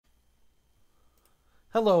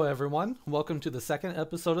Hello, everyone. Welcome to the second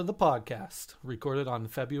episode of the podcast, recorded on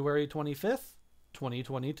February 25th,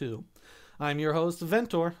 2022. I'm your host,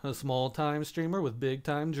 Ventor, a small time streamer with big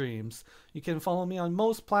time dreams. You can follow me on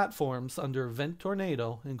most platforms under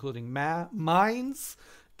Ventornado, including Minds,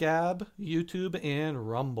 Gab, YouTube, and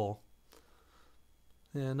Rumble.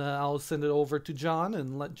 And I'll send it over to John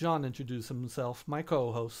and let John introduce himself, my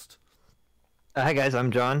co host. Hi guys,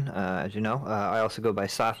 I'm John. As you know, I also go by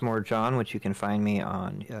Sophomore John, which you can find me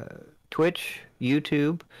on Twitch,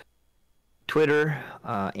 YouTube, Twitter,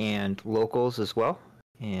 and locals as well.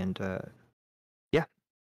 And yeah,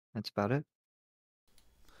 that's about it.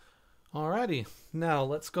 Alrighty, now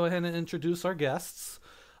let's go ahead and introduce our guests.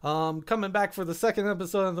 Coming back for the second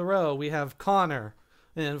episode in the row, we have Connor,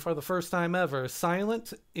 and for the first time ever,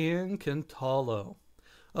 Silent and Kentalo.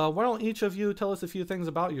 Why don't each of you tell us a few things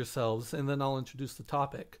about yourselves, and then I'll introduce the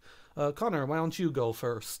topic. Connor, why don't you go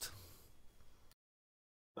first?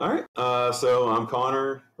 All right. So I'm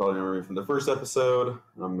Connor. Probably remember me from the first episode.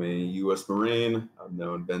 I'm a U.S. Marine. I've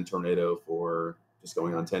known Ventornado for just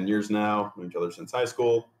going on 10 years now. Known each other since high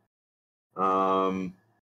school. Don't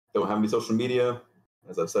have any social media.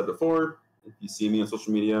 As I've said before, if you see me on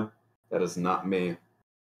social media, that is not me.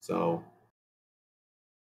 So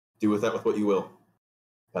do with that with what you will.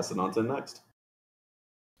 Pass it on to the next.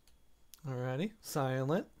 Alrighty,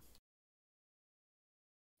 Silent.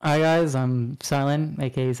 Hi guys, I'm Silent,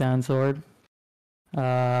 aka Sound Sword.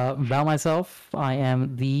 About myself, I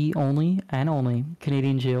am the only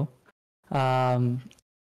Canadian Jew. My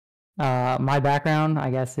background, I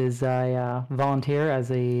guess, is I volunteer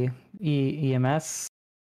as a EMS.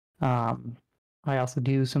 I also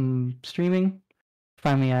do some streaming.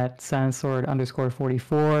 Find me at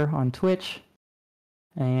SoundSword_44 on Twitch.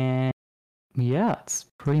 And yeah, that's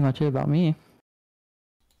pretty much it about me.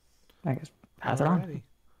 I guess pass it on.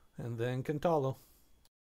 And then Kentalo.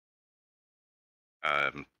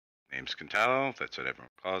 Name's Kentalo. That's what everyone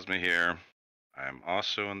calls me here. I'm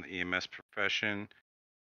also in the EMS profession,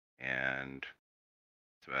 and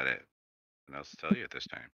that's about it. What else to tell you at this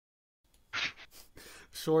time?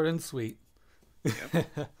 Short and sweet. Yep.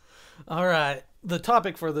 All right. The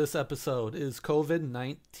topic for this episode is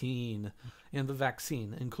COVID-19 and the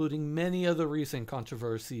vaccine, including many of the recent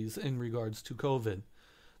controversies in regards to COVID.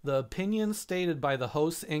 The opinions stated by the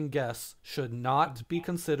hosts and guests should not be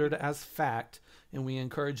considered as fact, and we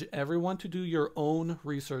encourage everyone to do your own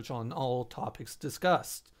research on all topics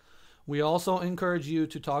discussed. We also encourage you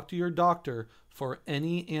to talk to your doctor for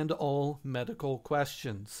any and all medical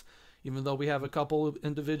questions. Even though we have a couple of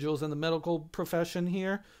individuals in the medical profession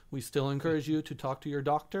here, we still encourage you to talk to your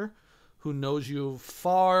doctor, who knows you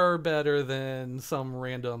far better than some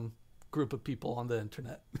random group of people on the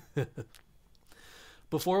internet.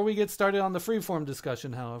 Before we get started on the freeform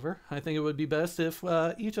discussion, however, I think it would be best if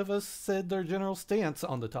each of us said their general stance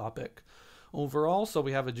on the topic overall, so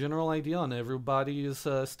we have a general idea on everybody's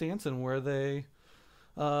stance and where they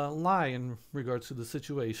lie in regards to the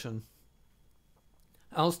situation.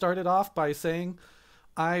 I'll start it off by saying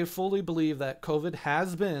I fully believe that COVID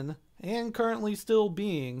has been, and currently still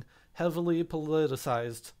being, heavily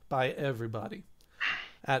politicized by everybody.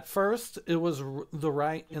 At first, it was the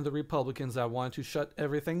right and the Republicans that wanted to shut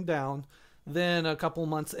everything down. Then, a couple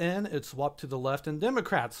months in, it swapped to the left and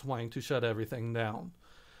Democrats wanting to shut everything down.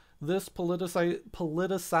 This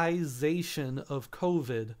politicization of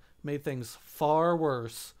COVID made things far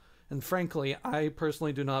worse. And frankly, I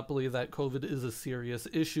personally do not believe that COVID is a serious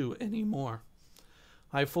issue anymore.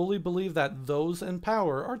 I fully believe that those in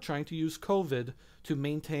power are trying to use COVID to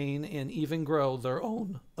maintain and even grow their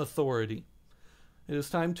own authority. It is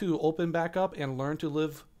time to open back up and learn to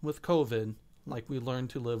live with COVID like we learned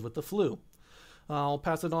to live with the flu. I'll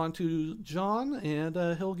pass it on to John, and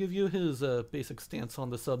he'll give you his basic stance on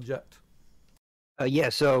the subject.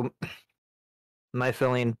 So my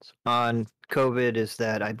feelings on COVID is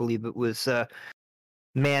that I believe it was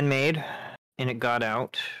man-made, and it got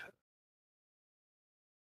out,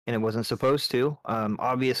 and it wasn't supposed to.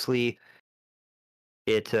 Obviously,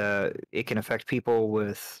 it can affect people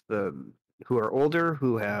with who are older,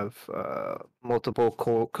 who have multiple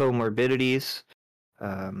comorbidities,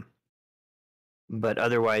 but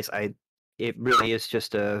otherwise, it really is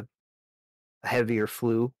just a heavier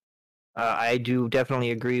flu. I do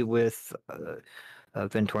definitely agree with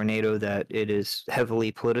Ventornado that it is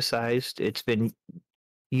heavily politicized. It's been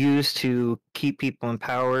used to keep people in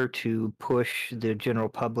power, to push the general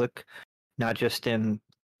public, not just in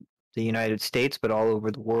the United States, but all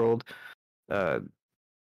over the world,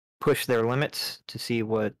 push their limits to see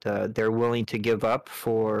what they're willing to give up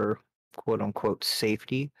for quote unquote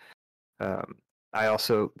safety. I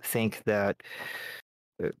also think that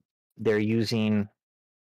they're using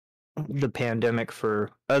the pandemic for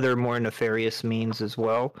other more nefarious means as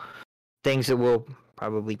well. Things that we'll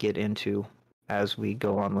probably get into as we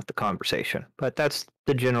go on with the conversation. But that's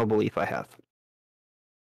the general belief I have.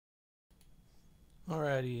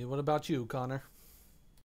 Alrighty, what about you, Connor?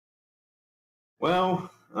 Well,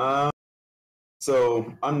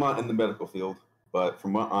 so I'm not in the medical field, but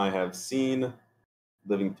from what I have seen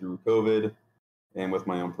living through COVID and with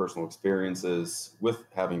my own personal experiences with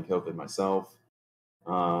having COVID myself,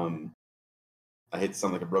 I hate to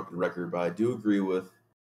sound like a broken record, but I do agree with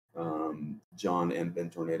John and Ben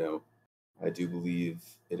Tornado. I do believe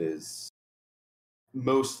it is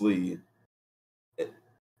mostly,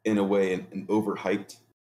 in a way, an overhyped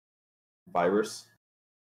virus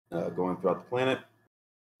going throughout the planet.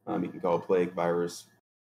 You can call it plague, virus,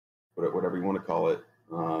 whatever you want to call it.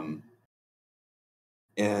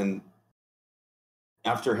 And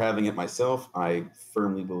after having it myself, I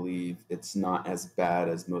firmly believe it's not as bad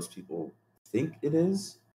as most people think it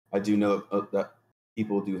is. I do know that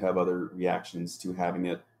people do have other reactions to having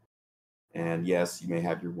it. And yes, you may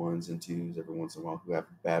have your ones and twos every once in a while who have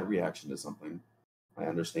a bad reaction to something. I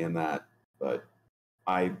understand that. But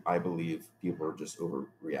I believe people are just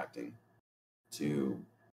overreacting to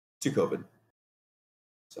COVID.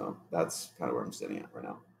 So that's kind of where I'm sitting at right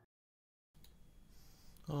now.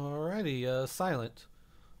 Alrighty, Silent.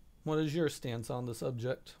 What is your stance on the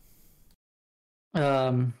subject?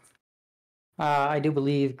 I do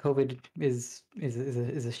believe COVID is a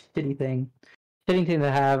shitty thing. Shitty thing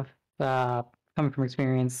to have. Coming from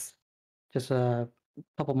experience, just a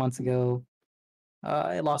couple months ago,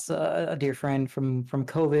 I lost a dear friend from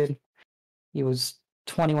COVID. He was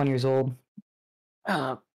 21 years old.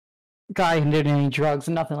 Guy who didn't do any drugs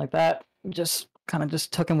and nothing like that. Just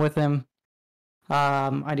took him with him.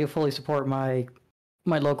 I do fully support my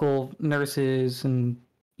local nurses and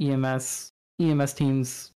EMS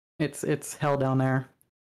teams. It's hell down there.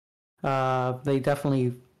 They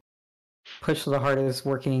definitely push the hardest,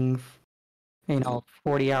 working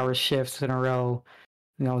 40-hour shifts in a row,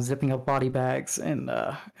 zipping up body bags and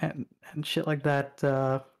shit like that.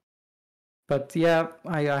 But yeah,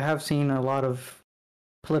 I have seen a lot of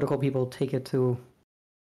political people take it to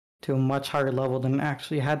a much higher level than it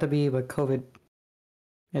actually had to be. But COVID,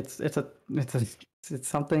 it's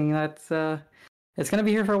something that's it's gonna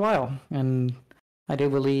be here for a while, and I do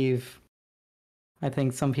believe. I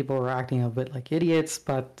think some people are acting a bit like idiots,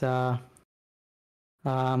 but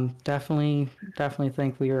definitely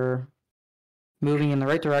think we are moving in the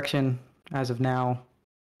right direction as of now,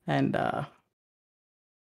 and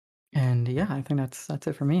yeah, I think that's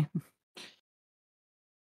it for me.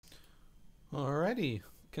 Alrighty,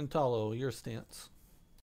 Kentalo, your stance.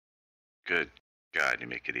 Good God, you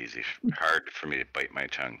make it easy. Hard for me to bite my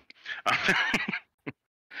tongue.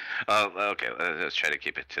 Okay, let's try to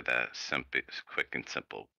keep it to the quick and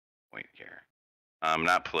simple point here. I'm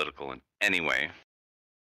not political in any way.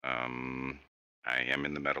 I am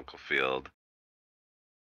in the medical field.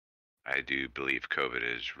 I do believe COVID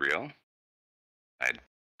is real. I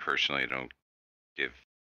personally don't give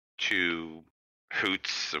two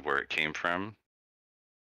hoots of where it came from.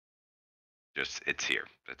 Just, it's here.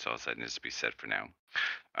 That's all that needs to be said for now.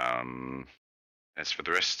 As for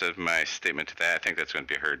the rest of my statement to that, I think that's going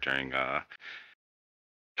to be heard during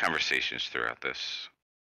conversations throughout this.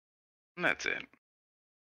 And that's it.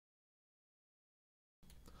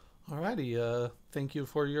 Alrighty, thank you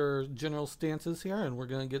for your general stances here, and we're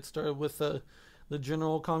going to get started with the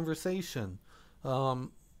general conversation. It's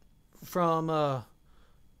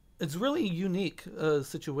really a unique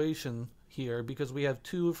situation here because we have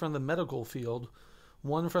two from the medical field,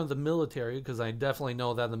 one from the military, because I definitely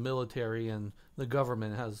know that the military and the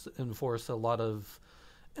government has enforced a lot of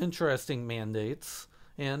interesting mandates,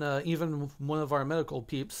 and even one of our medical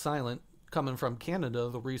peeps, Silent, coming from Canada,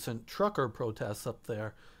 the recent trucker protests up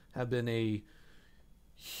there have been a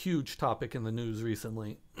huge topic in the news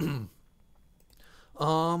recently.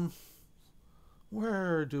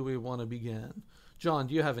 Where do we want to begin? John,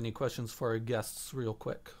 do you have any questions for our guests real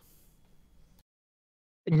quick?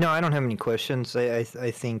 No, I don't have any questions. I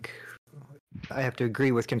think I have to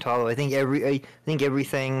agree with Kentalo. I think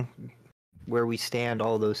everything where we stand,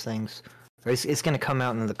 all those things, it's going to come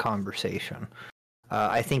out in the conversation.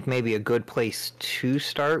 I think maybe a good place to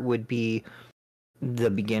start would be the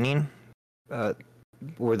beginning, or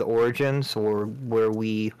the origins, or where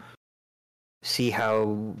we see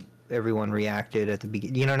how everyone reacted at the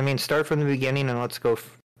beginning. You know what I mean? Start from the beginning and let's go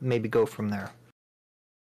from there.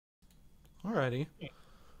 Alrighty.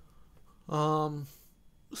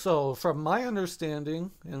 So from my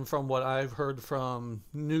understanding and from what I've heard from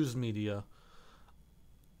news media,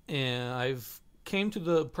 and I've came to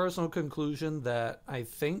the personal conclusion that I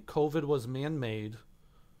think COVID was man-made.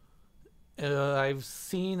 I've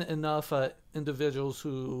seen enough individuals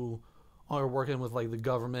who are working with like the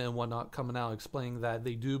government and whatnot coming out explaining that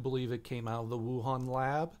they do believe it came out of the Wuhan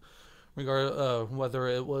lab. Whether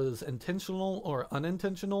it was intentional or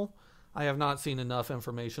unintentional, I have not seen enough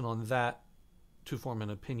information on that to form an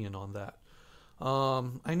opinion on that.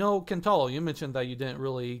 I know, Kentaro, you mentioned that you didn't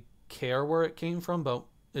really care where it came from, but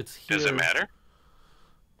it's here. Does it matter?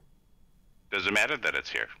 Does it matter that it's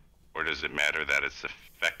here? Or does it matter that it's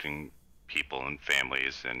affecting people and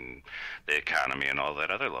families and the economy and all that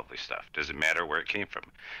other lovely stuff? Does it matter where it came from?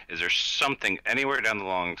 Is there something anywhere down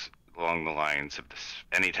along the lines of this,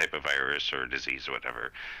 any type of virus or disease or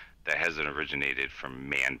whatever, that hasn't originated from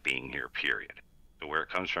man being here, period? So where it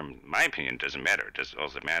comes from, in my opinion, doesn't matter. All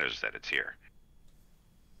that matters is that it's here.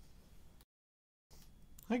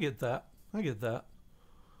 I get that.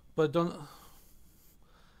 But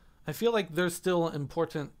I feel like there's still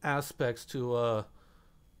important aspects to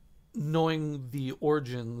knowing the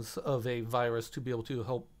origins of a virus to be able to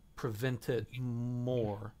help prevent it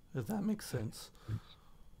more, if that makes sense.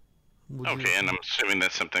 Okay, and I'm assuming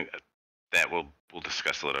that's something that we'll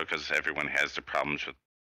discuss a little, because everyone has their problems with,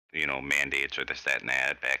 mandates or this, that, and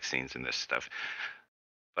that, vaccines and this stuff.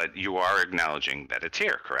 But you are acknowledging that it's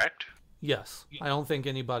here, correct? Yes. I don't think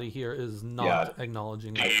anybody here is not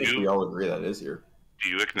acknowledging it. I think we all agree that it is here. Do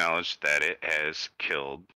you acknowledge that it has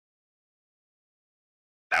killed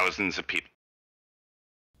thousands of people?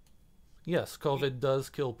 Yes, COVID does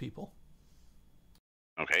kill people.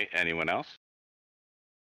 Okay, anyone else?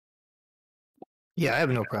 Yeah, I have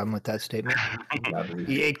no problem with that statement. Yeah,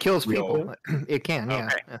 It kills We all- people. It can, yeah.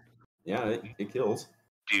 Okay. yeah, it kills.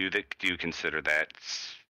 Do you consider that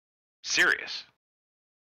serious?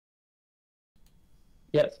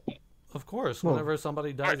 Yes. Of course, Well, whenever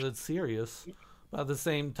somebody dies, it's serious. But at the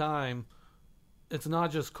same time, it's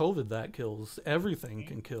not just COVID that kills. Everything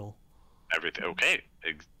can kill. Everything. Okay,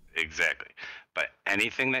 exactly. But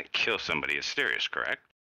anything that kills somebody is serious, correct?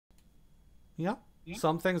 Yeah.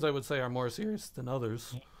 Some things I would say are more serious than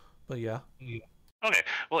others. But yeah. Okay.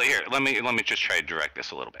 Well, here, let me just try to direct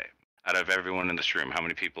this a little bit. Out of everyone in this room, how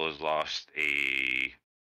many people has lost a?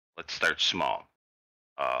 Let's start small.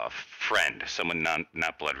 A friend, someone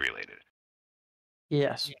not blood related,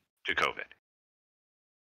 Yes. to COVID.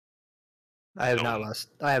 I have So-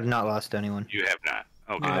 not lost anyone. You have not.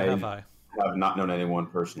 Okay. Neither I- have I. Have not known anyone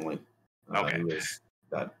personally Okay. who has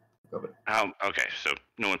that COVID. Okay, so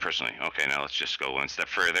no one personally. Okay, now let's just go one step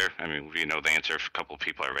further. I mean, we know the answer for a couple of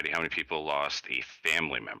people already. How many people lost a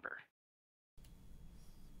family member?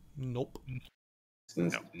 Nope.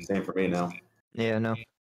 Same for me now. Yeah, no.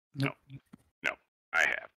 I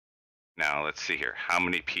have. Now let's see here. How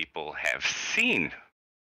many people have seen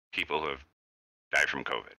people who have died from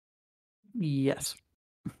COVID? Yes.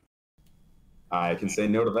 I can say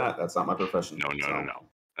no to that. That's not my profession. No.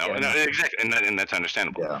 so, No, exactly, and that's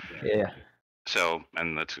understandable. Yeah. Yeah. So,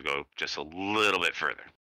 and let's go just a little bit further.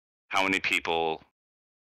 How many people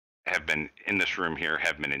have been in this room here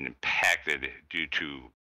have been impacted due to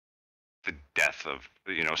the death of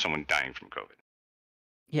someone dying from COVID?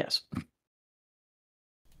 Yes.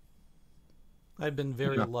 I've been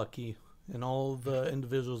very lucky. And all the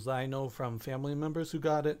individuals I know from family members who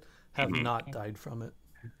got it have Mhm. not died from it.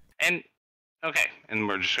 And okay, and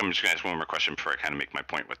I'm just going to ask one more question before I kind of make my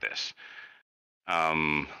point with this.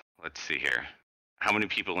 Let's see here. How many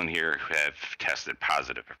people in here have tested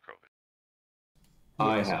positive for COVID?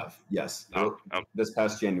 I have. Yes. Oh, This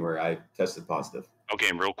past January, I tested positive. okay,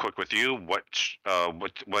 and real quick with you,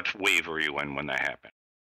 what wave were you in when that happened?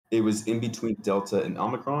 It was in between Delta and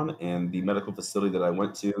Omicron, and the medical facility that I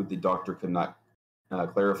went to, the doctor could not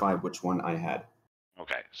clarify which one I had.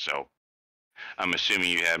 Okay, so I'm assuming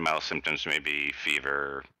you had mild symptoms, maybe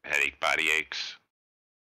fever, headache, body aches,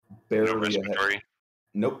 Barely. no respiratory.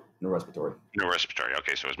 Nope, no respiratory. No respiratory.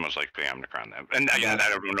 Okay, so it's most likely Omicron then. And I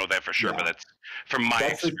don't know that for sure, Yeah. but that's from my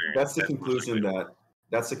experience. That's the most conclusion likely.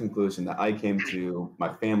 that's the conclusion that I came to.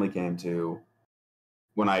 My family came to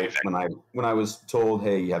when I was told,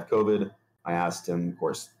 hey, you have COVID. I asked him, of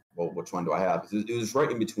course, well, which one do I have? It was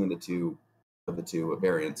right in between the two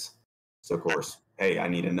variants. So of course, hey, I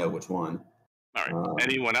need to know which one. All right. Um,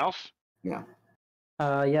 Anyone else? Yeah.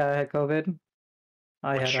 Yeah, I had COVID.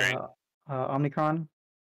 I What had strain? Omicron.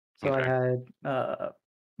 So Okay. I had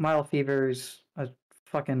mild fevers, a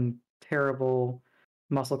fucking terrible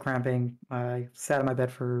muscle cramping. I sat in my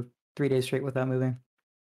bed for 3 days straight without moving.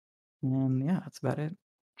 And yeah, that's about it.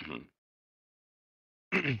 Mhm.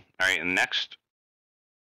 All right, and next.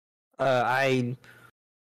 I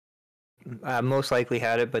most likely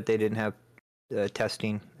had it, but they didn't have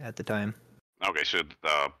testing at the time. Okay, so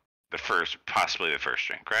possibly the first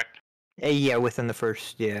strain, correct? Yeah, within the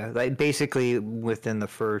first, like basically within the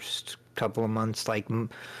first couple of months, like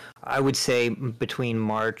I would say between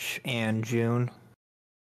March and June.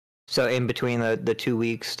 So in between the 2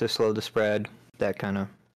 weeks to slow the spread, that kind of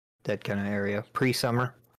area,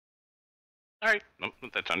 pre-summer. All right, nope,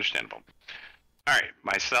 that's understandable. All right,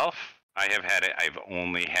 myself, I have had it. I've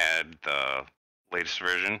only had the latest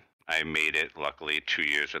version. I made it, luckily, 2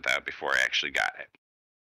 years without before I actually got it.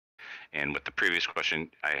 And with the previous question,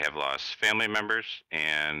 I have lost family members,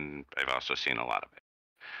 and I've also seen a lot of it.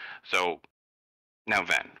 So now,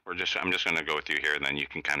 Ven, I'm just going to go with you here, and then you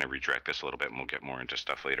can kind of redirect this a little bit, and we'll get more into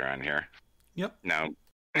stuff later on here. Yep. Now,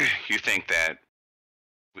 you think that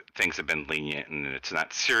things have been lenient and it's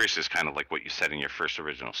not serious is kind of like what you said in your first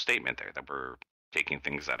original statement there, that we're taking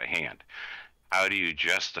things out of hand. How do you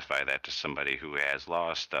justify that to somebody who has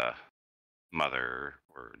lost a mother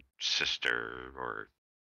or sister or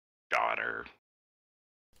daughter,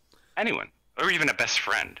 anyone, or even a best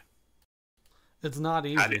friend? It's not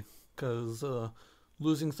easy, because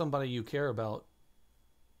losing somebody you care about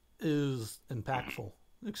is impactful,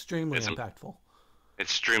 extremely impactful.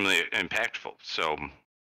 Extremely impactful. So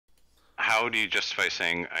how do you justify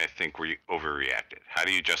saying, I think we overreacted? How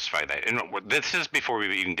do you justify that? And this is before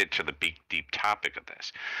we even get to the big, deep topic of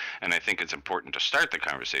this. And I think it's important to start the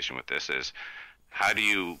conversation with this is, how do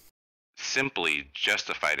you simply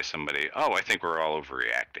justify to somebody, oh, I think we're all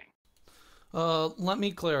overreacting? Let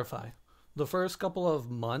me clarify. The first couple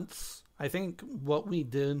of months, I think what we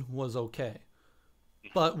did was okay.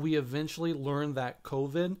 But we eventually learned that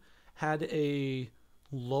COVID had a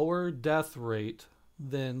lower death rate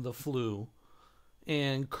than the flu.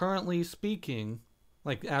 And currently speaking,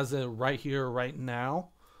 like as of right here, right now,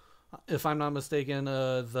 if I'm not mistaken,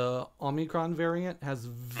 the Omicron variant has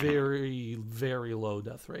very, very low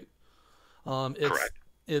death rate. Correct.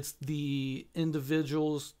 It's the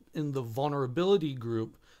individuals in the vulnerability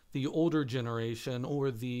group, the older generation, or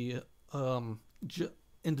the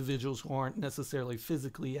individuals who aren't necessarily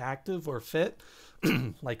physically active or fit,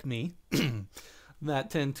 like me,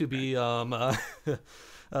 that tend to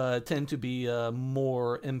be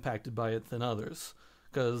more impacted by it than others.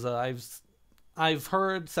 Because I've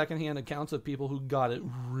heard secondhand accounts of people who got it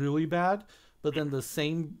really bad, but then the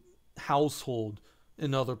same household,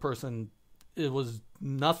 another person, it was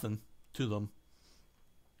nothing to them.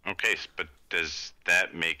 Okay, but does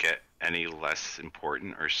that make it any less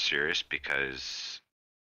important or serious because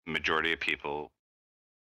majority of people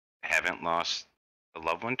haven't lost a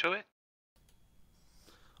loved one to it?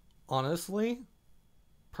 Honestly,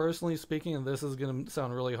 personally speaking, and this is going to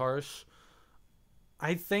sound really harsh,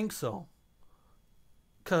 I think so.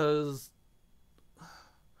 Because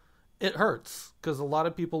it hurts. Because a lot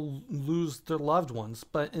of people lose their loved ones.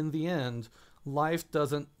 But in the end, life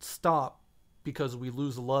doesn't stop because we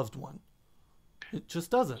lose a loved one. It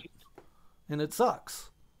just doesn't. And it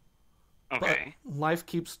sucks. Okay. But life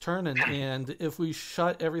keeps turning. And if we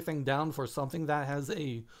shut everything down for something that has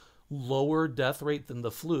a lower death rate than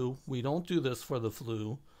the flu, we don't do this for the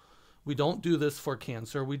flu. We don't do this for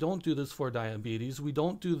cancer. We don't do this for diabetes. We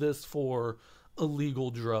don't do this for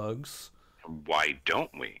illegal drugs. Why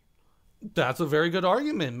don't we? That's a very good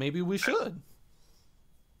argument. Maybe we should.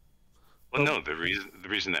 Well, no, the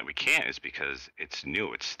reason that we can't is because it's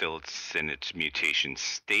new. It's in its mutation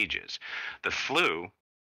stages. The flu,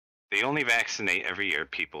 they only vaccinate every year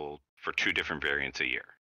people for 2 different variants a year,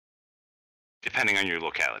 depending on your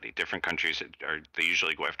locality. Different countries they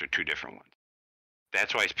usually go after 2 different ones.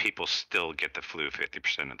 That's why people still get the flu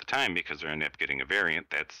 50% of the time, because they're end up getting a variant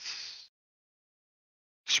that's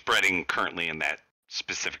spreading currently in that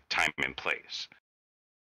specific time and place.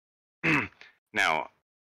 Now,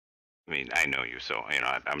 I mean, I know you, so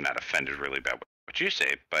I'm not offended really by what you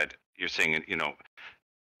say, but you're saying,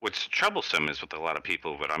 what's troublesome is with a lot of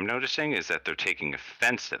people, what I'm noticing is that they're taking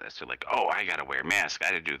offense to this. They're like, oh, I got to wear a mask.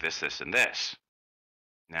 I got to do this, this, and this.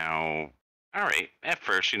 Now, all right, at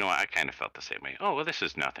first, I kind of felt the same way. Oh, well, this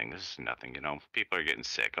is nothing. People are getting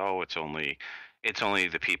sick. Oh, it's only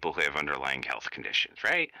the people who have underlying health conditions,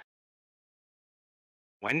 right?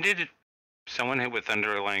 When did someone with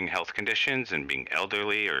underlying health conditions and being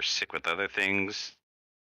elderly or sick with other things,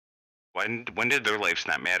 when did their lives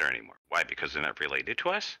not matter anymore? Why? Because they're not related to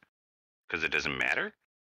us? Because it doesn't matter?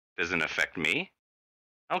 Doesn't affect me?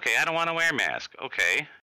 Okay, I don't want to wear a mask. Okay.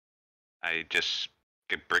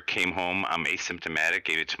 Brick came home, I'm asymptomatic,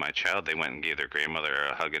 gave it to my child. They went and gave their grandmother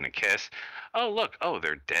a hug and a kiss. Oh, look. Oh,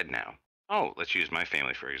 they're dead now. Oh, let's use my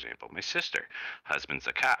family, for example. My sister. Husband's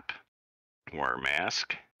a cop. Wore a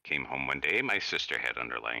mask. Came home one day, my sister had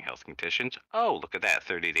underlying health conditions. Oh, look at that.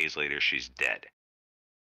 30 days later, she's dead.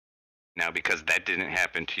 Now, because that didn't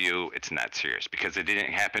happen to you, it's not serious. Because it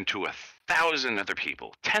didn't happen to 1,000 other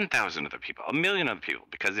people, 10,000 other people, 1,000,000 other people.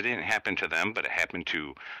 Because it didn't happen to them, but it happened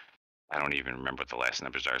to, I don't even remember what the last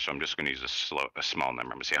numbers are, so I'm just going to use a small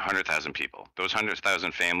number. I'm going to say 100,000 people. Those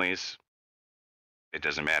 100,000 families, it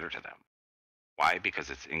doesn't matter to them. Why? Because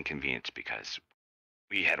it's inconvenient, because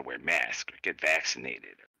we had to wear masks or get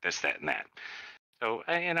vaccinated, or this, that, and that. So,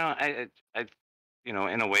 in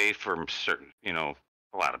a way, for certain,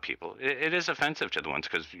 a lot of people, it is offensive to the ones,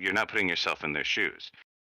 because you're not putting yourself in their shoes.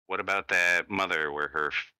 What about that mother where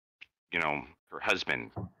her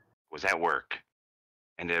husband was at work,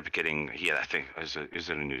 ended up getting, I think, is it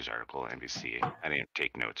a news article, NBC? I didn't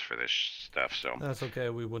take notes for this stuff, so. That's okay.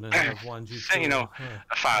 We wouldn't have one.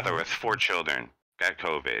 A father with 4 children got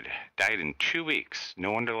COVID, died in 2 weeks,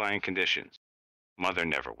 no underlying conditions. Mother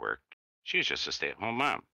never worked. She was just a stay-at-home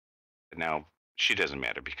mom. But now she doesn't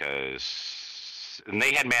matter because, and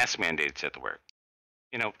they had mask mandates at the work.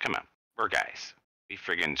 Come on, we're guys. We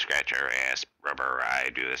friggin' scratch our ass, rub our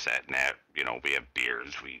eye, do this, that, and that. We have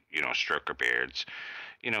beards. We, stroke our beards.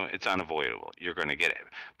 It's unavoidable. You're going to get it.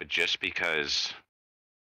 But just because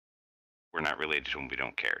we're not related to them, we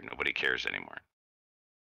don't care. Nobody cares anymore.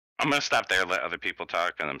 I'm going to stop there, let other people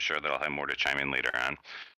talk, and I'm sure that I'll have more to chime in later on.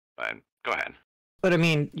 But go ahead. But I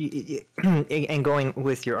mean, and going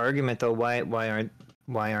with your argument though, why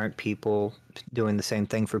aren't people doing the same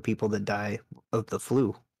thing for people that die of the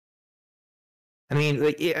flu? I mean,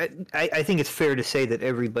 I think it's fair to say that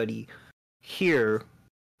everybody here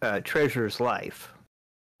treasures life.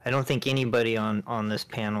 I don't think anybody on this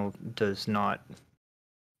panel does not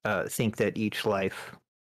think that each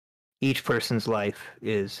person's life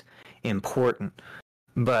is important.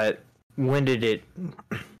 But when did it?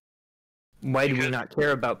 Why do we not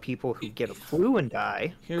care about people who get a flu and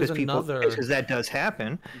die? Because that does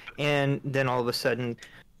happen, and then all of a sudden,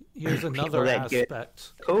 here's another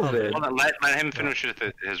aspect. COVID. Hold on, let him finish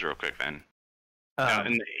his real quick, then.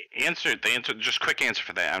 And the answer, just quick answer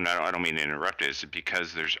for that. I don't mean to interrupt. Is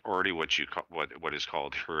because there's already what is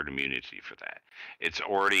called herd immunity for that. It's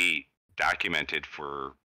already documented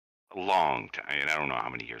for a long time. And I don't know how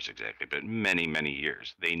many years exactly, but many, many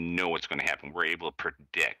years. They know what's going to happen. We're able to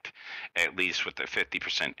predict, at least with a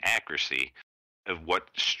 50% accuracy, of what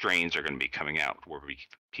strains are going to be coming out, where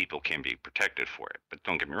people can be protected for it. But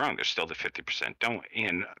don't get me wrong, there's still the 50% don't.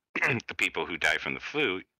 And the people who die from the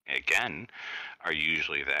flu, again, are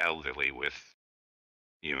usually the elderly with,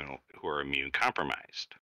 who are immune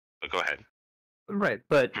compromised. But go ahead. Right,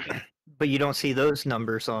 but you don't see those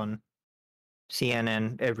numbers on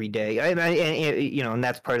CNN every day. And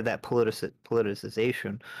that's part of that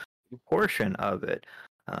politicization portion of it.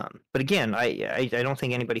 But again, I don't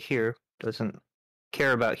think anybody here doesn't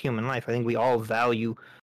care about human life. I think we all value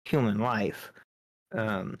human life.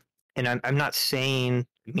 And I'm not saying,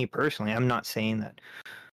 me personally, I'm not saying that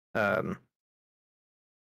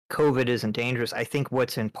COVID isn't dangerous. I think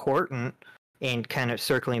what's important, and kind of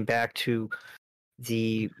circling back to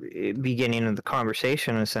the beginning of the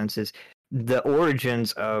conversation in a sense, is the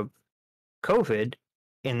origins of COVID,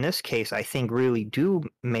 in this case, I think really do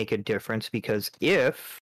make a difference, because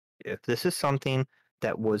if this is something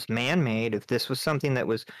that was man-made, if this was something that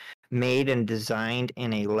was made and designed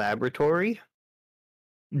in a laboratory,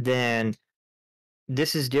 then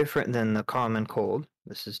this is different than the common cold.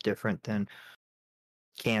 This is different than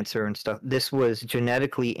cancer and stuff. This was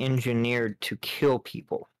genetically engineered to kill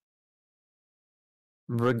people,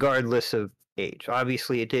 regardless of age.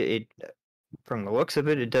 Obviously, it from the looks of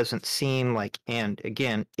it, it doesn't seem like, and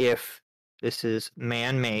again, if this is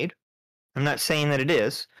man-made, I'm not saying that it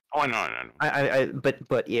is. Oh, no.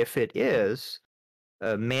 But if it is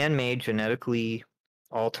a man-made, genetically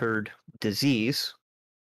altered disease,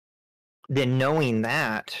 then knowing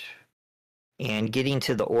that and getting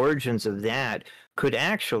to the origins of that could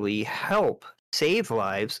actually help save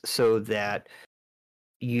lives, so that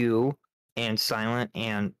you and Silent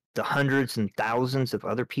and the hundreds and thousands of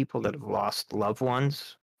other people that have lost loved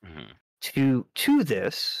ones to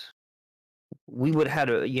this, we would have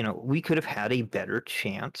we could have had a better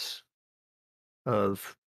chance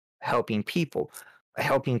of helping people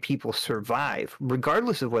survive,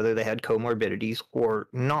 regardless of whether they had comorbidities or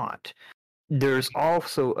not. There's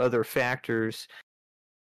also other factors.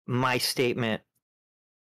 My statement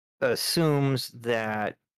assumes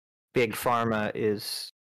that Big Pharma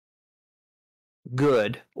is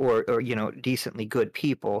good or decently good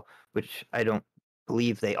people, which I don't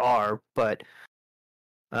believe they are, but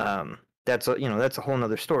that's a whole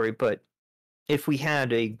nother story. But if we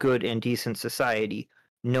had a good and decent society,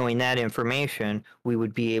 knowing that information, we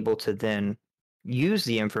would be able to then use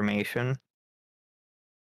the information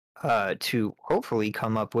to hopefully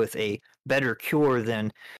come up with a better cure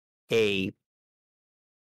than a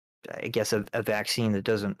vaccine that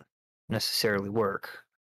doesn't necessarily work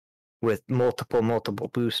with multiple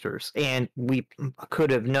boosters. And we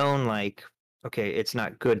could have known, like, okay, it's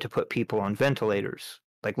not good to put people on ventilators.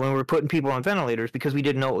 Like when we were putting people on ventilators, because we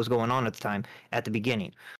didn't know what was going on at the time, at the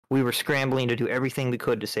beginning, we were scrambling to do everything we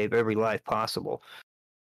could to save every life possible.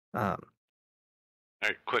 All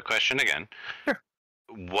right, quick question again. Sure.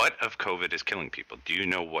 What of COVID is killing people? Do you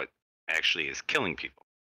know what actually is killing people?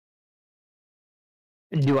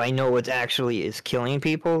 Do I know what actually is killing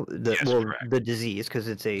people? Yes, correct. The disease, because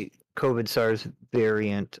it's a COVID SARS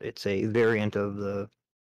variant. It's a variant of the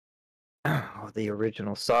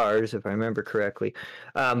original SARS, if I remember correctly.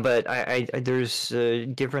 But there's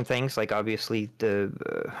different things, like obviously the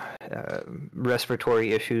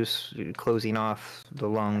respiratory issues, closing off the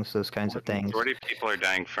lungs, those kinds of things. The majority of people are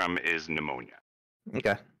dying from is pneumonia.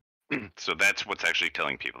 Okay. So that's what's actually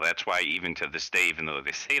killing people. That's why even to this day, even though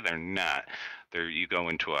they say they're not, you go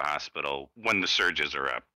into a hospital when the surges are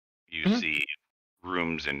up, you see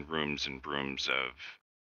rooms and rooms and rooms of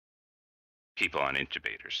people on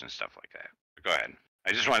incubators and stuff like that. But go ahead.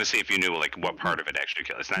 I just want to see if you knew like what part of it actually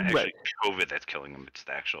kills. It's not actually COVID that's killing them. It's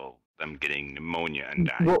the actual them getting pneumonia and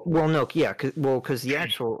dying. Well, no, yeah, because the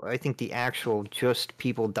actual, I think the actual just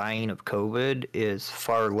people dying of COVID is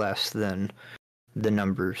far less than the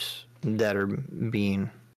numbers that are being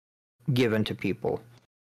given to people.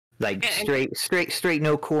 Like straight,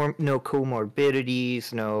 no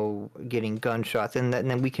comorbidities, no getting gunshots, and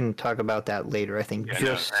then we can talk about that later. I think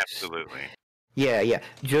absolutely. Yeah,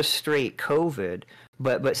 just straight COVID.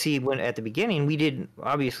 But see, when at the beginning we did,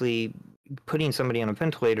 obviously putting somebody on a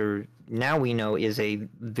ventilator, now we know is a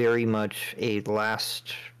very much a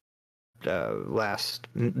last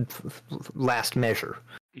measure,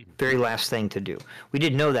 very last thing to do. We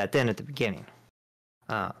didn't know that then at the beginning.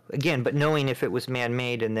 Again, but knowing if it was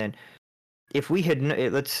man-made, and then if we had,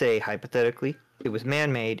 let's say hypothetically, it was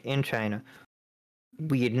man-made in China,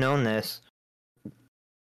 we had known this,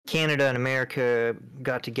 Canada and America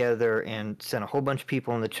got together and sent a whole bunch of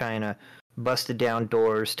people into China, busted down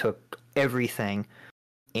doors, took everything,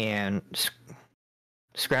 and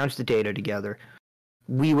scrounged the data together,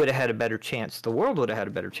 we would have had a better chance, the world would have had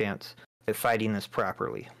a better chance at fighting this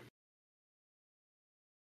properly.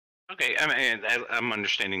 Okay, I mean, I'm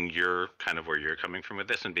understanding your kind of where you're coming from with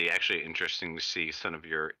this, and be actually interesting to see some of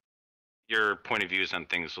your point of views on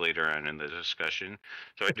things later on in the discussion.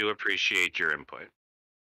 So I do appreciate your input.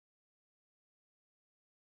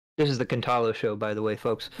 This is the Cantalo show, by the way,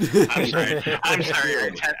 folks. I'm sorry.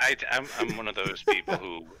 I'm one of those people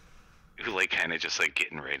who like kind of just like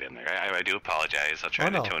getting right in there. I do apologize. I'll try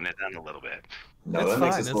to tone it down a little bit. No, that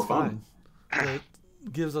makes it more fun. It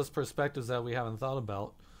gives us perspectives that we haven't thought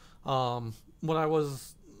about. What I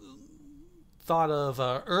was thought of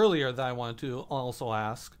earlier that I wanted to also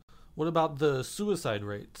ask, what about the suicide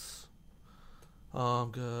rates?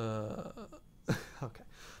 Okay.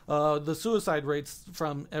 The suicide rates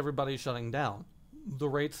from everybody shutting down. The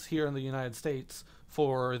rates here in the United States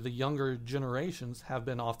for the younger generations have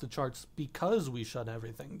been off the charts because we shut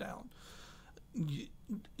everything down.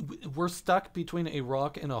 We're stuck between a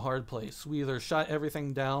rock and a hard place. We either shut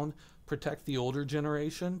everything down, protect the older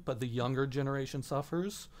generation, but the younger generation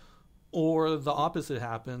suffers, or the opposite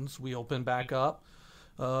happens. We open back up.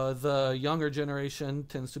 The younger generation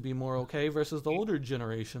tends to be more okay versus the older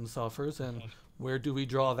generation suffers, and where do we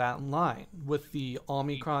draw that line? With the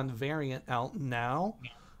Omicron variant out now,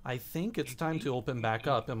 I think it's time to open back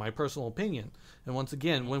up, in my personal opinion. And once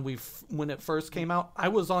again, when it first came out, I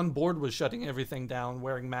was on board with shutting everything down,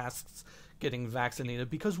 wearing masks, getting vaccinated,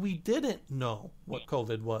 because we didn't know what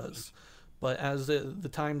COVID was. But as the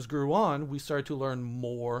times grew on, we started to learn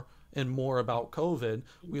more and more about COVID.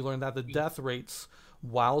 We learned that the death rates,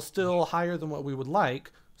 while still higher than what we would like,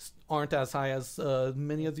 aren't as high as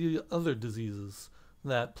many of the other diseases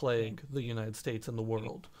that plague the United States and the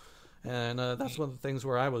world. And that's one of the things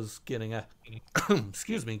where I was getting at.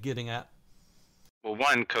 getting at. Well,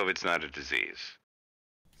 one, COVID's not a disease.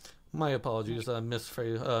 My apologies,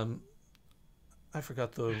 misphrase. I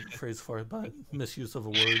forgot the phrase for it, but misuse of a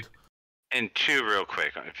word. And two, real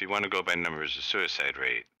quick, if you want to go by numbers of suicide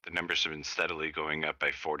rate, the numbers have been steadily going up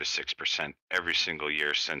by 4 to 6% every single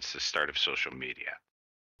year since the start of social media.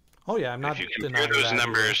 Oh yeah, I'm not denying that. If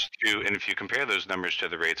you compare those numbers to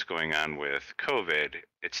the rates going on with COVID,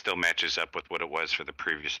 it still matches up with what it was for the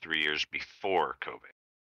previous 3 years before COVID.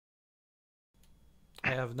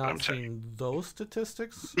 I have not seen those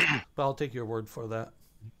statistics, but I'll take your word for that.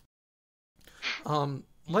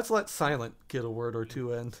 Let's let Silent get a word or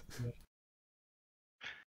two in.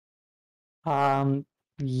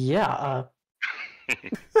 Yeah.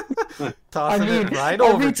 Tossing it right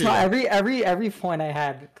over to you. Every point I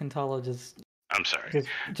had, Cantolo I'm sorry.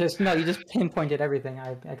 just no, you just pinpointed everything.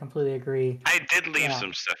 I completely agree. I did leave Yeah.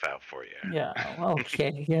 some stuff out for you. Yeah,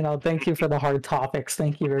 okay. Thank you for the hard topics.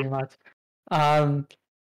 Thank you very much.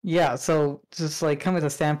 Yeah, so just like come with a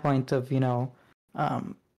standpoint of,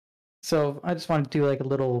 so I just want to do like a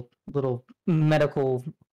little medical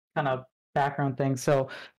kind of background thing. So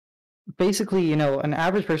basically, an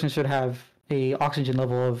average person should have a oxygen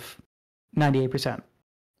level of 98%,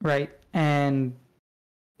 right? And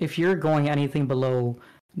if you're going anything below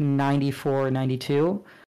 94, 92,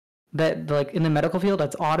 that like in the medical field,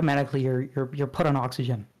 that's automatically you're put on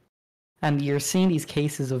oxygen. And you're seeing these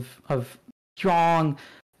cases of strong,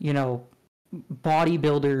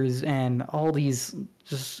 bodybuilders and all these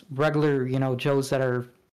just regular, Joes that are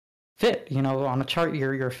fit, on a chart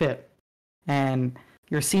you're fit. And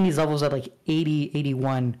you're seeing these levels at like 80,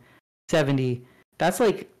 81, 70. That's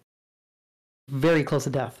like very close to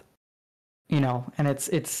death. And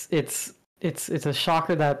it's a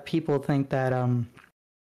shocker that people think that I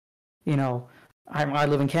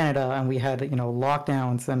live in Canada and we had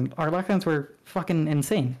lockdowns, and our lockdowns were fucking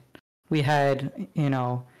insane. We had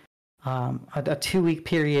a 2-week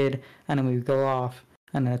period, and then we would go off,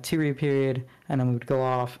 and then a 2-week period, and then we would go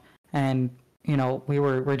off, and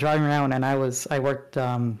we're driving around, and I worked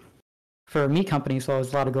for a meat company, so I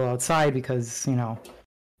was allowed to go outside because you got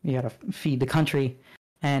to feed the country,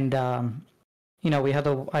 and I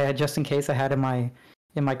had, just in case, I had in my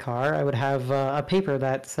car, I would have a paper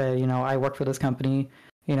that said, I work for this company,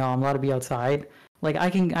 I'm allowed to be outside. Like I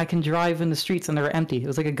can drive in the streets and they're empty. It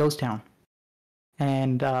was like a ghost town.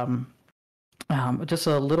 And just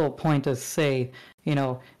a little point to say,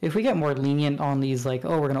 if we get more lenient on these, like,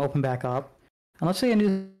 oh, we're going to open back up, and let's say a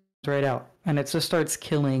news right out, and it just starts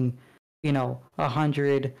killing,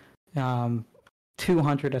 100,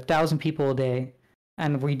 200, 1,000 people a day,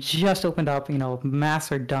 and we just opened up,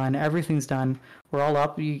 masks are done, everything's done, we're all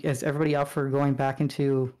up. Is everybody up for going back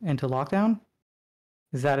into lockdown?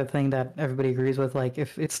 Is that a thing that everybody agrees with? Like,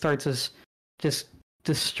 if it starts as just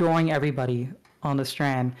destroying everybody on the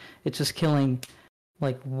strand, it's just killing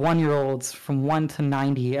like 1-year-olds from 1 to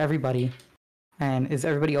 90, everybody. And is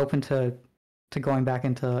everybody open to going back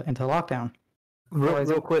into lockdown?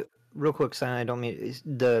 Real quick, Simon, I don't mean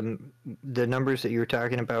the numbers that you were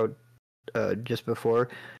talking about just before.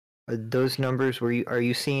 Those numbers, are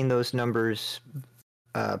you seeing those numbers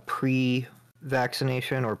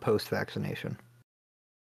pre-vaccination or post-vaccination?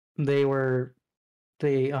 They were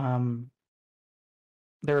both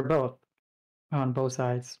on both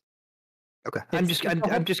sides. Okay, I'm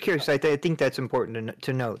just curious. I think that's important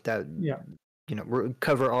to note that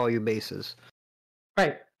cover all your bases.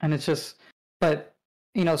 Right, and it's just, but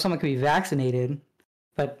someone could be vaccinated,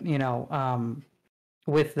 but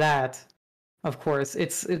with that, of course,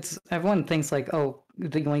 it's everyone thinks like, oh,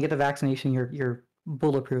 when you get the vaccination, you're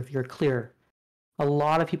bulletproof, you're clear. A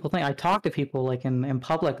lot of people think. I talk to people like in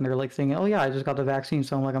public, and they're like saying, "Oh yeah, I just got the vaccine,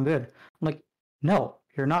 so I'm good." I'm like, "No,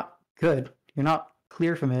 you're not good. You're not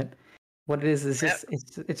clear from it. What it is just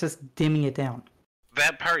it's just dimming it down."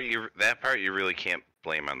 That part you really can't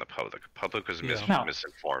blame on the public. The public was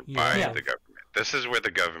misinformed by the government. This is where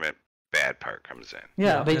the government bad part comes in.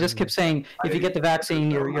 Yeah, they just kept saying, if you get the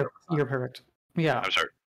vaccine, you're perfect. Yeah. I'm sorry.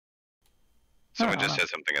 Someone just said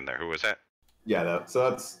something in there. Who was that? Yeah,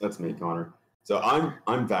 that's me, Connor. So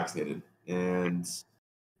I'm vaccinated, and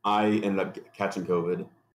I ended up catching COVID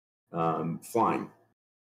flying.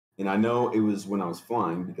 And I know it was when I was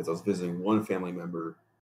flying because I was visiting one family member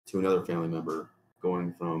to another family member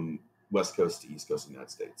going from West Coast to East Coast of the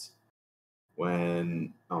United States.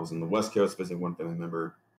 When I was on the West Coast visiting one family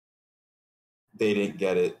member, they didn't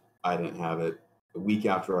get it. I didn't have it. A week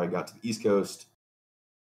after I got to the East Coast,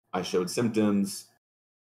 I showed symptoms.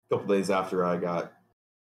 A couple days after I got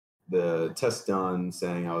the test done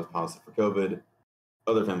saying I was positive for COVID,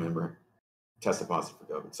 other family member tested positive for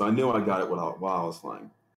COVID. So I knew I got it while I was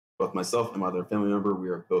flying. Both myself and my other family member, we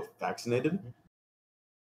are both vaccinated,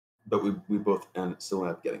 but we both still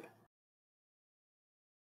end up getting it.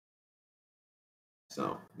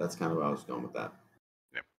 So that's kind of where I was going with that.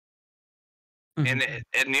 Yep. And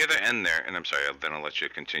near the end there, and I'm sorry, then I'll let you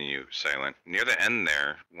continue, Silent. Near the end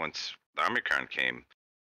there, once the Omicron came,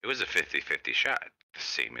 it was a 50-50 shot, the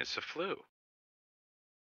same as the flu.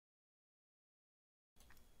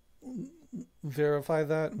 Verify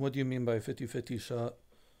that? What do you mean by 50-50 shot?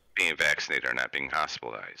 Being vaccinated or not being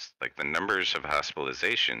hospitalized. Like the numbers of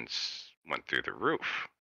hospitalizations went through the roof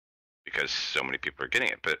because so many people are getting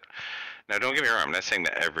it. But now, don't get me wrong. I'm not saying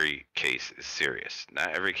that every case is serious.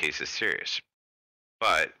 Not every case is serious.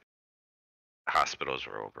 But hospitals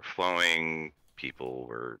were overflowing. People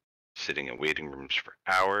were sitting in waiting rooms for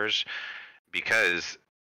hours because,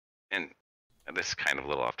 and this is kind of a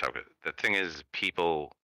little off topic. The thing is,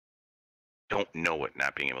 people don't know what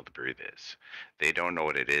not being able to breathe is. They don't know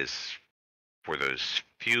what it is for those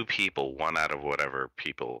few people, one out of whatever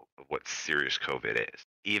people, what serious COVID is.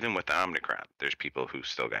 Even with Omicron, there's people who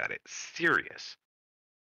still got it serious.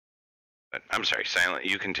 But I'm sorry, Silent,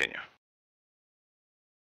 you continue.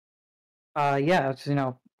 Yeah, it's,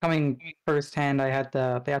 coming firsthand, they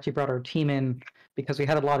actually brought our team in because we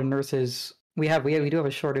had a lot of nurses. We do have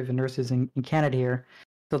a shortage of nurses in Canada here,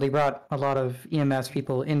 so they brought a lot of EMS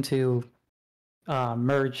people into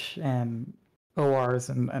merge and ORs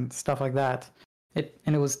and stuff like that. It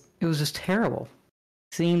was just terrible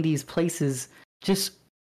seeing these places just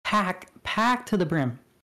packed to the brim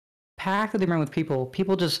with people.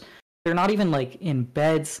 People just, they're not even like in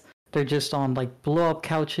beds. They're just on like blow up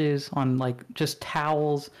couches, on like just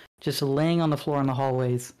towels, just laying on the floor in the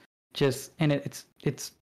hallways. It's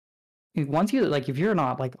once you, like, if you're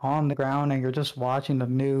not like on the ground and you're just watching the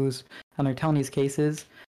news and they're telling these cases,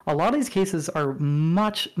 a lot of these cases are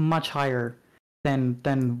much higher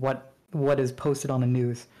than what is posted on the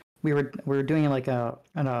news. We were doing like a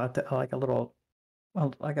little,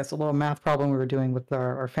 well, I guess a little math problem we were doing with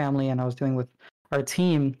our family, and I was doing with our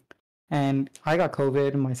team. And I got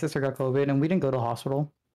COVID, and my sister got COVID, and we didn't go to the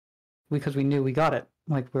hospital because we knew we got it.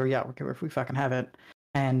 Like, we fucking have it.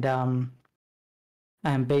 And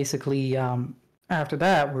basically, after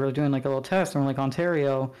that, we were doing like a little test, and like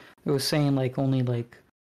Ontario, it was saying like only like,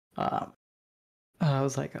 it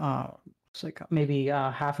was like maybe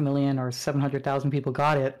 500,000 or 700,000 people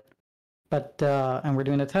got it, but and we're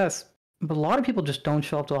doing a test. But a lot of people just don't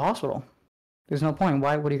show up to the hospital. There's no point.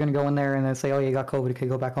 What are you going to go in there and then say, oh, you got COVID, you could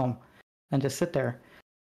go back home and just sit there?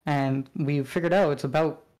 And we figured out it's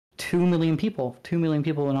about 2 million people. 2 million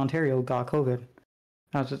people in Ontario got COVID.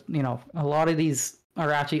 I was just, a lot of these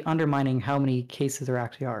are actually undermining how many cases there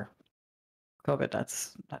actually are. COVID,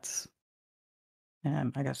 that's.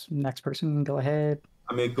 And I guess next person, go ahead.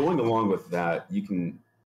 I mean, going along with that,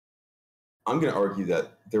 I'm going to argue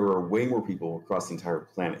that there are way more people across the entire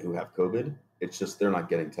planet who have COVID. It's just they're not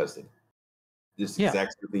getting tested. This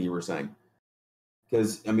exact same thing you were saying.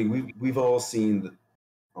 Because, I mean, we've all seen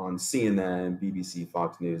on CNN, BBC,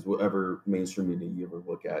 Fox News, whatever mainstream media you ever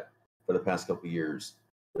look at for the past couple of years,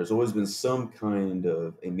 there's always been some kind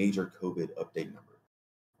of a major COVID update number.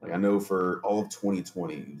 Like, I know for all of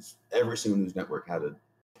 2020, every single news network had a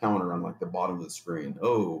counter on like the bottom of the screen.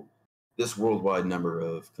 Oh, this worldwide number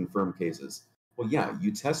of confirmed cases. Well, yeah,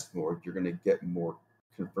 you test more, you're going to get more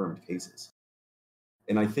confirmed cases.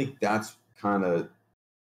 And I think that's kind of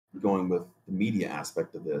going with the media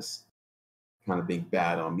aspect of this, kind of being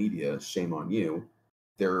bad on media, shame on you.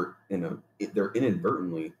 They're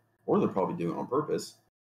inadvertently, or they're probably doing it on purpose,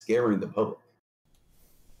 scaring the public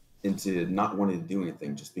into not wanting to do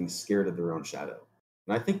anything, just being scared of their own shadow.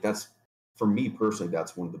 And I think that's, for me personally,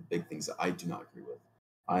 that's one of the big things that I do not agree with.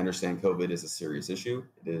 I understand COVID is a serious issue.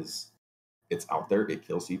 It's out there. It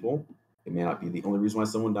kills people. It may not be the only reason why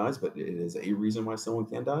someone dies, but it is a reason why someone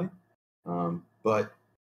can die. But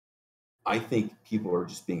I think people are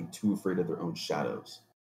just being too afraid of their own shadows,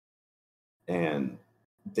 and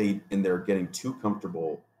they're getting too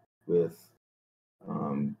comfortable with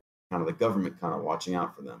kind of the government kind of watching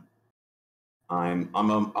out for them. I'm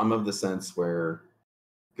of the sense where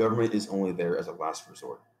government is only there as a last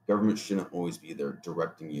resort. Government shouldn't always be there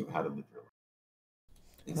directing you how to live your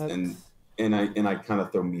life. And I kind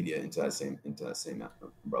of throw media into that same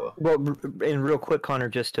umbrella. Well, and real quick, Connor,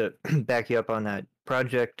 just to back you up on that,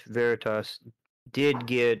 Project Veritas did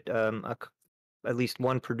get at least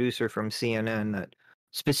one producer from CNN that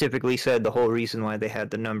specifically said the whole reason why they had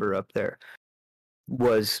the number up there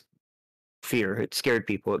was fear. It scared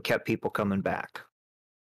people. It kept people coming back.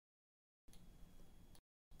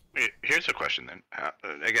 Here's a question then.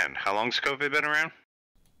 Again, how long's COVID been around?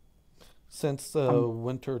 Since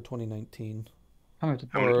winter 2019.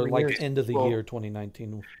 Or like end of the year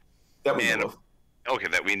 2019. That we know of. Okay,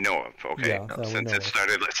 that we know of. Okay, Yeah, since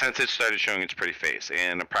it started showing its pretty face,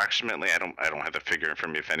 and approximately, I don't have the figure in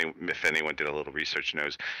front of me. If anyone did a little research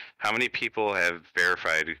knows, how many people have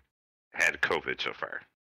verified had COVID so far,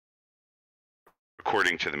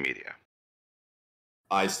 according to the media?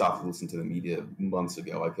 I stopped listening to the media months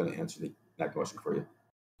ago. I couldn't answer that question for you.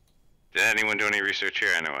 Did anyone do any research here?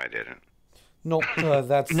 I know I didn't. Nope,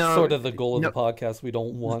 that's sort of the goal of the podcast. We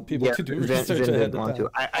don't want people to do research ahead of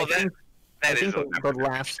time. I That think is a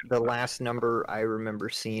the last number I remember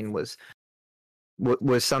seeing was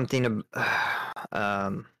something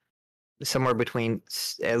somewhere between,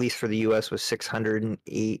 at least for the U.S., was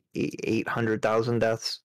 800,000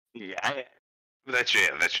 deaths. Yeah, that's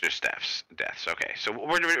just deaths. Deaths. Okay, so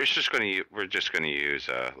we're just going to use.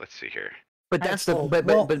 Let's see here. But that's the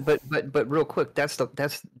Well- but real quick,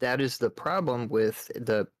 that is the problem with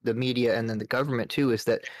the media and then the government too, is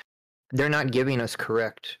that they're not giving us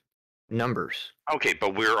correct numbers. Okay,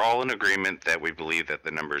 but we're all in agreement that we believe that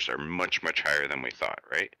the numbers are much higher than we thought,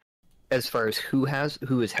 right? As far as who has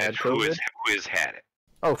had Who COVID. has had it?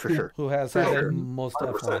 Oh, for sure. Who has For had sure. it most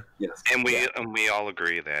 100%. definitely. Yes. And we all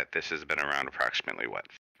agree that this has been around approximately what,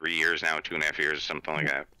 3 years now, 2.5 years, something like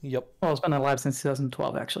that. Yep. Well, it's been alive since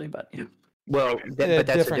 2012, actually, but yeah. Well, Okay. but that's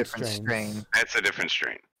a Different different strains. strain. That's a different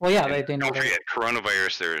strain. Well, yeah, And they know. don't forget,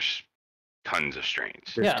 coronavirus. There's tons of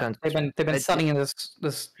strains. There's Yeah, tons. they've been It- studying this. Well,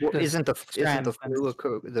 this isn't the strand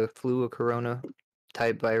flu a corona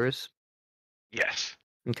type virus? Yes.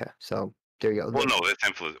 Okay, so there you go. Well, no, that's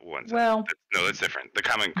influenza. Well, No, that's different. The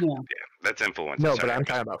common, Yeah. that's influenza. No, Sorry. but I'm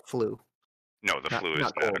talking about flu. No, the not- flu is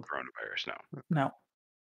not not a cold. coronavirus. No. no.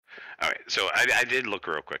 All right, so I did look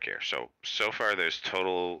real quick here. So far, there's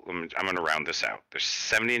total. I'm going to round this out. There's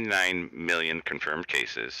 79 million confirmed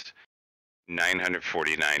cases,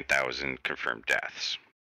 949,000 confirmed deaths,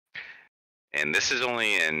 and this is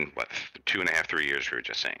only in what 2.5, 3 years. We were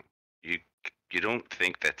just saying. You don't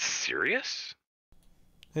think that's serious?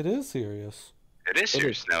 It is serious. It is It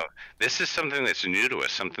serious. Now, this is something that's new to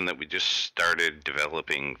us, something that we just started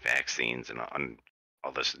developing vaccines and on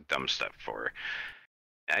all this dumb stuff for.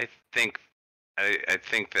 I think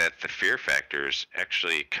that the fear factor is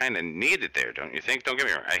actually kind of needed there, don't you think? Don't get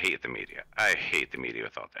me wrong. I hate the media. I hate the media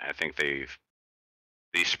with all that. I think they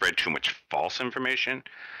spread too much false information.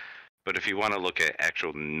 But if you want to look at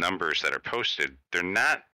actual numbers that are posted, they're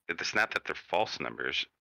not. It's not that they're false numbers.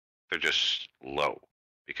 They're just low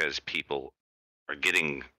because people are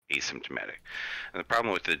getting asymptomatic. And the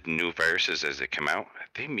problem with the new viruses as they come out,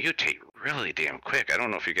 they mutate really damn quick. I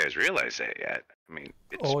don't know if you guys realize that yet. I mean,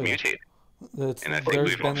 it's Oh, yeah. mutated. And I think There's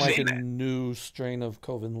we've all been like a seen that. new strain of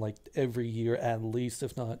COVID like every year at least,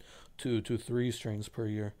 if not 2 to 3 strains per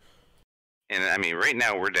year. And I mean, right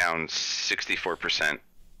now we're down 64%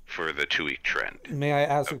 for the 2-week trend. May I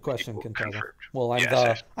ask a of question, people Quintana? confirmed. Well,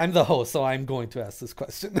 Yes, I'm the host, so I'm going to ask this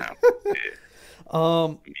question. No.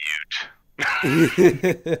 um, Mute.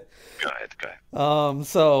 Go ahead.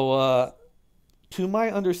 So, to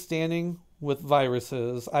my understanding with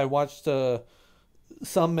viruses, I watched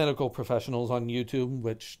some medical professionals on YouTube,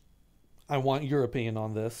 which I want your opinion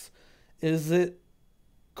on this. Is it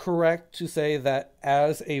correct to say that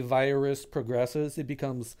as a virus progresses, it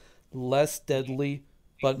becomes less deadly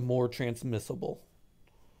but more transmissible?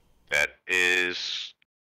 That is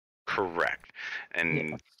correct.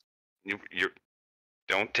 And you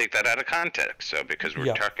don't take that out of context, so because we're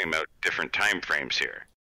Yeah. talking about different time frames here.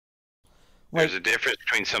 Like, There's a difference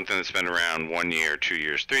between something that's been around 1 year, 2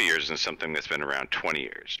 years, 3 years, and something that's been around 20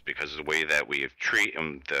 years. Because of the way that we treat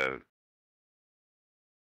them,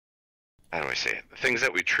 how do I say it? The things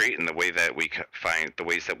that we treat and the way that we find, the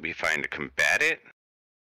ways that we find to combat it,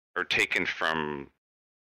 are taken from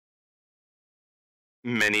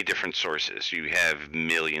many different sources. You have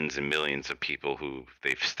millions and millions of people who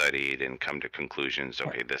they've studied and come to conclusions.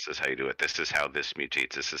 Okay, this is how you do it. This is how this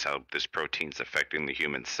mutates. This is how this protein's affecting the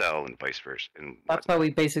human cell, and vice versa. And That's why we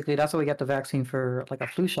get the vaccine for like a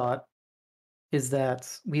flu shot. Is that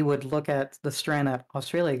we would look at the strand that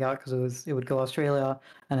Australia got because it would go Australia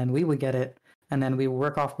and then we would get it and then we would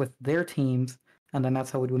work off with their teams and then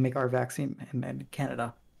that's how we would make our vaccine in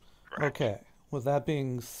Canada. okay. With that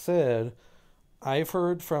being said, I've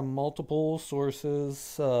heard from multiple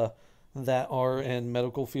sources that are in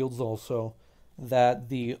medical fields also that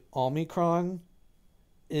the Omicron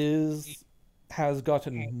has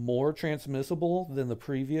gotten more transmissible than the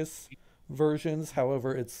previous versions.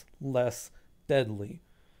 However, it's less deadly.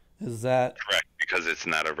 Is that correct, because it's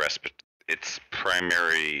not a its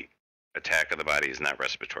primary attack of the body is not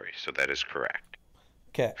respiratory, so that is correct.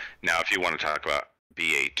 okay? Now, if you want to talk about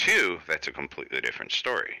BA2, that's a completely different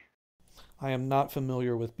story. I am not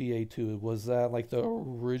familiar with BA2. Was that like the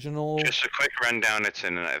original? Just a quick rundown. It's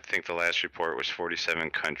in, I think the last report was 47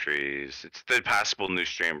 countries. It's the possible new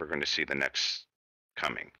strain we're going to see the next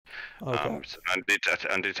coming. Okay. It's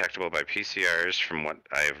undetectable by PCRs from what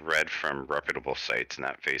I've read from reputable sites,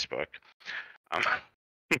 not Facebook.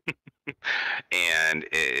 And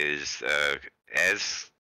it is as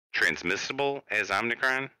transmissible as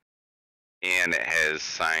Omicron, and it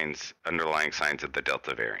has underlying signs of the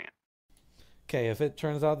Delta variant. okay, if it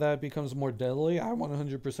turns out that it becomes more deadly, I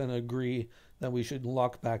 100% agree that we should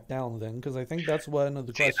lock back down then, because I think that's one of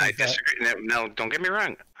the See, questions I disagree. No, don't get me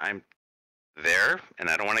wrong. I'm there, and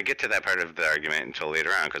I don't want to get to that part of the argument until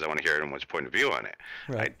later on because I want to hear everyone's point of view on it.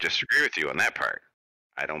 Right. I disagree with you on that part.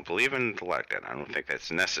 I don't believe in the lockdown. I don't think that's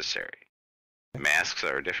necessary. Masks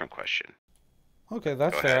are a different question. Okay,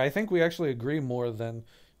 that's Go fair. ahead. I think we actually agree more than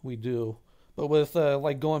we do. But with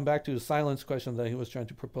like going back to the silence question that he was trying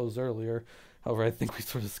to propose earlier, however, I think we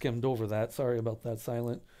sort of skimmed over that. Sorry about that,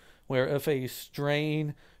 Silent. Where if a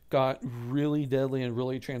strain got really deadly and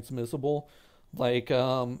really transmissible, like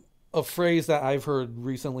a phrase that I've heard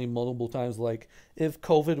recently multiple times, like if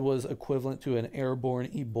COVID was equivalent to an airborne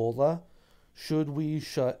Ebola, should we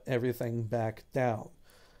shut everything back down?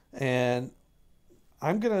 And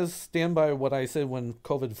I'm going to stand by what I said when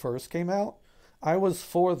COVID first came out. I was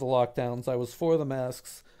for the lockdowns, I was for the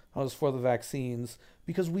masks, I was for the vaccines,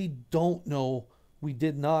 because we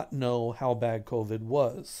did not know how bad COVID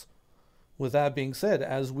was. With that being said,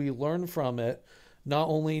 as we learn from it, not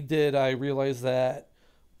only did I realize that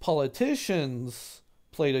politicians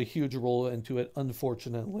played a huge role into it,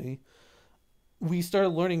 unfortunately, we started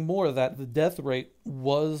learning more that the death rate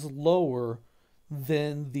was lower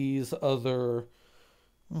than these other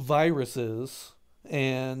viruses,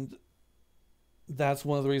 and that's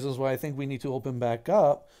one of the reasons why I think we need to open back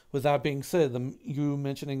up. With that being said, you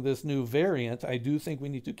mentioning this new variant, I do think we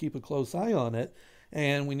need to keep a close eye on it,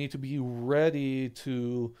 and we need to be ready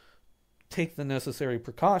to take the necessary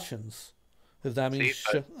precautions. If that means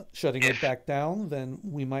shutting it back down, then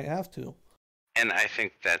we might have to. And I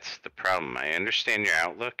think that's the problem. I understand your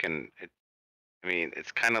outlook, and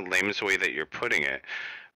it's kind of lame the way that you're putting it,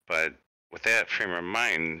 but with that frame of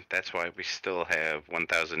mind, that's why we still have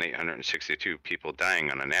 1,862 people dying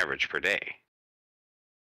on an average per day.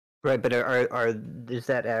 Right, but is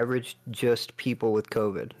that average just people with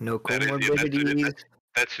COVID? No comorbidities?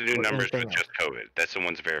 That's the new or numbers with anything just COVID. That's the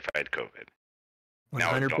ones verified COVID.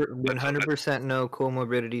 100% no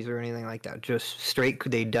comorbidities or anything like that. Just straight,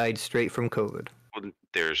 they died straight from COVID. Well,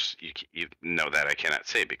 you know that I cannot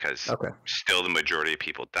say because Okay. still the majority of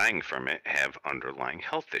people dying from it have underlying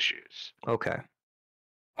health issues. Okay.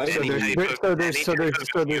 I So think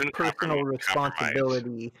there's personal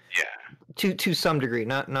responsibility. Yeah. To some degree,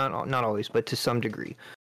 not always, but to some degree,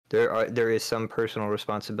 there is some personal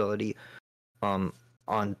responsibility, on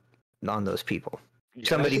those people. Yeah.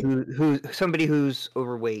 Somebody who's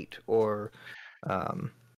overweight or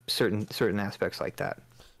certain aspects like that.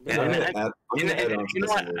 I'm going to add on to this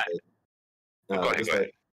a little bit. Go ahead.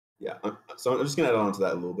 Yeah, so I'm just going to add on to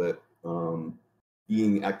that a little bit.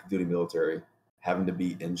 Being active duty military, having to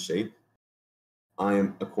be in shape.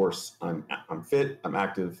 I'm fit. I'm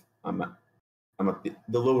active. I'm at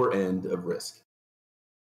the lower end of risk.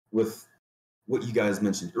 With what you guys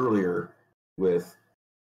mentioned earlier, with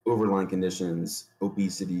overlying conditions,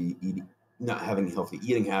 obesity, not having healthy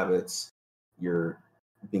eating habits, you're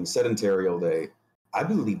being sedentary all day. I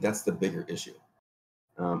believe that's the bigger issue.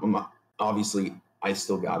 Obviously, I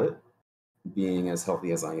still got it, being as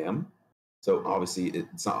healthy as I am. So obviously,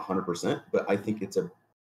 it's not 100%, but I think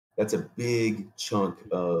that's a big chunk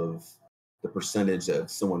of the percentage of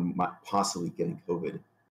someone might possibly getting COVID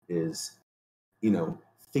is,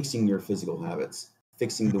 fixing your physical habits,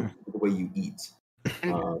 fixing the way you eat.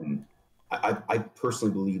 I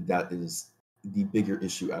personally believe that is the bigger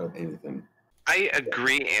issue out of anything. I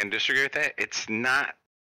agree and disagree with that. It's not,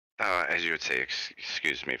 as you would say,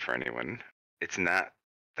 excuse me for anyone, it's not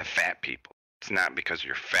the fat people. It's not because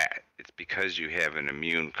you're fat. It's because you have an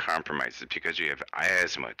immune compromise. It's because you have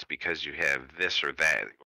asthma. It's because you have this or that.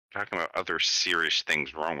 We're talking about other serious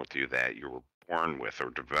things wrong with you that you were born with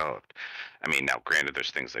or developed. Now granted,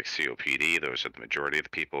 there's things like COPD. Those are the majority of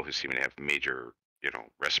the people who seem to have major,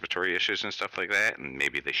 respiratory issues and stuff like that. And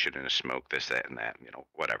maybe they shouldn't have smoked this, that, and that,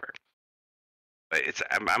 whatever. But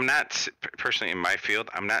I'm not, personally in my field,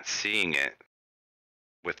 I'm not seeing it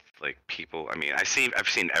with like people. I've seen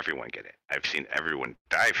everyone get it. I've seen everyone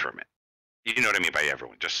die from it. You know what I mean by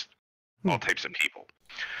everyone? Just all types of people.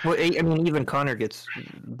 Well, even Connor gets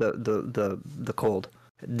the cold.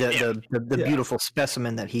 The beautiful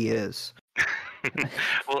specimen that he is.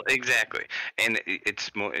 Well, exactly, and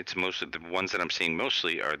it's mostly the ones that I'm seeing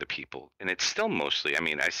mostly are the people, and it's still mostly.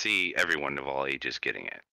 I see everyone of all ages getting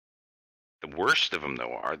it. The worst of them,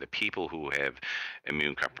 though, are the people who have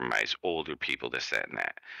immune compromise, older people, this, that, and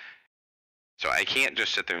that. So I can't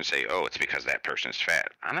just sit there and say, oh, it's because that person's fat.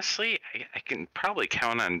 Honestly, I can probably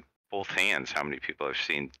count on both hands how many people I've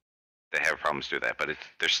seen that have problems do that. But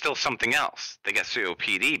there's still something else. They got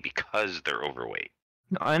COPD because they're overweight.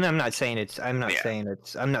 No, and I'm not saying it's. I'm not Yeah. saying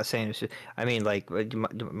it's. I'm not saying it's. I mean, like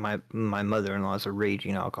my mother-in-law is a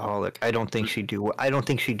raging alcoholic. I don't think she'd do. I don't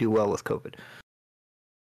think she'd do well with COVID.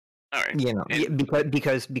 All right. You know, And-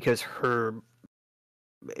 because her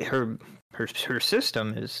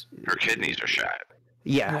system is Her kidneys are shot.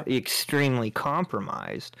 yeah, extremely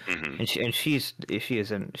compromised, Hmm. and she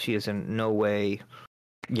is in no way,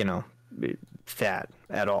 you know, fat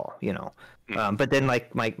at all, you know. But then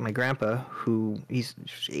like my grandpa, who he's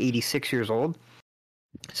 86 years old,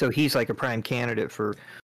 so he's like a prime candidate for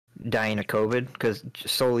dying of COVID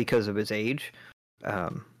solely because of his age.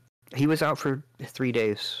 He was out for 3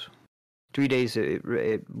 days. 3 days it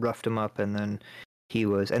roughed him up, and then he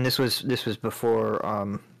was, and this was before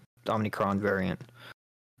Omicron variant.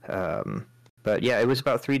 But yeah, it was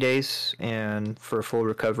about 3 days, and for a full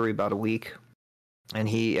recovery, about a week. And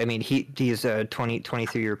he's a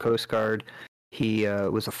 23-year Coast Guard. He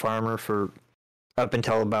was a farmer for up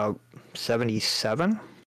until about 77,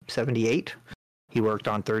 78. He worked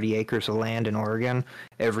on 30 acres of land in Oregon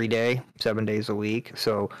every day, 7 days a week.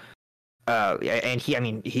 So, and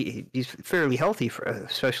he's fairly healthy,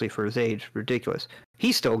 especially for his age. Ridiculous.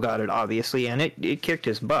 He still got it, obviously, and it kicked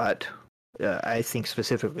his butt. I think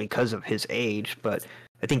specifically because of his age, but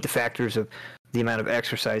I think the factors of the amount of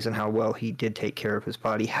exercise and how well he did take care of his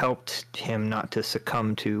body helped him not to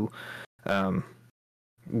succumb to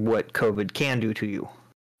what COVID can do to you.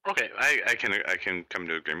 Okay, I can come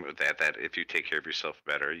to agreement with that. That if you take care of yourself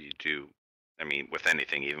better, you do. I mean, with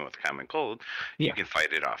anything, even with common cold, you Yeah. can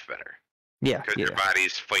fight it off better. Yeah, Because yeah. your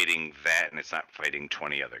body's fighting that, and it's not fighting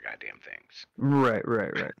 20 other goddamn things. Right.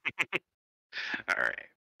 All right.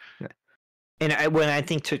 And when I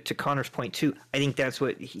think to Connor's point too, I think that's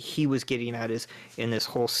what he was getting at is in this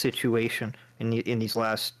whole situation in these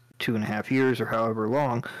last 2.5 years or however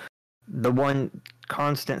long, the one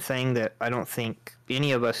constant thing that I don't think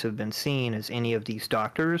any of us have been seeing is any of these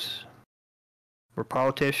doctors or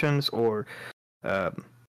politicians or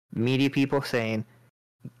media people saying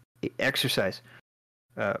exercise,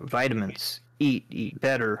 vitamins, eat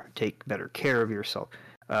better, take better care of yourself.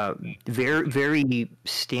 Very, very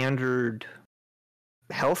standard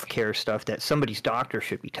healthcare stuff that somebody's doctor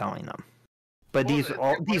should be telling them. But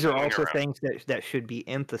Well, these are going also around. things that should be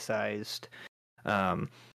emphasized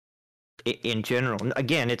in general.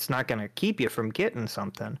 Again, it's not going to keep you from getting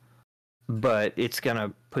something, but it's going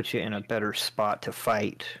to put you in a better spot to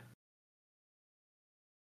fight.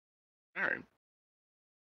 All right.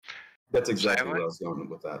 That's exactly Silent? where I was going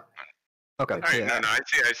with that. Okay. All right. Yeah. No, I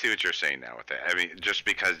see what you're saying now with that. I mean, just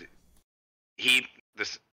because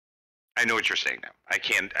I know what you're saying now. I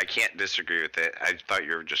can't disagree with it. I thought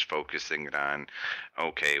you were just focusing it on,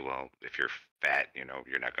 okay, well, if you're fat, you're not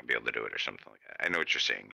going to be able to do it or something like that. I know what you're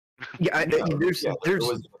saying. Yeah, there's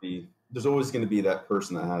There's always going to be that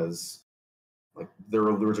person that has, like, they're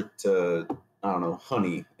allergic to, I don't know,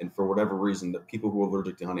 honey, and for whatever reason, the people who are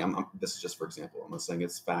allergic to honey, this is just for example. I'm not saying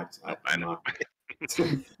it's fact. I I'm know. not. Let's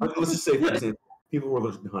just say, for example, people who are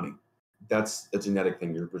allergic to honey. That's a genetic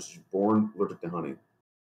thing. You're just born allergic to honey.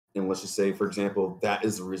 And let's just say, for example, that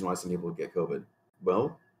is the reason why some people get COVID.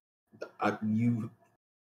 Well,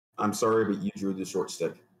 I'm sorry, but you drew the short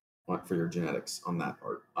stick for your genetics on that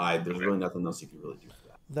part. There's really nothing else you can really do for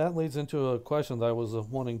that. That leads into a question that I was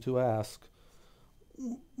wanting to ask.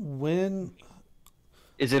 When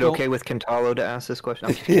Is it okay with Cantalo to ask this question?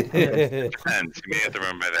 I'm just And you may have to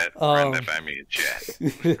remember that. Run that by me in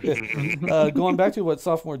chat. going back to what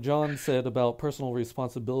sophomore John said about personal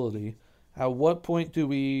responsibility, at what point do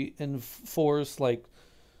we enforce, like,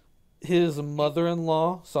 his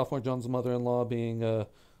mother-in-law, sophomore John's mother-in-law being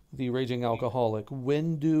the raging alcoholic?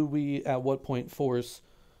 When do we, at what point, force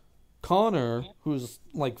Connor, who's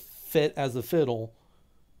like fit as a fiddle,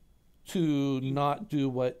 to not do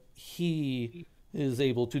what he is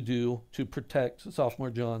able to do to protect sophomore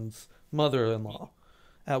John's mother-in-law?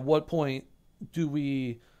 At what point do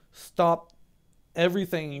we stop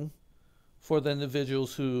everything for the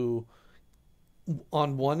individuals who,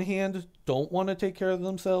 on one hand, don't want to take care of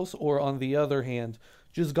themselves, or on the other hand,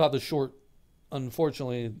 just got the short,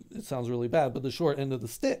 unfortunately, it sounds really bad, but the short end of the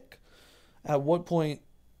stick? At what point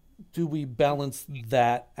do we balance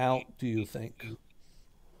that out, do you think?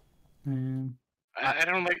 I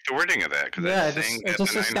don't like the wording of that because Yeah, that's saying it that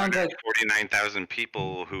just the sounds like- 949,000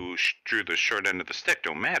 people who drew the short end of the stick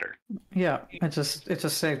don't matter. Yeah, it just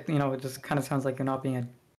say, it just kind of sounds like you're not being a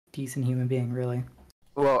decent human being, really.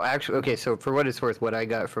 Well, actually, okay, so for what it's worth, what I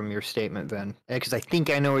got from your statement, Ben, because I think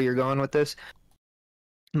I know where you're going with this.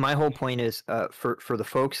 My whole point is, for the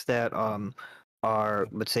folks that are,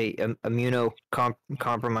 let's say,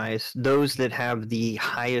 immunocompromised, those that have the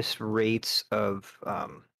highest rates of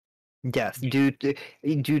death due to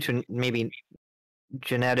maybe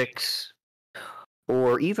genetics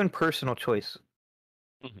or even personal choice.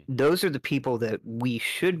 Mhm. Those are the people that we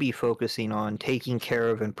should be focusing on taking care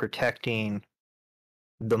of and protecting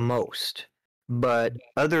the most. But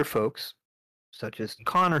other folks, such as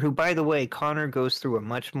Connor, who, by the way, Connor goes through a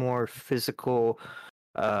much more physical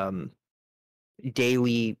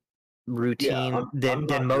daily routine I'm than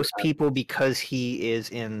not most sure. people because he is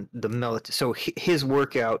in the military. So his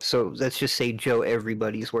workout. So let's just say Joe,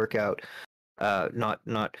 everybody's workout, not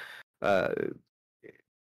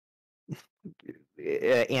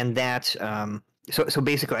and that so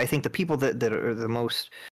basically, I think the people that are the most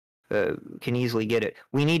can easily get it.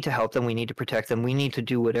 We need to help them. We need to protect them. We need to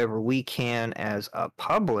do whatever we can as a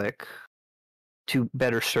public to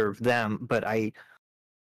better serve them. But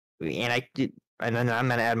and then I'm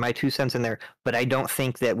going to add my 2 cents in there. But I don't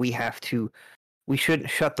think that we shouldn't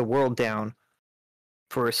shut the world down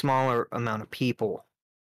for a smaller amount of people.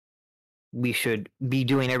 We should be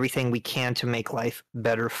doing everything we can to make life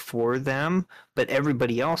better for them. But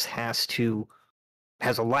everybody else has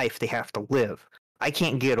a life they have to live. I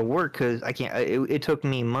can't get to work because I can't. It took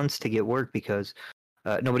me months to get work because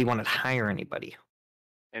nobody wanted to hire anybody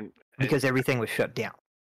And because everything was shut down.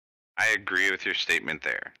 I agree with your statement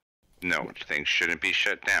there. No, things shouldn't be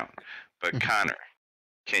shut down. But Mhm. Connor,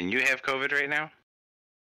 can you have COVID right now?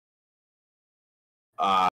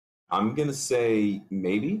 I'm gonna say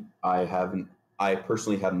maybe. I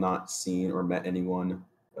personally have not seen or met anyone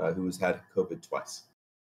who has had COVID twice.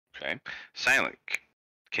 Okay. Silent,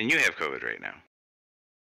 can you have COVID right now?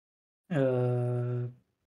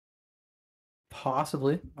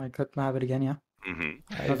 Possibly. I could have it again, yeah.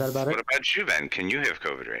 Mm-hmm. No doubt about What it. about you, Ben? Can you have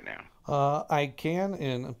COVID right now? I can,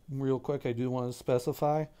 and real quick, I do want to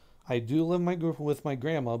specify. I do live with my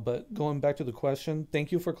grandma, but going back to the question,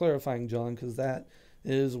 thank you for clarifying, John, because that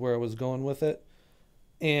is where I was going with it.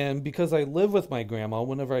 And because I live with my grandma,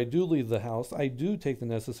 whenever I do leave the house, I do take the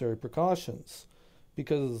necessary precautions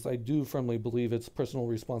because I do firmly believe it's personal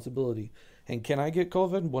responsibility. And can I get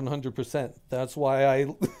COVID? 100%. That's why I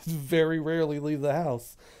very rarely leave the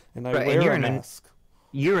house and I Right, and wear you're a in mask.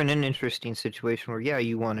 You're in an interesting situation where, yeah,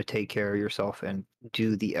 you want to take care of yourself and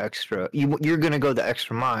do the extra. You're going to go the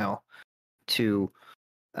extra mile to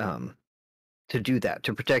do that,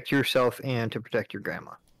 to protect yourself and to protect your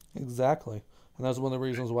grandma. Exactly. And that's one of the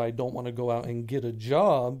reasons why I don't want to go out and get a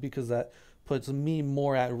job because that puts me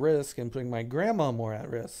more at risk and putting my grandma more at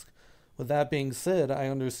risk. With that being said, I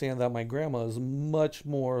understand that my grandma is much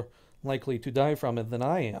more likely to die from it than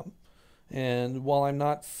I am. And while I'm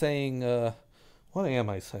not saying, what am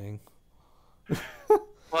I saying? Well,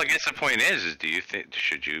 I guess the point is do you think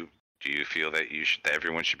do you feel that that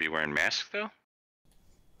everyone should be wearing masks though?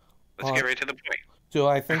 Let's get right to the point. Do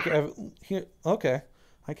I think here? Okay,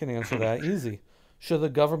 I can answer that easy. Should the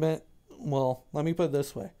government? Well, let me put it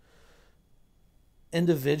this way.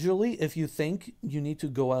 Individually, if you think you need to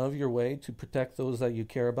go out of your way to protect those that you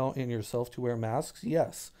care about and yourself to wear masks,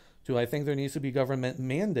 yes. Do I think there needs to be government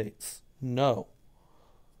mandates? No.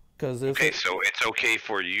 Because Okay, so it's okay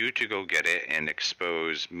for you to go get it and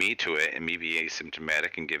expose me to it and me be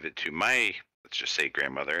asymptomatic and give it to my, let's just say,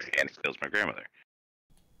 grandmother, and it kills my grandmother.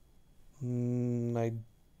 I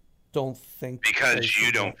don't think because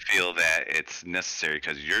you don't feel that it's necessary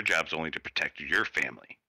because your job's only to protect your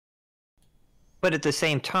family. But at the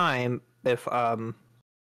same time, if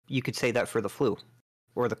you could say that for the flu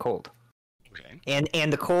or the cold. Okay.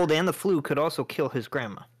 And the cold and the flu could also kill his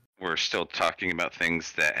grandma. We're still talking about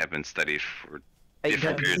things that have been studied for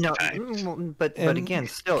different periods of time. But again,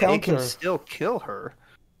 still, it can still kill her.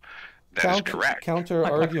 That is correct. Counter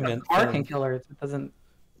argument. Can kill her. It doesn't.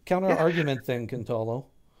 Counter argument thing, Quintolo.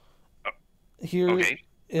 Here. Okay.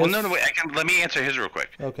 Well, no, wait. Let me answer his real quick.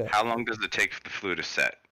 Okay. How long does it take for the flu to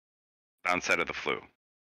set? Onset of the flu.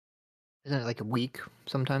 Isn't it like a week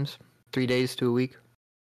sometimes? 3 days to a week?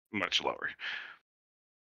 Much lower.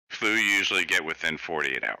 Flu you usually get within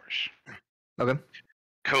 48 hours. Okay.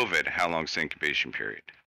 COVID, how long's the incubation period?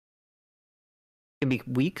 Could be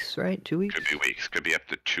weeks, right? 2 weeks? Could be weeks. Could be up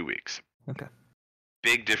to 2 weeks. Okay.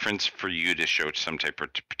 Big difference for you to show some type of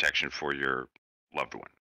protection for your loved one.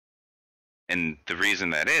 And the reason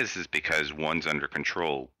that is because one's under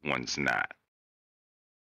control, one's not.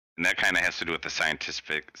 And that kind of has to do with the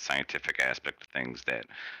scientific aspect of things that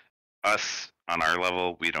us on our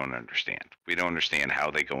level, we don't understand. We don't understand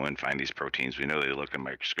how they go and find these proteins. We know they look at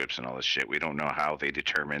microscopes and all this shit. We don't know how they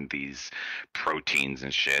determine these proteins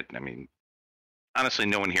and shit. I mean, honestly,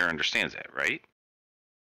 no one here understands that, right?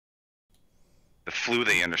 The flu,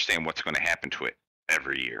 they understand what's going to happen to it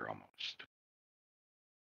every year almost.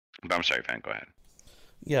 But I'm sorry, Van, go ahead.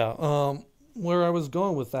 Yeah, where I was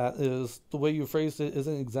going with that is the way you phrased it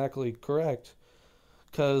isn't exactly correct.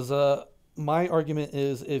 Because my argument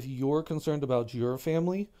is if you're concerned about your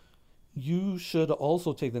family, you should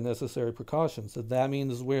also take the necessary precautions. If that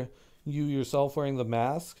means where you yourself wearing the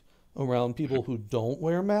mask around people who don't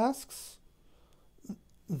wear masks,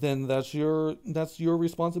 then that's your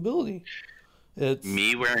responsibility. It's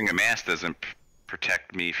Me wearing a mask doesn't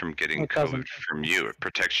protect me from getting It COVID doesn't. from you. It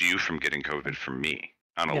protects you from getting COVID from me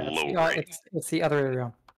on a Yeah, low rate. it's the other way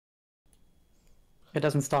around. It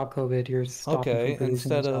doesn't stop COVID. You're stopping okay. from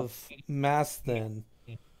producing Instead yourself. of masks, then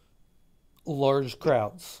large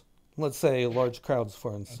crowds. Let's say large crowds,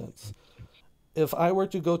 for instance. If I were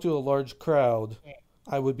to go to a large crowd,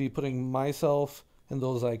 I would be putting myself and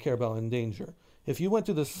those I care about in danger. If you went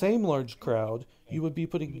to the same large crowd, you would be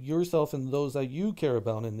putting yourself and those that you care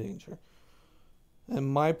about in danger. And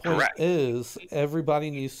my point Correct. is, everybody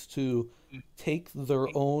needs to take their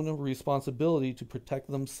own responsibility to protect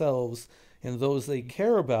themselves and those they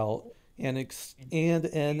care about, and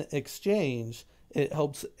in exchange, it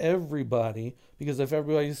helps everybody, because if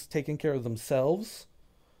everybody's taking care of themselves,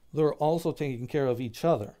 they're also taking care of each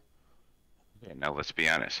other. Okay, now let's be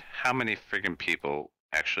honest. How many friggin' people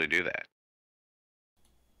actually do that?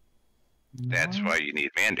 That's why you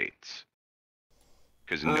need mandates.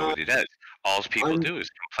 Because nobody does. All people do is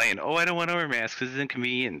complain, oh, I don't want to wear masks because it's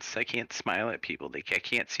inconvenience. I can't smile at people. I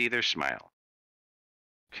can't see their smile.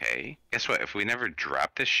 Okay, guess what? If we never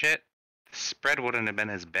dropped this shit, the spread wouldn't have been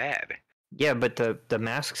as bad. Yeah, but the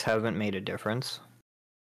masks haven't made a difference.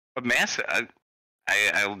 But masks,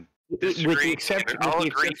 I'll With disagree. the exception, I'll with the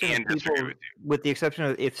agree exception and of disagree people, with you. with the exception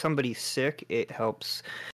of if somebody's sick, it helps.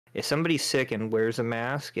 If somebody's sick and wears a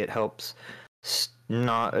mask, it helps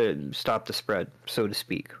not stop the spread, so to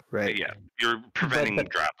speak. Right. Yeah, you're preventing but-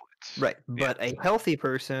 droplets. Right. But a healthy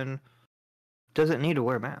person doesn't need to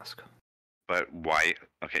wear a mask. But why?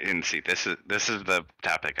 Okay, and see, this is the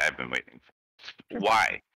topic I've been waiting for.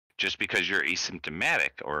 Why? Just because you're asymptomatic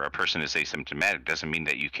or a person is asymptomatic doesn't mean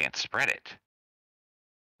that you can't spread it.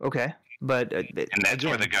 Okay. But And that's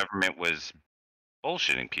where again, the government was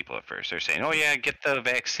bullshitting people at first. They're saying, "Oh yeah, get the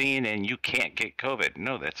vaccine and you can't get COVID."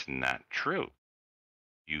 No, that's not true.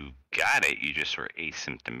 You got it. You just were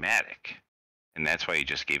asymptomatic, and that's why you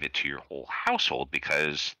just gave it to your whole household,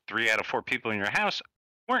 because 3 out of 4 people in your house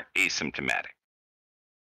weren't asymptomatic.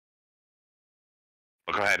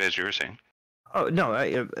 Well, go ahead, as you were saying. oh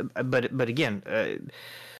no, but again,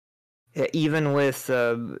 even with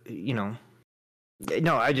no,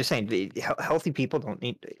 I'm just saying healthy people don't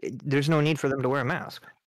need. There's no need for them to wear a mask.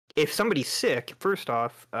 If somebody's sick, first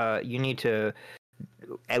off, you need to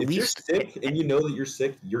at If least you're sick and you know that you're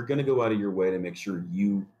sick, you're going to go out of your way to make sure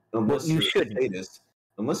you, unless you you're shouldn't.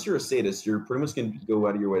 a sadist, you're pretty much going to go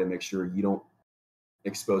out of your way to make sure you don't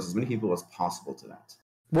expose as many people as possible to that.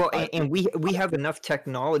 Well, and we have enough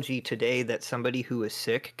technology today that somebody who is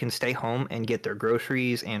sick can stay home and get their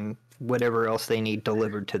groceries and whatever else they need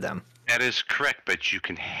delivered to them. That is correct, but you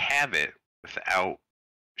can have it without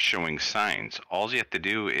showing signs. All you have to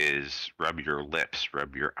do is rub your lips,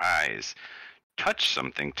 rub your eyes, touch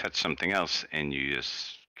something else, and you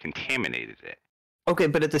just contaminated it. Okay,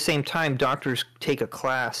 but at the same time, doctors take a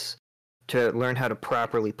class to learn how to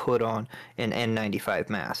properly put on an N95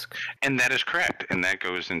 mask. And that is correct, and that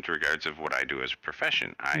goes into regards of what I do as a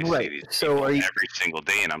profession. I Right. see these So people are you- every single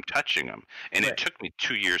day, and I'm touching them. And Right. it took me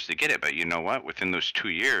 2 years to get it, but you know what? Within those 2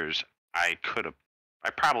 years, I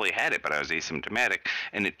probably had it, but I was asymptomatic,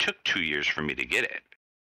 and it took 2 years for me to get it.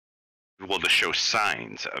 Well, to show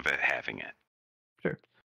signs of it having it. Sure.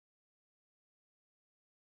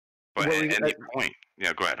 But Well, at any point,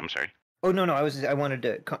 yeah, go ahead. I'm sorry. Oh no, I wanted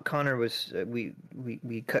to. Connor was we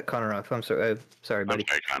cut Connor off. I'm sorry. Sorry, buddy. I'm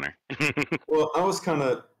sorry, Connor. Well, I was kind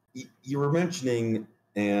of, you were mentioning,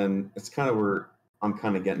 and it's kind of where I'm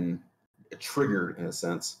kind of getting triggered in a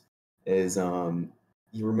sense, is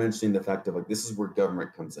you were mentioning the fact of like, this is where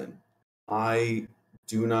government comes in. I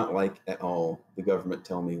do not like at all the government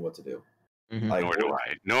telling me what to do. Mhm.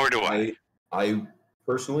 Nor do I. I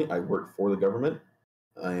personally, I work for the government,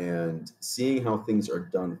 and seeing how things are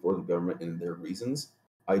done for the government and their reasons,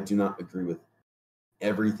 I do not agree with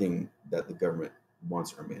everything that the government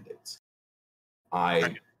wants or mandates.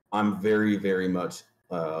 I'm very, very much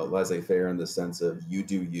laissez-faire in the sense of you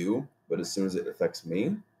do you, but as soon as it affects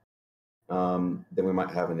me, then we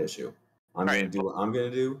might have an issue. I'm going to do what I'm going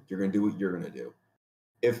to do. You're going to do what you're going to do.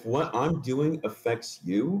 If what I'm doing affects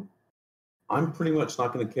you, I'm pretty much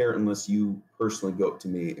not going to care unless you personally go up to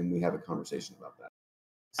me and we have a conversation about that.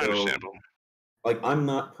 So, Understandable. like I'm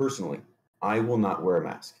not personally, I will not wear a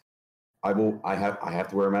mask. I have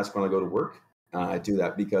to wear a mask when I go to work. I do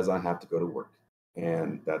that because I have to go to work,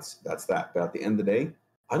 and that's that. But at the end of the day,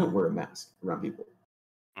 I don't wear a mask around people.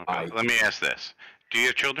 Okay. Let me ask this: do you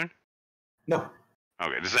have children? No.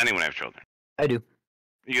 Okay. Does anyone have children? I do.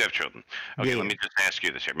 You have children. Okay. Yeah. Let me just ask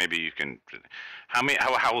you this here. Maybe you can.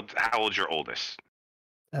 How old's your oldest?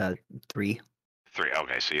 3. 3.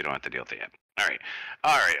 Okay, so you don't have to deal with it yet. All right.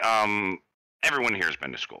 All right. Everyone here has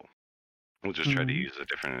been to school. We'll just try to use a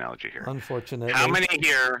different analogy here. Unfortunately. How many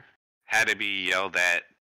here had to be yelled at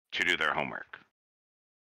to do their homework?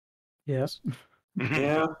 Yes.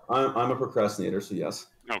 Yeah, I'm a procrastinator, so yes.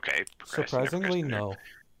 Okay. Surprisingly, no.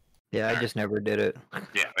 Yeah, I just never did it.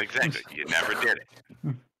 Yeah, exactly. You never did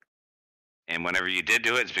it. And whenever you did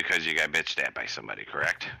do it, it's because you got bitched at by somebody,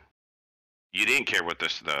 correct? You didn't care what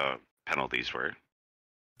the penalties were.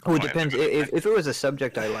 Oh, it depends. If it was a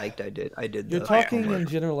subject I liked, I did. You're talking in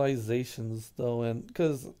generalizations, though, and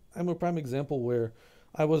because I'm a prime example where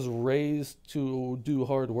I was raised to do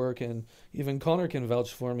hard work, and even Connor can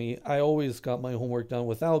vouch for me. I always got my homework done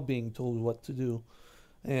without being told what to do,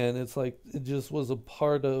 and it's like it just was a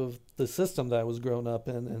part of the system that I was grown up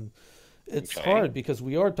in, and it's hard because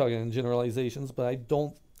we are talking in generalizations, but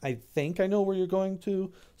I think I know where you're going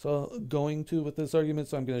to with this argument,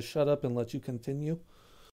 so I'm going to shut up and let you continue.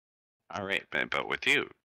 All right, but with you,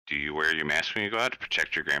 do you wear your mask when you go out to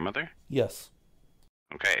protect your grandmother? Yes.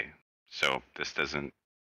 Okay, so this doesn't.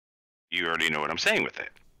 You already know what I'm saying with it.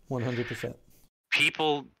 100%.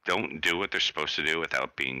 People don't do what they're supposed to do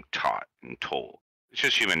without being taught and told. It's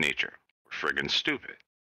just human nature. We're friggin' stupid.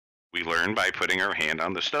 We learn by putting our hand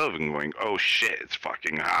on the stove and going, oh shit, it's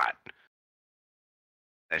fucking hot.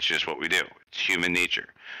 That's just what we do. It's human nature.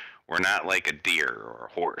 We're not like a deer or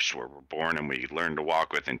a horse where we're born and we learn to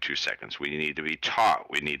walk within 2 seconds. We need to be taught.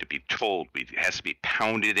 We need to be told. It has to be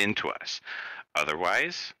pounded into us.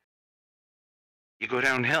 Otherwise, you go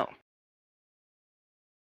downhill.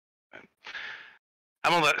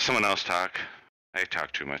 I'm going to let someone else talk. I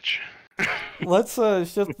talk too much. Let's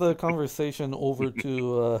shift the conversation over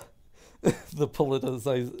to the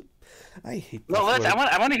politicized. I hate this word.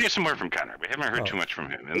 I want to hear some more from Connor. We haven't heard too much from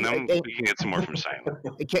him, and then we can get some more from Silent.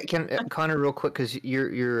 Can Connor, real quick, because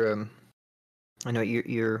you're I know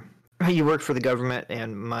you work for the government,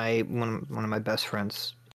 and one of my best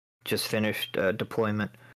friends just finished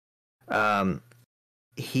deployment.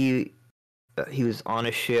 He was on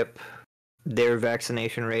a ship. Their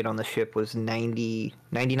vaccination rate on the ship was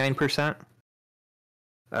 99%.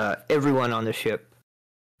 Everyone on the ship.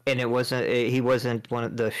 And he wasn't one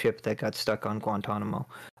of the ship that got stuck on Guantanamo.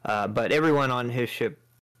 But everyone on his ship,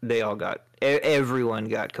 everyone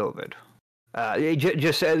got COVID.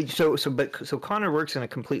 So Connor works in a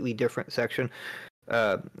completely different section.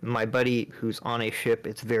 My buddy who's on a ship,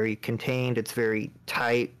 it's very contained, it's very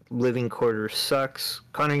tight, living quarters sucks.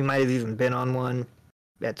 Connor, you might have even been on one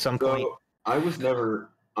at some point. I was never,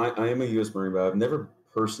 I am a U.S. Marine, but I've never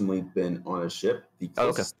personally been on a ship. The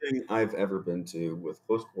closest thing I've ever been to with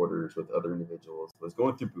close quarters with other individuals was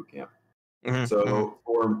going through boot camp. So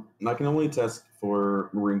I can only test for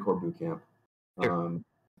Marine Corps boot camp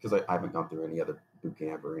because I haven't gone through any other boot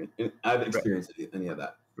camp or anything. I haven't experienced any of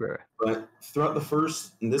that. Right. But throughout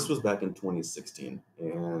and this was back in 2016,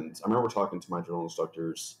 and I remember talking to my drill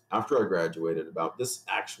instructors after I graduated about this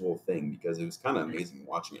actual thing because it was kind of amazing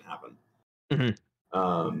watching it happen.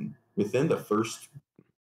 Within the first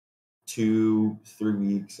 2-3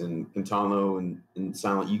 weeks, and Quintano and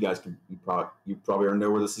Silent, you guys you probably already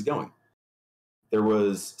know where this is going. There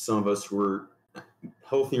was some of us who were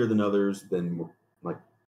healthier than others. Like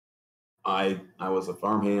I was a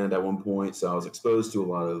farmhand at one point, so I was exposed to a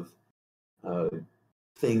lot of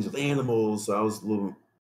things with animals. So I was a little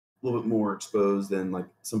bit more exposed than like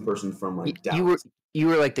some person from like Dallas. You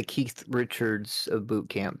were like the Keith Richards of boot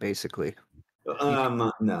camp, basically.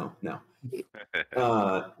 No.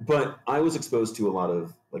 But I was exposed to a lot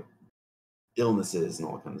of like illnesses and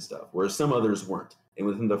all that kind of stuff, whereas some others weren't. And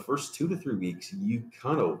within the first 2 to 3 weeks, you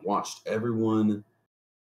kind of watched everyone,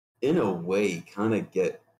 in a way, kind of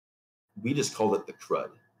we just called it the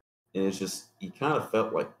crud. And it's just, you kind of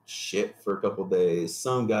felt like shit for a couple of days.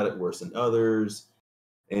 Some got it worse than others.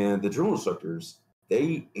 And the drill instructors,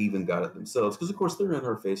 they even got it themselves. Because, of course, they're in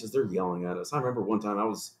our faces. They're yelling at us. I remember one time I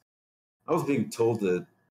was being told to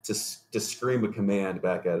scream a command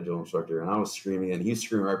back at a drill instructor. And I was screaming, and he was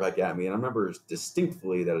screaming right back at me. And I remember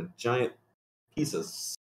distinctly that a giant piece of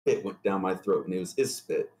spit went down my throat. And it was his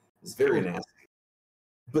spit. It was very nasty.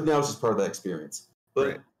 But that was just part of that experience.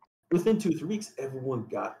 But within 2 or 3 weeks, everyone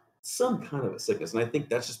got some kind of a sickness. And I think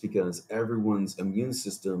that's just because everyone's immune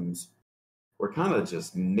systems were kind of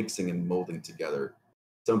just mixing and molding together.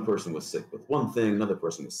 Some person was sick with one thing, another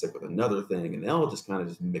person was sick with another thing, and they all just kind of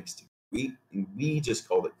just mixed. We just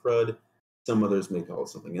called it crud. Some others may call it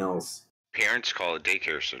something else. Parents call it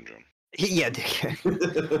daycare syndrome. Yeah,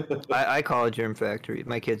 I call it germ factory.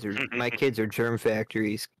 My kids are germ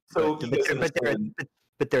factories. So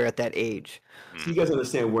but they're at that age. So you guys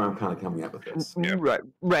understand where I'm kind of coming at with this. Yeah.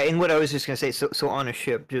 Right. And what I was just gonna say, so on a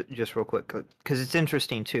ship, just real quick, because it's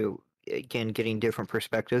interesting too. Again, getting different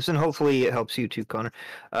perspectives, and hopefully it helps you too, Connor.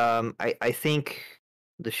 I think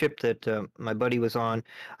the ship that my buddy was on,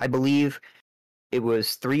 I believe it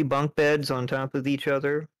was 3 bunk beds on top of each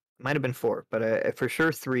other. Might have been 4, but for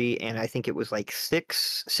sure 3, and I think it was like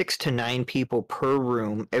 6 to 9 people per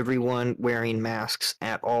room, everyone wearing masks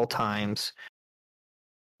at all times,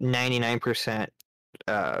 99%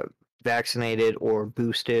 vaccinated or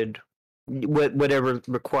boosted, whatever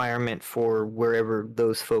requirement for wherever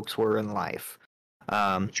those folks were in life.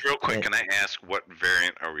 Real quick, can I ask what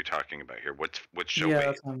variant are we talking about here? What's show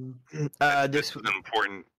weight? This is an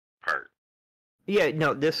important part. Yeah,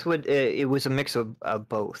 no, this would it was a mix of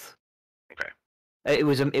both. Okay. It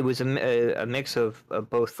was a mix of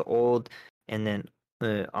both the old and then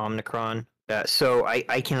Omicron. So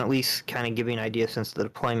I can at least kind of give you an idea since the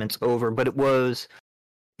deployment's over. But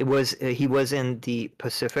he was in the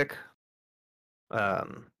Pacific.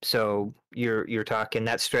 So you're talking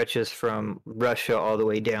that stretches from Russia all the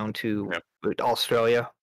way down to Australia.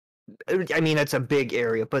 I mean, that's a big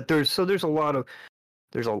area, but there's a lot of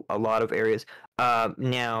areas.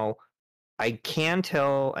 Now, I can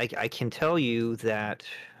tell you that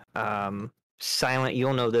Silent,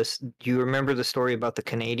 you'll know this. Do you remember the story about the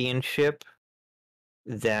Canadian ship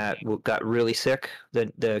that got really sick?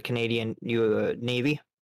 The Canadian Navy.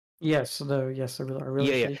 Yes,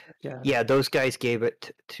 really Yeah, those guys gave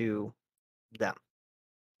it to them.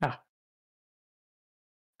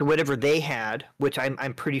 So whatever they had, which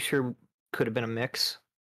I'm pretty sure could have been a mix.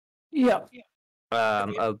 Yeah.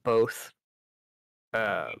 Of both.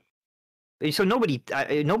 So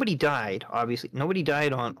nobody died. Obviously, nobody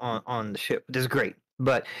died on the ship. This is great.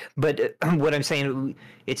 But what I'm saying,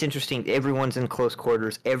 it's interesting. Everyone's in close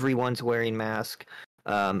quarters. Everyone's wearing masks.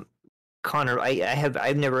 Connor,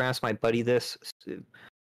 I've never asked my buddy this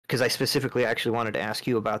because I specifically actually wanted to ask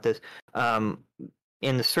you about this.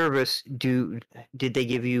 In the service, did they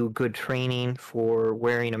give you good training for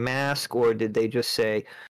wearing a mask, or did they just say,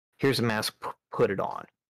 "Here's a mask, put it on"?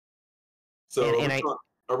 So,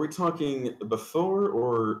 are we talking before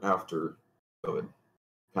or after COVID?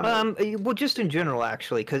 Well, just in general,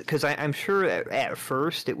 actually, because I'm sure at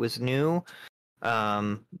first it was new.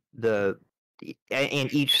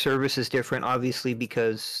 And each service is different, obviously,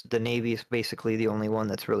 because the Navy is basically the only one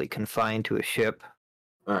that's really confined to a ship.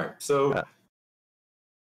 All right, so.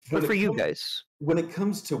 But for you guys, when it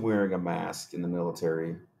comes to wearing a mask in the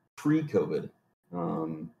military, pre-COVID,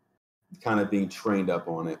 kind of being trained up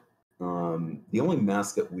on it. The only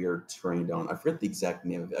mask that we are trained on, I forget the exact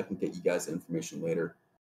name of it. I can get you guys the information later.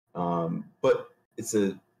 But it's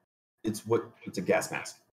a gas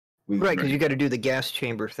mask. Right, because you got to do the gas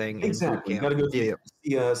chamber thing. Exactly. You got to go through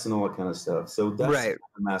CS and all that kind of stuff. So that's right.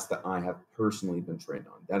 The mask that I have personally been trained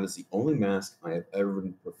on. That is the only mask I have ever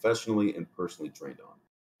been professionally and personally trained on.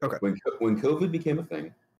 Okay. When COVID became a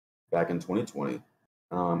thing back in 2020,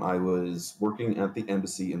 I was working at the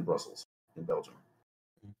embassy in Brussels, in Belgium.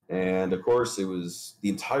 And of course, it was the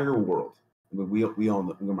entire world. We all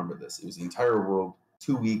remember this. It was the entire world.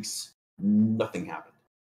 2 weeks, nothing happened.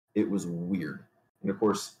 It was weird. And of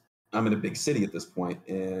course, I'm in a big city at this point,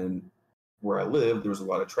 and where I live, there was a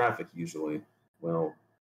lot of traffic usually. Well,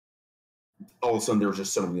 all of a sudden, there was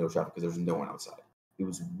just suddenly no traffic because there was no one outside. It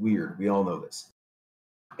was weird. We all know this.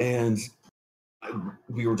 And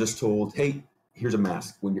we were just told, hey, here's a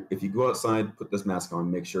mask. If you go outside, put this mask on.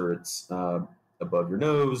 Make sure it's above your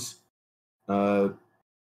nose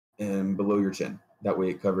and below your chin. That way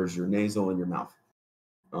it covers your nasal and your mouth.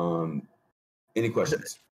 Any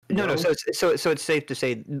questions? No. So it's safe to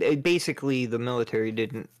say, basically, the military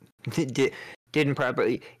didn't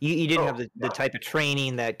properly. You didn't have the type of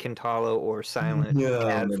training that Kintalo or Silent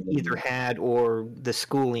either had, or the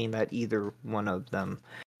schooling that either one of them.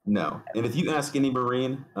 No. And if you ask any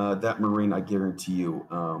Marine, that Marine, I guarantee you,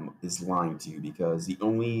 is lying to you, because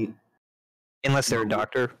unless they're a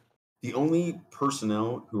doctor. The only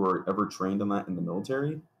personnel who are ever trained on that in the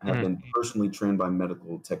military have been personally trained by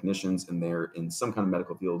medical technicians, and they're in some kind of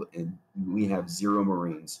medical field, and we have 0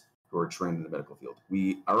 Marines who are trained in the medical field.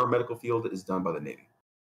 Our medical field is done by the Navy.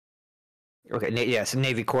 Okay, yes,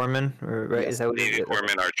 Navy corpsmen, right? Yes. Is that what Navy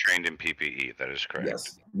corpsmen are trained in PPE. That is correct.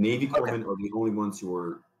 Yes, Navy corpsmen are the only ones who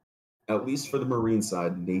are at least for the Marine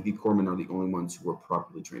side, Navy corpsmen are the only ones who are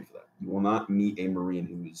properly trained for that. You will not meet a Marine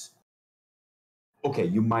who's okay.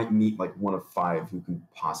 You might meet like one of 5 who can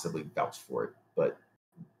possibly vouch for it, but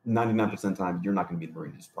 99% of the time, you're not going to be the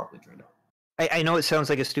Marine who's properly trained up. I know it sounds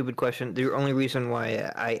like a stupid question. The only reason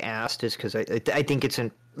why I asked is because I think it's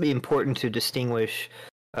important to distinguish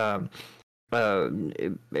in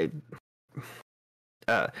the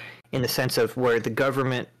sense of where the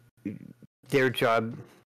government, their job,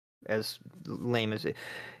 as lame as it,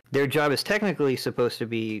 their job is technically supposed to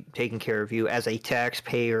be taking care of you as a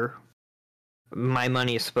taxpayer. My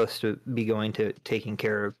money is supposed to be going to taking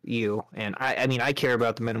care of you, and I mean I care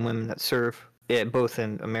about the men and women that serve, both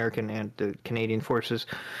in American and the Canadian forces,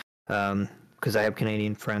 because I have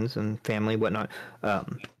Canadian friends and family, whatnot. So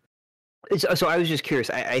I was just curious.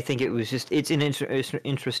 I think it's an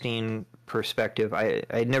interesting perspective.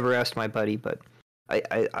 I never asked my buddy, but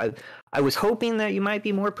I was hoping that you might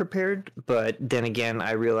be more prepared, but then again,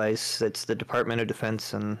 I realize it's the Department of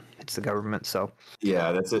Defense and it's the government. So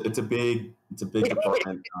yeah, it's a big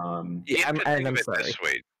department. Yeah, I'm Think of it sorry. this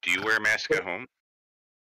way: do you wear a mask at home?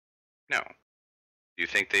 No. Do you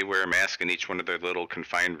think they wear a mask in each one of their little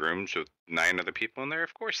confined rooms with 9 other people in there?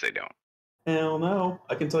 Of course they don't. Hell no,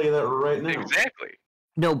 I can tell you that right now. Exactly.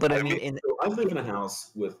 No, but I I mean, mean, so I live in a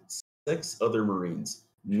house with 6 other Marines.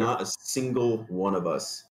 Not a single one of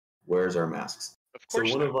us wears our masks. Of So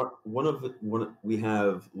course we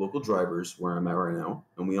have local drivers where I'm at right now,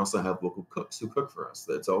 and we also have local cooks who cook for us.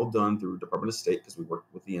 That's all done through Department of State because we work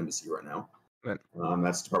with the embassy right now. Right.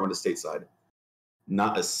 That's Department of State side.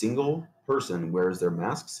 Not a single person wears their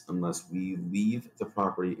masks unless we leave the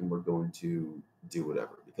property and we're going to do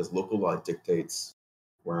whatever. Because local law dictates,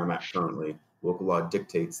 where I'm at currently, local law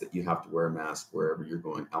dictates that you have to wear a mask wherever you're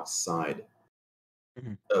going outside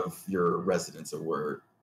of your residence or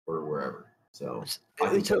wherever. So I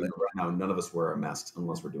can tell you right now, none of us wear our masks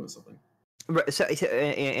unless we're doing something. Right, so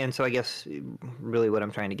I guess really what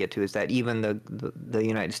I'm trying to get to is that even the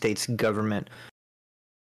United States government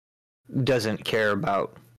doesn't care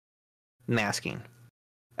about masking,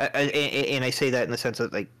 and I say that in the sense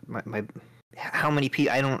of like my how many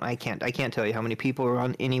people I can't tell you how many people are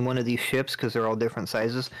on any one of these ships because they're all different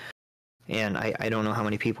sizes, and I don't know how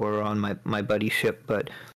many people are on my buddy's ship, but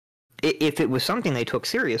if it was something they took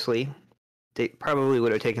seriously, they probably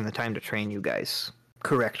would have taken the time to train you guys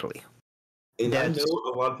correctly. And I know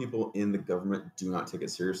a lot of people in the government do not take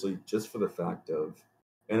it seriously just for the fact of,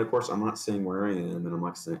 and of course, I'm not saying where I am, and I'm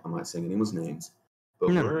not saying anyone's names,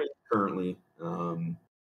 but No. where I am currently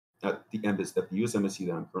at the embassy, at the U.S. Embassy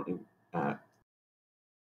that I'm currently at,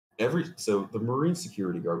 so the Marine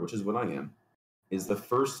Security Guard, which is what I am, is the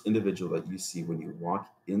first individual that you see when you walk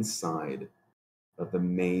inside of the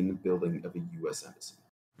main building of a U.S. Embassy.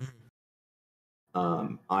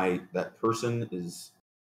 That person is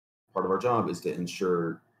part of our job is to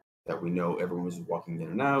ensure that we know everyone who's walking in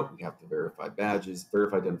and out. We have to verify badges,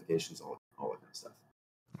 verify identifications, all that kind of stuff.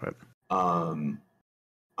 Right.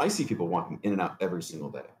 I see people walking in and out every single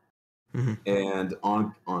day. Mm-hmm. And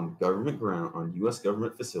on government ground, on U.S.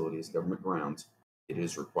 government facilities, government grounds, it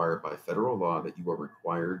is required by federal law that you are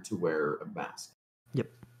required to wear a mask. Yep.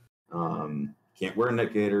 Can't wear a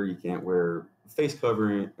neck gaiter. You can't wear face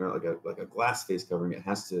covering or like a glass face covering. It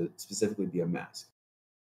has to specifically be a mask.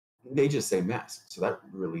 They just say mask, so that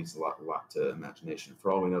really leaves a lot to imagination.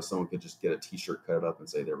 For all we know, someone could just get a T-shirt, cut it up, and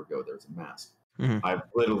say, "There we go, there's a mask." Mm-hmm. I've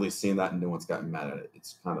literally seen that, and no one's gotten mad at it.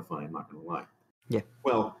 It's kind of funny. I'm not going to lie. Yeah.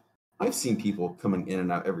 Well, I've seen people coming in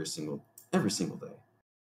and out every single day.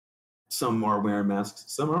 Some are wearing masks,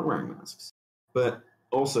 some aren't wearing masks. But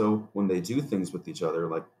also, when they do things with each other,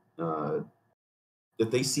 like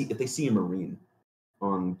if they see a Marine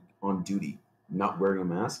on duty not wearing a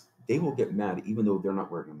mask, they will get mad even though they're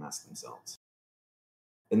not wearing a mask themselves.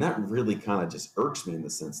 And that really kind of just irks me in the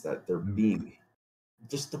sense that they're being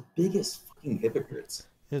just the biggest fucking hypocrites.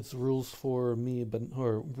 It's rules for me,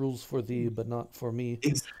 or rules for thee, but not for me.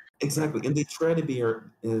 Exactly, and they try to be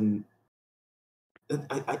the way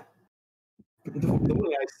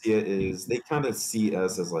I see it is they kind of see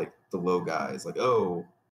us as like the low guys, like, oh,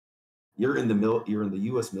 you're in the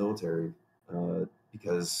U.S. military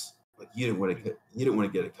because like you didn't want to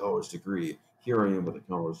get a college degree. Here I am with a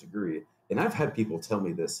college degree, and I've had people tell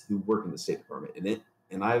me this who work in the State Department,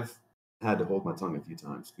 and I've had to hold my tongue a few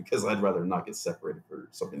times because I'd rather not get separated for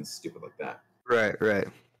something stupid like that. Right.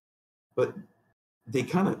 But they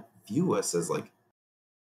kind of view us as like,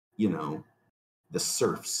 the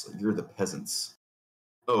serfs. You're the peasants.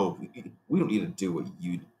 Oh, we don't need to do what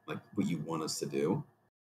you want us to do.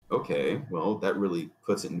 Okay, well, that really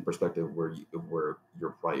puts it in perspective where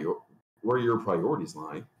your where your priorities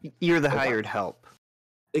lie. You're the Like, hired help.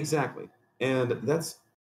 Exactly, and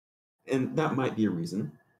that might be a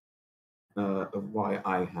reason of why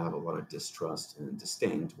I have a lot of distrust and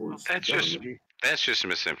disdain towards That's the just government. that's just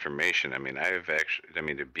misinformation. I mean,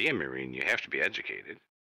 to be a Marine, you have to be educated.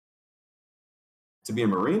 To be a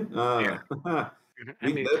Marine, Yeah.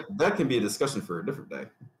 I mean, that can be a discussion for a different day.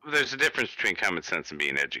 there's a difference between common sense and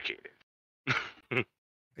being educated.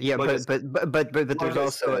 Yeah, Like I but like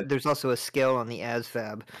I there's also a scale on the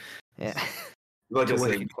ASVAB. Yeah. Like to I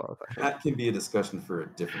what said, you qualify for. that can be a discussion for a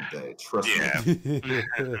different day. Trust Yeah. me.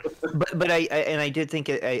 But I did think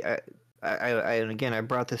and again I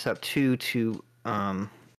brought this up too to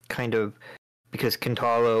kind of because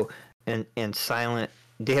Kantalo and Silent,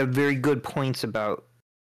 they have very good points about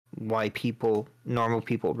why normal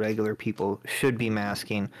people, regular people should be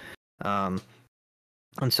masking, and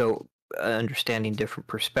so understanding different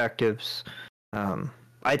perspectives,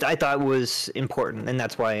 I thought was important, and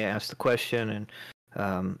that's why I asked the question,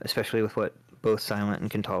 and especially with what both Silent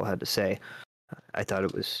and Kantalo had to say. I thought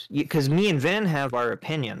it was because me and Vin have our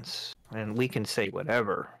opinions, and we can say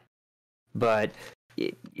whatever. But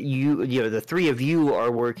you know, the three of you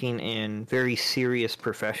are working in very serious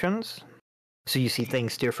professions, so you see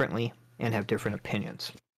things differently and have different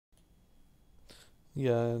opinions.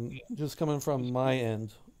 Yeah, and just coming from my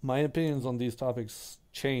end, my opinions on these topics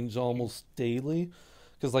change almost daily.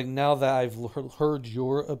 Because, like, now that I've heard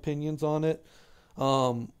your opinions on it,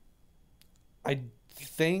 I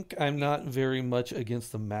think I'm not very much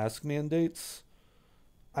against the mask mandates.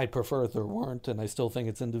 I prefer if there weren't, and I still think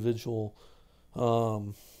it's individual,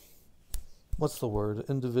 what's the word?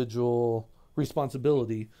 Individual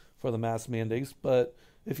responsibility for the mask mandates. But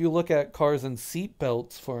if you look at cars and seat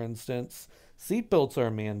belts, for instance, seat belts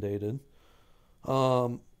are mandated.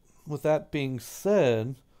 With that being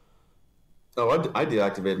said, Oh, I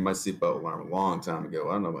deactivated my seatbelt alarm a long time ago.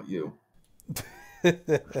 I don't know about you.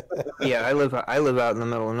 Yeah, I live out in the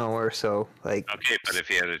middle of nowhere, so like. Okay, but if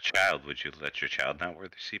you had a child, would you let your child not wear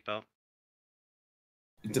the seatbelt?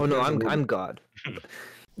 Oh no, Depends on I'm God. I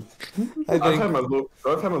I've had think my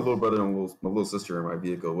little brother and my little sister in my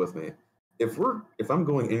vehicle with me. If I'm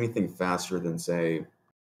going anything faster than, say,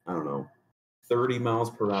 I don't know, 30 miles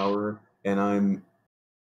per hour, and I'm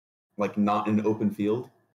like not in an open field,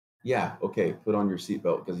 yeah, okay, put on your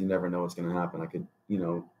seatbelt because you never know what's going to happen. I could,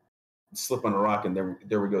 slip on a rock and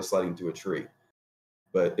there we go sliding into a tree.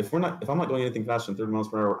 But if I'm not going anything faster than 30 miles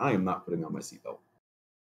per hour, I am not putting on my seatbelt.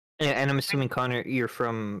 And I'm assuming, Connor, you're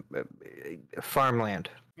from farmland.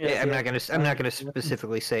 Yes, I'm yes. not gonna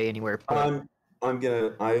specifically say anywhere. But...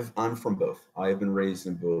 I'm from both. I have been raised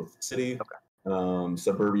in both city,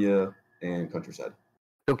 suburbia, and countryside.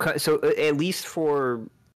 So at least for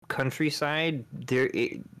countryside,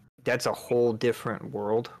 that's a whole different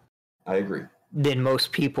world. I agree. Than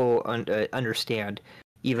most people understand,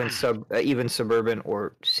 even suburban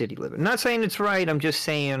or city living. Not saying it's right. I'm just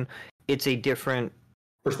saying it's a different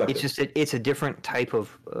perspective. It's a different type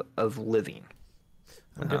of living.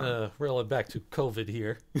 I'm gonna reel it back to COVID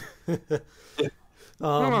here.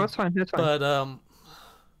 No, that's fine. That's fine. But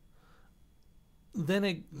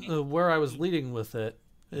then where I was leading with it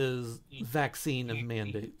is vaccine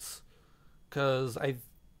mandates, because I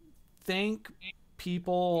think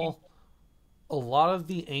a lot of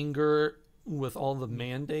the anger with all the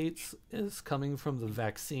mandates is coming from the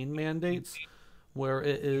vaccine mandates, where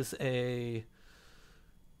it is a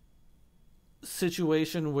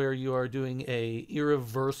situation where you are doing a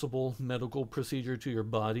irreversible medical procedure to your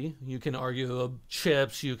body. You can argue the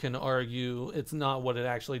chips, you can argue it's not what it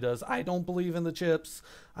actually does. I don't believe in the chips.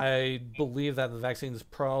 I believe that the vaccines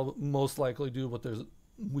most likely do what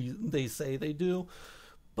they say they do,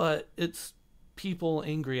 but it's people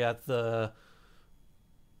angry at the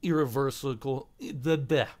irreversible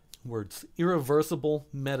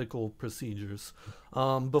medical procedures.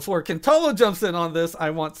 Before Kantalo jumps in on this, I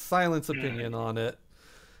want Silent's opinion on it.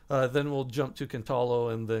 Then we'll jump to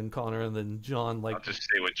Kantalo, and then Connor, and then John. I'll just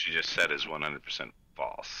say what you just said is 100%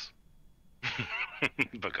 false.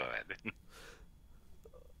 But go ahead.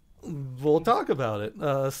 We'll talk about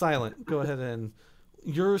it. Silent, go ahead and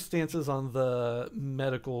your stances on the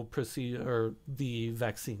medical procedure or the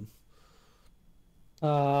vaccine.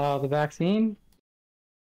 The vaccine.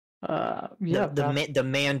 Yeah, the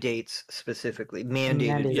mandates specifically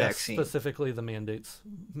mandated Yes, vaccine. specifically the mandates,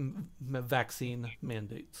 vaccine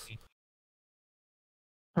mandates.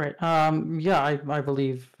 Right. Yeah, I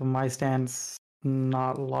believe from my stance,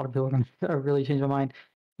 not a lot of people are going to really change their mind.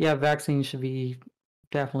 Yeah, vaccines should be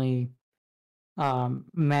definitely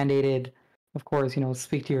mandated. Of course,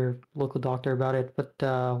 speak to your local doctor about it, but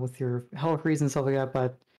with your health reasons and stuff like that.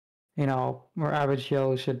 But Our average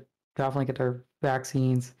Joe should definitely get their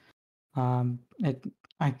vaccines.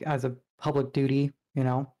 As a public duty,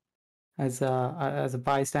 as a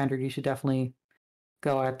bystander, you should definitely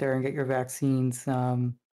go out there and get your vaccines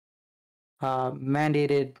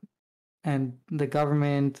mandated, and the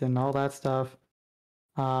government and all that stuff.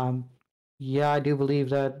 Yeah, I do believe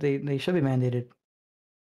that they should be mandated.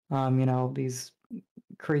 These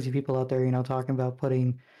crazy people out there, talking about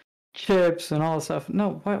putting chips and all this stuff.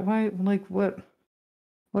 No, why, like, what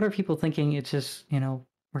are people thinking? It's just, we're,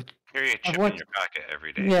 Carry a chip what, in your pocket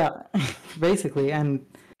every day. yeah, basically. And,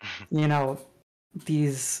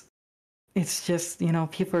 these, it's just,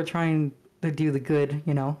 people are trying to do the good,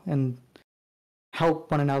 and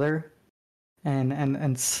help one another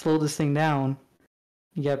and slow this thing down.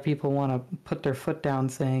 Yet people want to put their foot down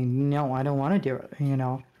saying, no, I don't want to do it,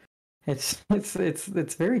 It's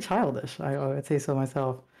very childish. I would say so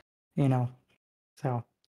myself, So,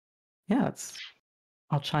 yeah,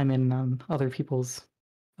 I'll chime in on other people's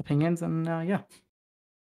opinions, and yeah.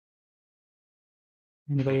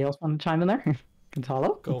 Anybody else want to chime in there?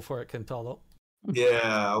 Cantalo? Go for it, Cantalo. Yeah,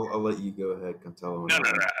 I'll let you go ahead, Contello. No.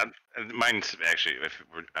 Mine's actually, if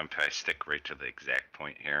I stick right to the exact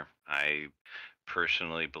point here, I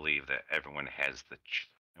personally believe that everyone has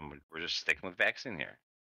and we're just sticking with vaccine here.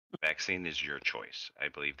 Vaccine is your choice. I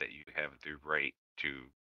believe that you have the right to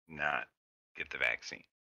not get the vaccine.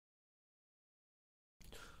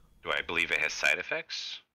 Do I believe it has side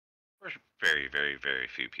effects? For very, very, very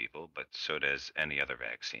few people, but so does any other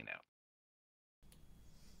vaccine out.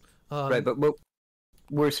 Right, but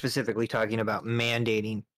we're specifically talking about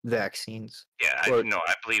mandating vaccines. Yeah, I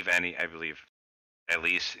believe at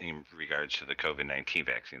least in regards to the COVID-19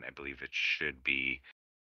 vaccine, I believe it should be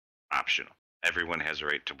optional. Everyone has a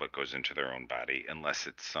right to what goes into their own body, unless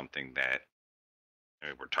it's something that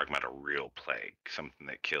we're talking about a real plague, something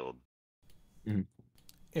that killed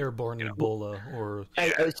airborne Ebola or.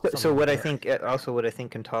 So what I think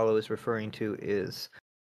Cantalo is referring to is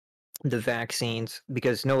the vaccines,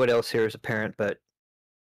 because no one else here is a parent but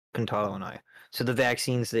Cantalo and I. So the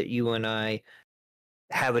vaccines that you and I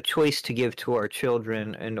have a choice to give to our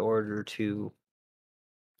children in order to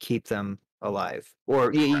keep them alive,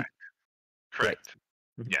 or correct. Right.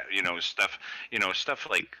 Yeah, stuff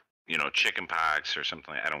like chicken pox or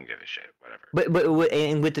something. I don't give a shit. Whatever. But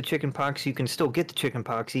and with the chicken pox, you can still get the chicken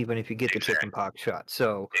pox even if you get the chicken pox shot.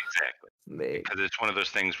 So exactly, because it's one of those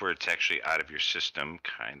things where it's actually out of your system,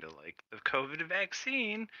 kind of like the COVID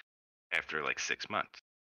vaccine, after like 6 months.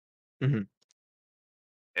 Mm-hmm.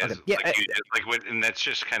 And that's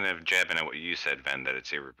just kind of jabbing at what you said, Ben, that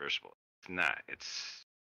it's irreversible. It's not. It's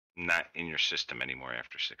not in your system anymore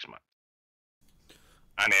after 6 months.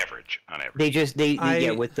 On average.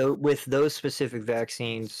 With those specific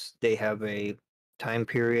vaccines, they have a time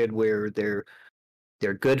period where they're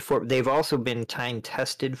good for. They've also been time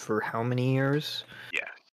tested for how many years?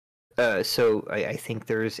 Yeah. So I think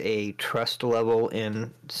there's a trust level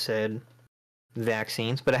in said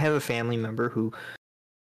vaccines, but I have a family member who,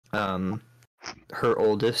 her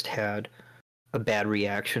oldest had a bad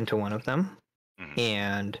reaction to one of them,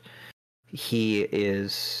 and he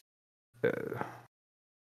is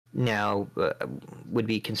now would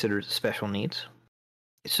be considered special needs.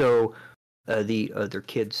 So the other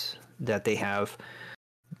kids that they have,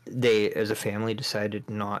 they as a family decided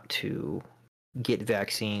not to get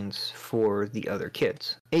vaccines for the other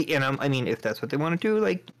kids. And I mean, if that's what they want to do,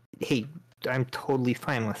 like, hey, I'm totally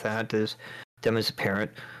fine with that as them as a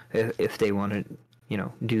parent, if they want to,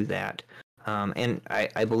 do that. And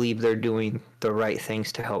I believe they're doing the right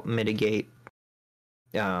things to help mitigate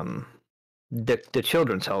the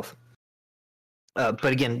children's health. But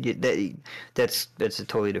again, that's a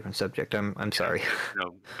totally different subject. I'm sorry.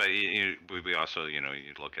 No, but we also, you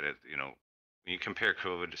look at it, when you compare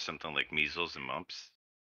COVID to something like measles and mumps,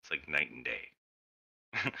 it's like night and day.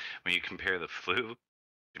 When you compare the flu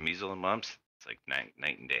to measles and mumps, it's like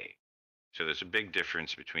night and day. So there's a big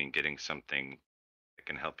difference between getting something that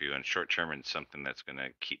can help you in short term and something that's going to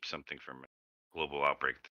keep something from a global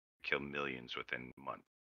outbreak that kill millions within months.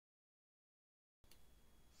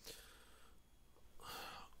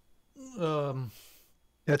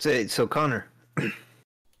 That's it. So Connor,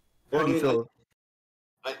 how do you feel?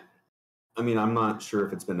 I mean, I'm not sure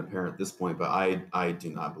if it's been apparent at this point, but I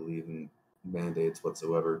do not believe in mandates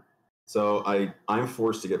whatsoever. So I'm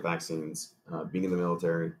forced to get vaccines. Being in the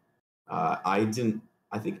military, I think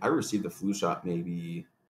I received the flu shot maybe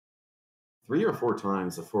 3 or 4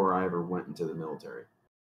 times before I ever went into the military.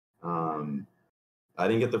 I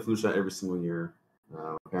didn't get the flu shot every single year.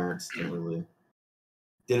 My parents didn't really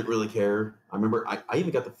didn't really care. I remember I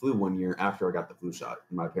even got the flu one year after I got the flu shot.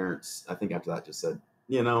 And my parents, I think after that, just said,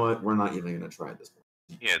 you know what, we're not even going to try this.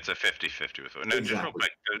 Yeah, it's a 50-50 with. No, just real Exactly.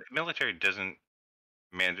 quick. The military doesn't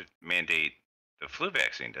mandate the flu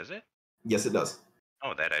vaccine, does it? Yes, it does.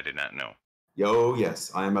 Oh, that I did not know.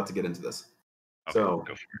 Yes, I am about to get into this. Okay, So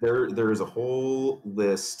go for it. there is a whole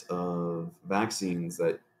list of vaccines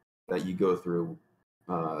that you go through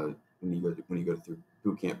when you go through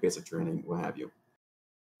boot camp, basic training, what have you.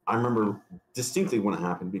 I remember distinctly when it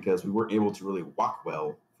happened because we weren't able to really walk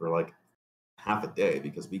well for like half a day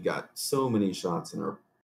because we got so many shots in our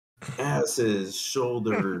asses,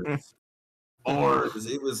 shoulders, arms.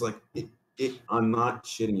 It was like I'm not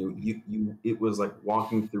shitting you. You it was like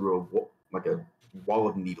walking through a wall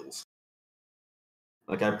of needles.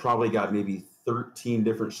 Like I probably got maybe 13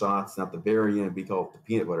 different shots, and at the very end we call it the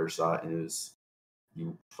peanut butter shot, and it was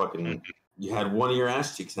you had one of your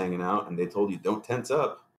ass cheeks hanging out, and they told you don't tense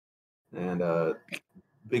up, and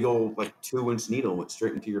big old like 2-inch needle went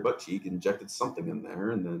straight into your butt cheek, injected something in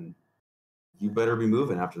there, and then you better be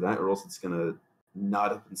moving after that, or else it's gonna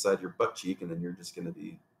knot up inside your butt cheek, and then you're just gonna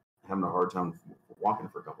be having a hard time walking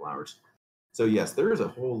for a couple hours. So yes, there is a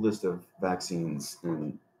whole list of vaccines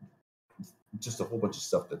and just a whole bunch of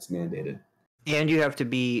stuff that's mandated. And you have to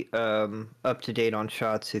be up to date on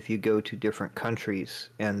shots if you go to different countries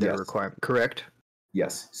and their Yes. requirement. Correct?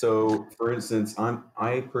 Yes. So, for instance,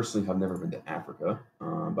 I personally have never been to Africa,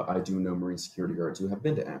 but I do know Marine security guards who have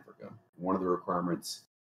been to Africa. One of the requirements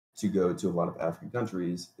to go to a lot of African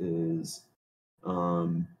countries is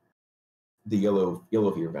the yellow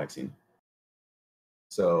fever vaccine.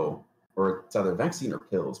 So, or it's either vaccine or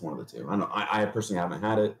pills, one of the two. I don't know. I personally haven't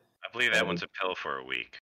had it. I believe that one's a pill for a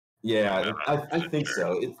week. Yeah, I'm I 100% think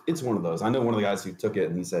sure. so. It's one of those. I know one of the guys who took it,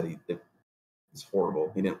 and he said it's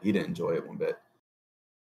horrible. He didn't enjoy it one bit.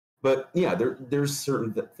 But yeah, there's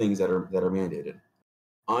certain things that are mandated.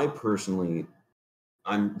 I personally,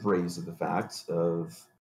 I'm raised with the fact of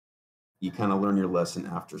you kind of learn your lesson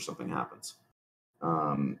after something happens.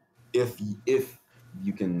 If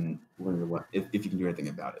you can learn your if you can do anything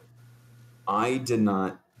about it. I did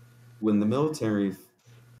not when the military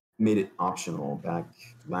made it optional back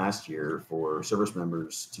last year for service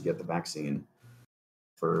members to get the vaccine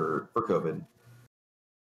for COVID.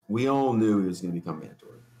 We all knew it was going to become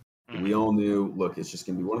mandatory. We all knew, look, it's just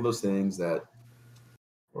going to be one of those things that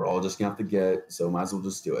we're all just going to have to get, so might as well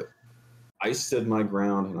just do it. I stood my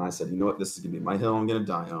ground and I said, you know what, this is going to be my hill I'm going to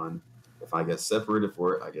die on. If I get separated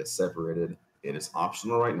for it, I get separated. It is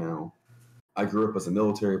optional right now. I grew up as a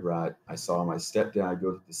military brat. I saw my stepdad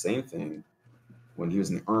go through the same thing when he was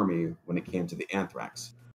in the Army when it came to the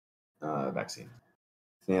anthrax vaccine,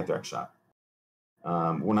 the anthrax shot.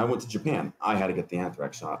 When I went to Japan, I had to get the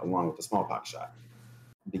anthrax shot along with the smallpox shot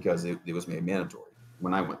because it was made mandatory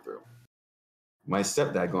when I went through. My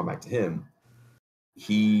stepdad, going back to him,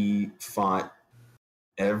 he fought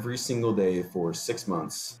every single day for 6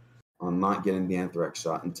 months on not getting the anthrax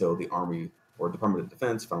shot until the Army or Department of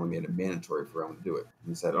Defense finally made it mandatory for everyone to do it.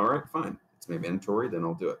 He said, all right, fine. It's made mandatory, then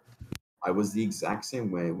I'll do it. I was the exact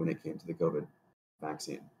same way when it came to the COVID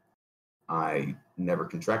vaccine. I never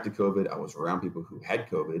contracted COVID. I was around people who had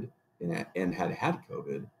COVID and had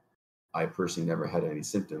COVID. I personally never had any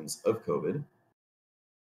symptoms of COVID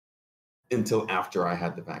until after I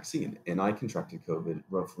had the vaccine. And I contracted COVID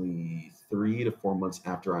roughly 3 to 4 months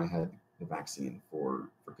after I had the vaccine for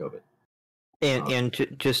COVID. And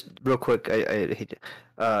just real quick, I hate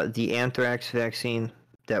to, the anthrax vaccine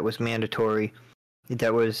that was mandatory,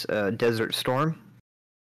 that was Desert Storm,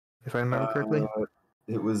 if I remember correctly.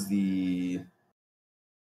 It was I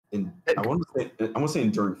want to say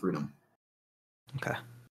Enduring Freedom. Okay.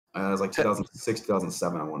 It was like 2006,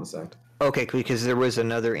 2007, I want to say. Okay, because there was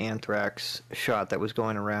another anthrax shot that was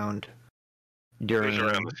going around It during was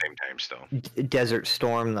around the same time still. Desert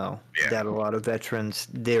Storm, though. Yeah. That a lot of veterans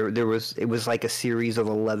it was like a series of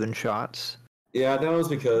 11 shots. Yeah, that was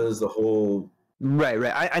because the whole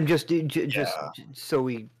Right. I'm just Yeah. so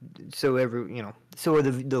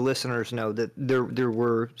the listeners know that there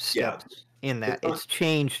were steps in that. It's not- It's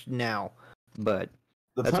changed now, but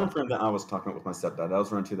the That's time all. frame that I was talking about with my stepdad, that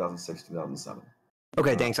was around 2006, 2007.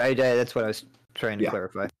 okay. Thanks. That's what I was trying to Yeah.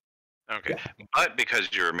 clarify. Okay, but because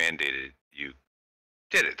you were mandated, you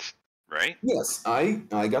did it, right? Yes, I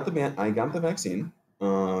got the vaccine,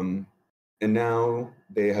 and now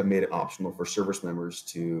they have made it optional for service members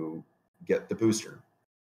to get the booster.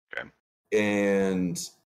 Okay. And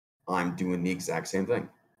I'm doing the exact same thing.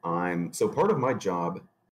 So part of my job,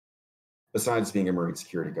 besides being a Marine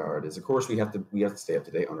security guard, is of course we have to stay up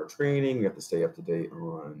to date on our training. We have to stay up to date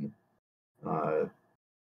on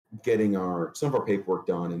getting some of our paperwork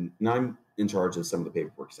done, and I'm in charge of some of the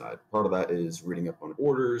paperwork side. Part of that is reading up on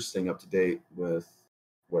orders, staying up to date with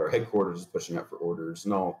what our headquarters is pushing out for orders,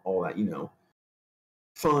 and all that,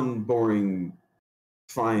 fun, boring,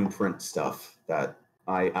 fine print stuff that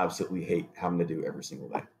I absolutely hate having to do every single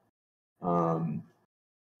day.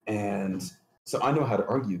 And so I know how to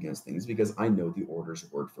argue against things because I know the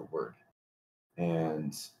orders word for word.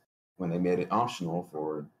 And when they made it optional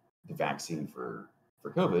for the vaccine for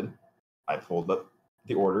COVID, I pulled up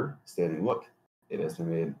the order stating, look, it has been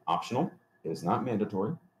made optional. It is not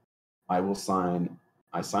mandatory. I sign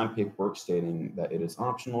paperwork stating that it is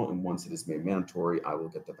optional, and once it is made mandatory, I will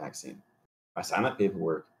get the vaccine. I signed that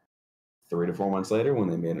paperwork. 3 to 4 months later, when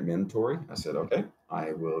they made it mandatory, I said, okay,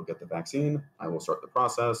 I will get the vaccine. I will start the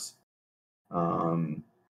process.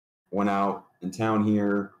 Went out in town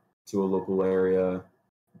here to a local area.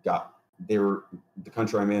 The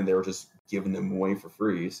country I'm in, they were just giving them away for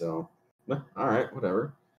free. So, all right,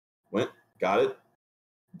 whatever. Went, got it,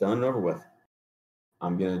 done and over with.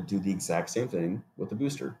 I'm going to do the exact same thing with the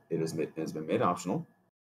booster. It has been made optional.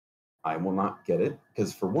 I will not get it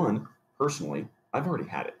because, for one, personally, I've already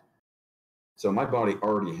had it. So my body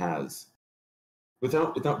already has,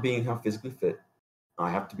 without being how physically fit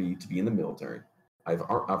I have to be in the military. I've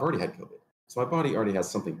already had COVID. So my body already has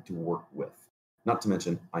something to work with. Not to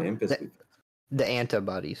mention, I am physically fit. The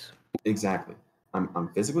antibodies. Exactly. I'm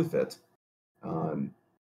physically fit. I'm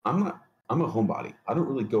a homebody. I don't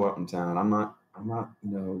really go out in town. I'm not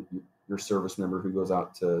your service member who goes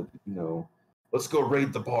out to, let's go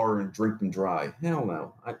raid the bar and drink them dry. Hell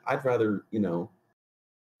no. I'd rather,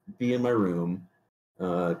 be in my room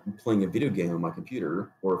playing a video game on my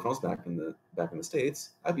computer, or if I was back in the States,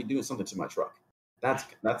 I'd be doing something to my truck. That's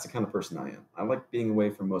the kind of person I am. I like being away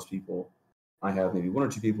from most people. I have maybe 1 or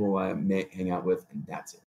 2 people I may hang out with, and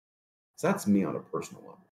that's it. So that's me on a personal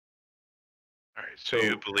level. All right. So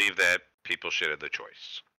you believe that people should have the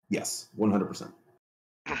choice? Yes, 100%.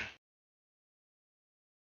 All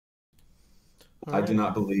I do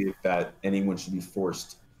not believe that anyone should be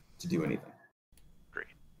forced to do anything.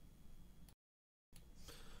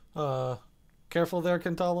 Careful there,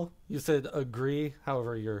 Kentala. You said agree,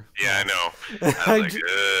 however you're... Yeah, I know.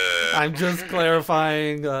 I'm just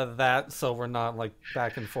clarifying that so we're not like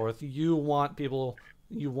back and forth. You want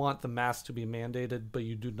the mask to be mandated, but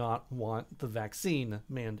you do not want the vaccine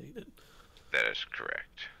mandated. That is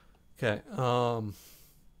correct. Okay.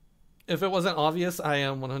 If it wasn't obvious, I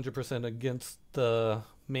am 100% against the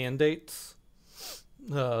mandates.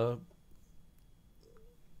 Because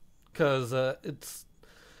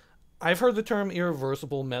I've heard the term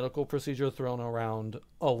irreversible medical procedure thrown around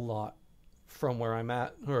a lot from where I'm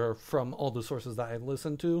at, or from all the sources that I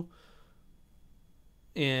listen to.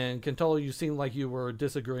 And Kentala, you seem like you were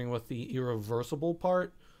disagreeing with the irreversible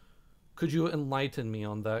part. Could you enlighten me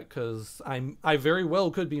on that? Because I very well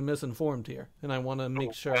could be misinformed here, and I want to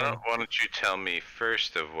make sure. Why don't you tell me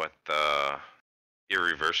first of what the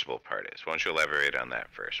irreversible part is? Why don't you elaborate on that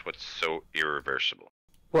first? What's so irreversible?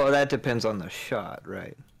 Well, that depends on the shot,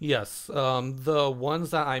 right? Yes. The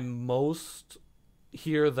ones that I most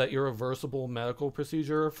hear the irreversible medical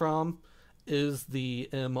procedure from is the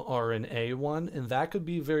mRNA one, and that could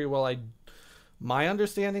be very well. My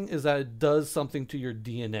understanding is that it does something to your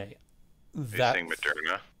DNA. That's saying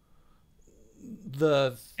Moderna?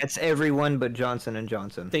 It's everyone but Johnson &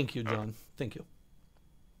 Johnson. Thank you, John. Thank you.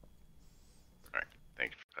 All right.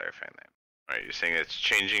 Thank you for clarifying that. All right, you're saying it's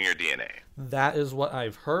changing your DNA. That is what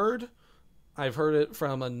I've heard. I've heard it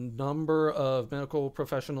from a number of medical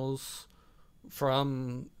professionals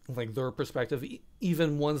from like their perspective,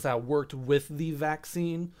 even ones that worked with the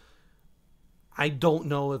vaccine. I don't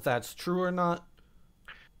know if that's true or not.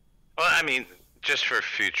 Well, I mean, just for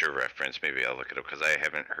future reference, maybe I'll look it up because I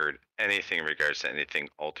haven't heard anything in regards to anything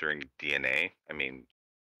altering DNA. I mean,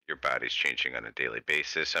 your body's changing on a daily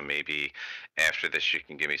basis. So maybe after this, you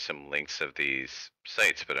can give me some links of these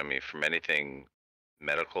sites. But I mean, from anything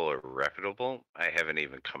medical or reputable, I haven't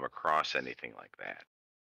even come across anything like that.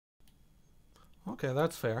 Okay,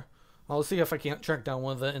 that's fair. I'll see if I can't track down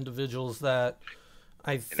one of the individuals that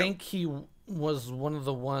I think he was one of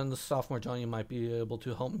the ones. Sophomore John, you might be able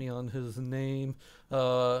to help me on his name.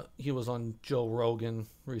 He was on Joe Rogan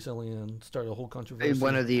recently and started a whole controversy.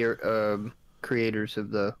 One of the creators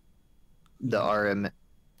of the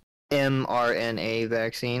mRNA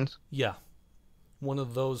vaccines. Yeah, one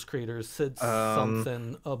of those creators said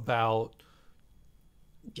something about.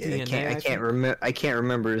 Yeah, I can't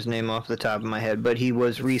remember his name off the top of my head, but he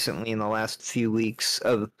was recently in the last few weeks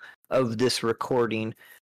of this recording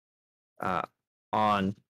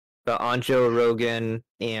on Joe Rogan,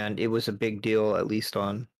 and it was a big deal, at least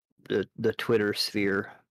on the Twitter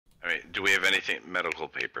sphere. I mean, do we have anything, medical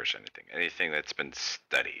papers, anything that's been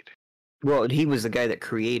studied? Well, he was the guy that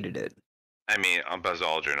created it. I mean, Buzz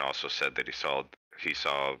Aldrin also said that he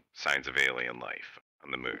saw signs of alien life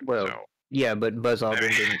on the moon. Well, so. Yeah, but Buzz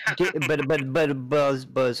Aldrin didn't. But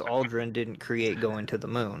Buzz Aldrin didn't create going to the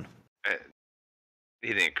moon.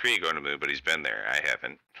 He didn't create going to the moon, but he's been there. I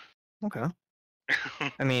haven't. Okay.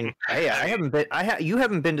 I mean, I haven't been. You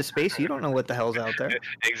haven't been to space. You don't know what the hell's out there.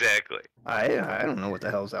 Exactly. I don't know what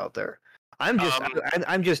the hell's out there. I'm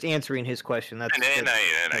just answering his question. That's I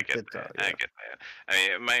get that. I get that.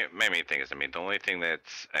 I mean, my main thing is, the only thing that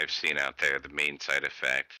I've seen out there, the main side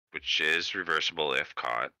effect, which is reversible if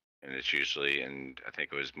caught, and it's usually, and I think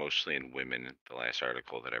it was mostly in women. The last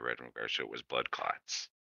article that I read in regards to it was blood clots.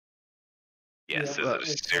 Yes, Yeah, is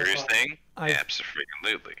it a serious thing? I've-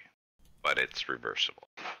 Absolutely, but it's reversible.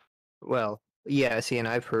 Well, yeah. See, and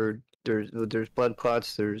I've heard there's blood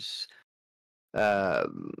clots. There's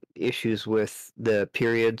issues with the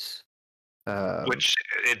periods. Which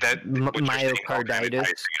that what you're saying all kind of myocarditis. ties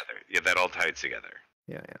together. Yeah, that all ties together.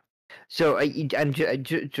 Yeah. So I'm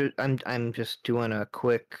just doing a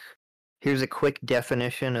quick. Here's a quick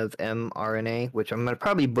definition of mRNA, which I'm gonna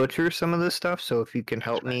probably butcher some of this stuff. So if you can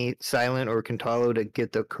help me, Silent or Kantalo, to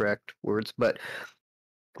get the correct words, but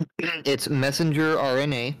it's messenger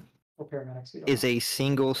RNA is a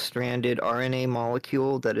single-stranded RNA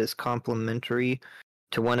molecule that is complementary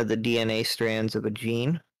to one of the DNA strands of a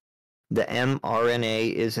gene. The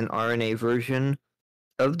mRNA is an RNA version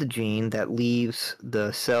of the gene that leaves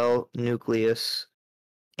the cell nucleus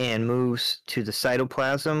and moves to the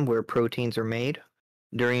cytoplasm where proteins are made.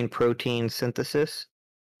 During protein synthesis,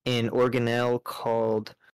 an organelle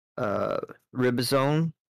called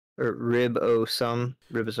ribosome moves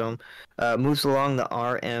along the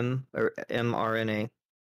RM or mRNA,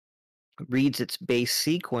 reads its base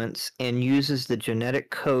sequence, and uses the genetic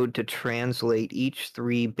code to translate each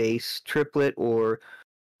 3 base triplet or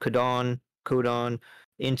codon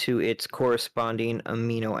into its corresponding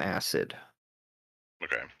amino acid.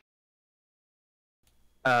 Okay.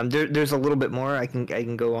 There's a little bit more. I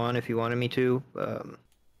can go on if you wanted me to.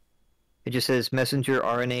 It just says messenger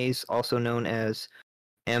RNAs, also known as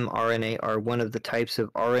mRNA, are one of the types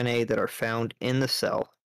of RNA that are found in the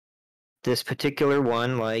cell. This particular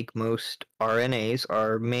one, like most RNAs,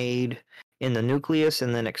 are made in the nucleus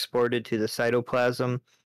and then exported to the cytoplasm,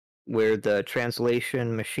 where the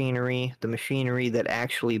translation machinery, the machinery that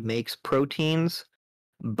actually makes proteins,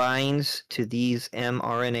 binds to these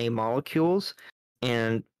mRNA molecules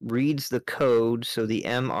and reads the code, so the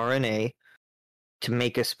mRNA, to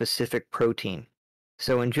make a specific protein.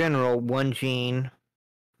 So in general, one gene,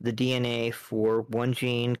 the DNA for one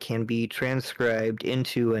gene can be transcribed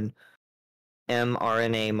into an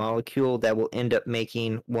mRNA molecule that will end up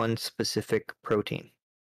making one specific protein.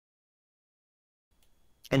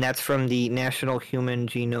 And that's from the National Human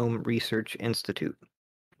Genome Research Institute.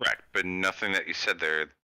 Correct, but nothing that you said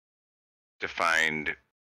there defined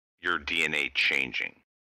your DNA changing.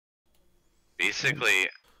 Basically,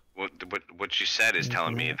 what you said is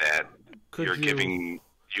telling me that you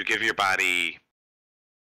give your body.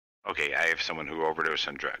 Okay, I have someone who overdosed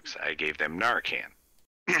on drugs. I gave them Narcan.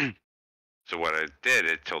 So what I did,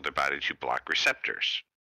 it told their body to block receptors.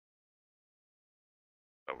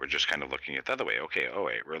 But we're just kind of looking at the other way. Okay,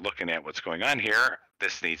 we're looking at what's going on here.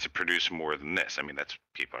 This needs to produce more than this. That's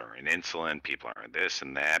people are on insulin, people are on this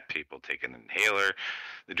and that, people take an inhaler.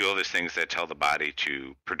 They do all these things that tell the body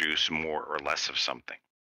to produce more or less of something.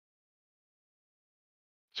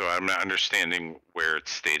 So I'm not understanding where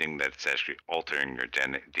it's stating that it's actually altering your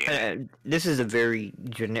DNA. This is a very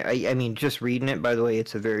generic. Just reading it, by the way,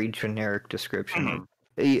 it's a very generic description.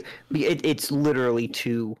 Mm-hmm. It's literally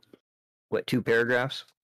two paragraphs?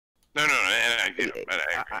 No.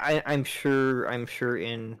 I'm sure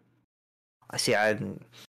in.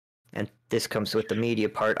 And this comes with the media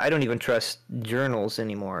part. I don't even trust journals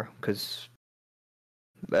anymore because.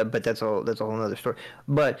 But that's a whole other story.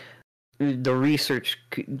 But the research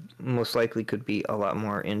most likely could be a lot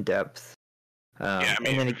more in depth.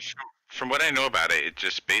 From what I know about it, it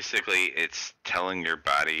just basically it's telling your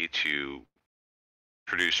body to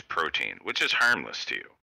produce protein, which is harmless to you.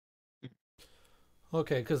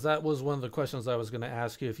 Okay, because that was one of the questions I was going to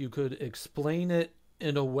ask you. If you could explain it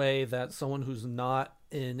in a way that someone who's not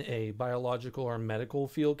in a biological or medical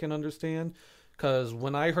field can understand. Because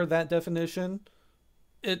when I heard that definition,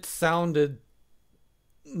 it sounded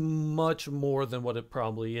much more than what it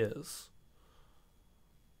probably is.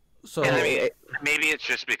 So maybe it's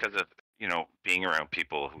just because of being around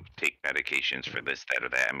people who take medications for this, that, or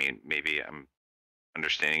that. Maybe I'm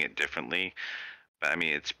understanding it differently, But I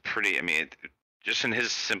mean, it's pretty. I mean, just in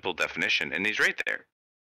his simple definition, and he's right there.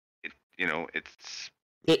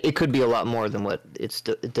 It could be a lot more than what it's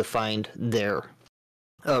defined there.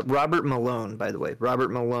 Robert Malone, by the way.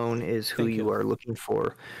 Robert Malone is who Thank you. you are looking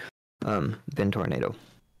for, Ben Tornado.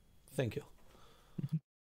 Thank you.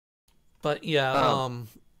 But yeah,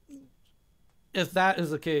 if that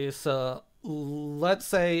is the case, let's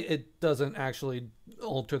say it doesn't actually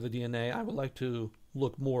alter the DNA. I would like to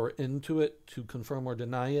look more into it to confirm or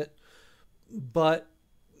deny it. But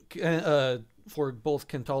for both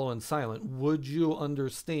Kentalo and Silent, would you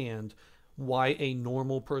understand why a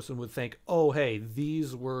normal person would think, oh, hey,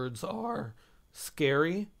 these words are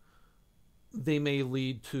scary? They may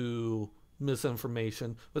lead to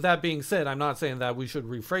misinformation. With that being said, I'm not saying that we should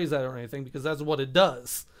rephrase that or anything, because that's what it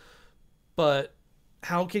does. But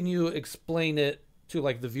how can you explain it to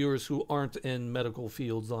like the viewers who aren't in medical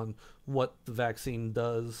fields on what the vaccine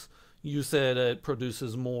does? You said it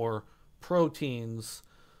produces more proteins,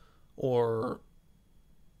 or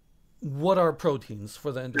what are proteins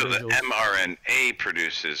for the So individual? the mRNA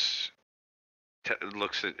produces,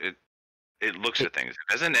 looks at it. It looks at things.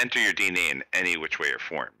 It doesn't enter your DNA in any which way or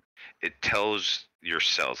form. It tells your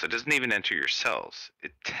cells. It doesn't even enter your cells.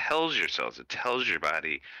 It tells your cells. It tells your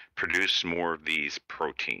body produce more of these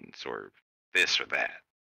proteins or this or that.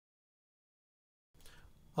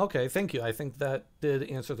 Okay, thank you. I think that did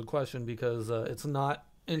answer the question, because it's not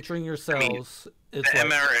entering your cells. It's The like,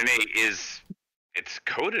 mRNA it's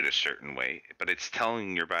coded a certain way, but it's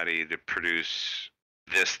telling your body to produce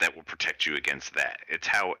this that will protect you against that. It's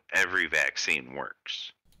how every vaccine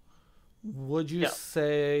works. would you Yeah.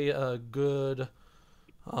 say a good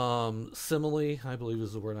simile, I believe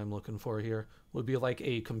is the word I'm looking for here, would be like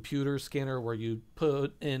a computer scanner where you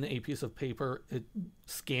put in a piece of paper, it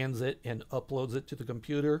scans it and uploads it to the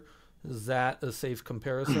computer? Is that a safe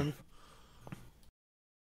comparison?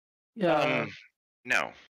 Yeah,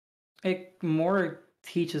 No. it more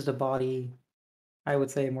teaches the body. I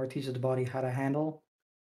would say more teaches the body how to handle.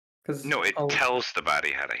 Because No, it tells the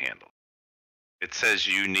body how to handle. It says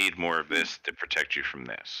you need more of this to protect you from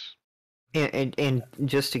this. And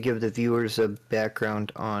just to give the viewers a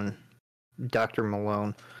background on Dr.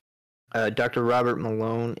 Malone, Dr. Robert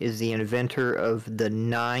Malone is the inventor of the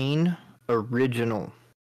 9 original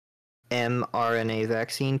mRNA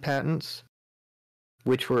vaccine patents,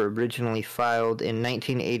 which were originally filed in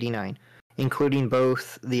 1989, including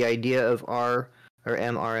both the idea of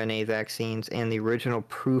mRNA vaccines and the original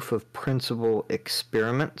proof of principle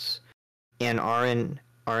experiments and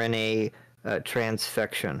RNA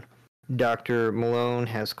transfection. Dr. Malone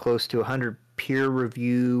has close to 100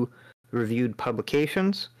 peer-reviewed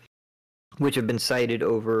publications, which have been cited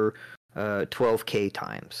over 12K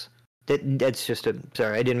times. That's just a...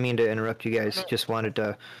 Sorry, I didn't mean to interrupt you guys. Just wanted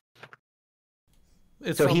to...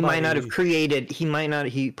 It's So he might not have somebody- created...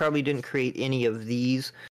 He probably didn't create any of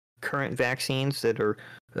these current vaccines that are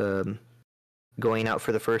going out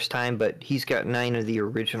for the first time, but he's got 9 of the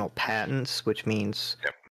original patents, which means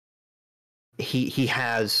he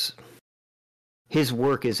has... His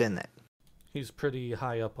work is in that. He's pretty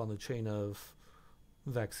high up on the chain of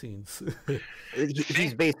vaccines.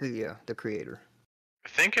 He's basically the creator.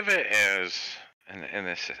 Think of it as, and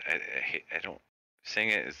this is, I don't, saying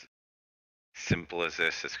it as simple as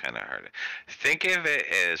this is kind of hard. Think of it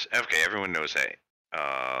as, okay, everyone knows that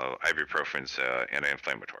ibuprofen's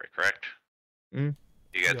anti-inflammatory, correct? Mm.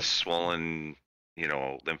 You got Yep. swollen,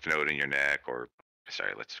 lymph node in your neck, or,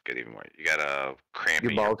 sorry, let's get even more. You got a cramp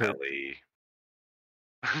Your in your balls hurt. belly.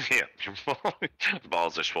 Yeah, your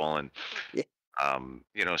balls are swollen. Yeah. Something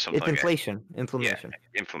It's like that. inflammation.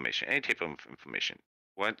 Inflammation, any type of inflammation.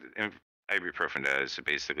 What ibuprofen does, it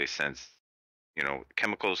basically sends,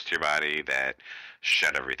 chemicals to your body that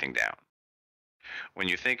shut everything down. When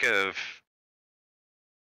you think of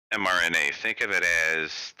mRNA, think of it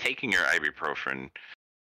as taking your ibuprofen,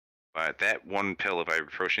 but that one pill of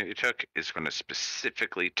ibuprofen you took is going to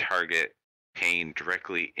specifically target pain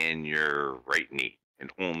directly in your right knee,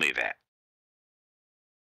 and only that.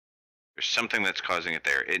 There's something that's causing it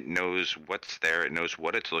there. It knows what's there. It knows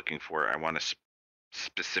what it's looking for. I want to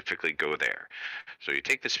specifically go there. So you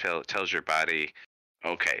take this pill. It tells your body,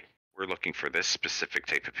 okay, we're looking for this specific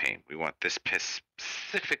type of pain. We want this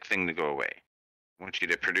specific thing to go away. I want you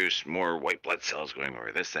to produce more white blood cells going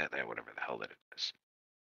over this, that, whatever the hell that it is.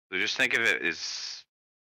 So just think of it as,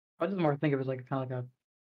 I just more think of it like kind of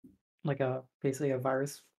like a basically a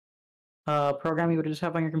virus program you would just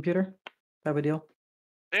have on your computer type of deal.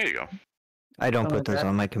 there you go. I don't Something put those like that.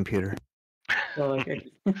 on my computer. So like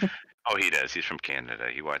Oh, he does. He's from Canada.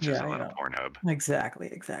 He watches Yeah, a lot yeah. of Pornhub. exactly.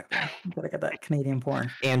 Gotta get that Canadian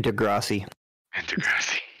porn. And Degrassi. And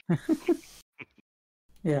Degrassi.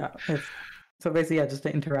 Yeah, it's so basically just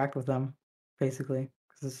to interact with them, basically,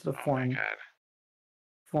 because it's a Oh my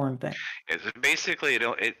foreign god. thing. Basically,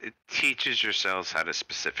 it teaches your cells how to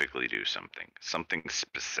specifically do something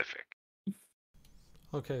specific.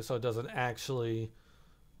 Okay, so it doesn't actually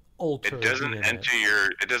alter It doesn't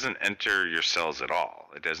DNA. it doesn't enter your cells at all.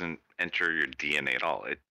 It doesn't enter your DNA at all.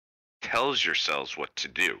 It tells your cells what to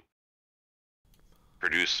do.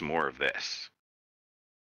 Produce more of this.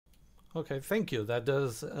 Okay, thank you. That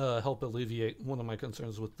does help alleviate one of my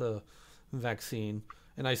concerns with the vaccine.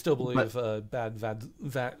 And I still believe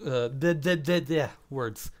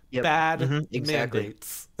words. Yep. Bad Exactly.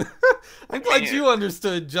 mandates. I'm glad you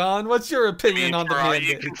understood, John. What's your opinion on the for all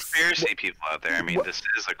you mandates? conspiracy people out there, I mean, this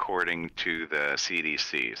is according to the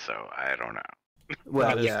CDC, so I don't know. Well,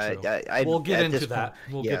 That is yeah, true. I, We'll get at into this that.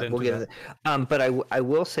 point- We'll get into that. But I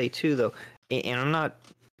will say too, though, and I'm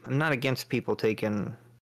not against people taking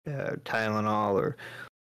Tylenol or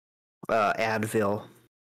Advil.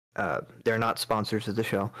 They're not sponsors of the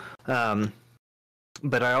show.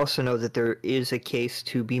 But I also know that there is a case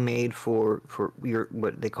to be made for your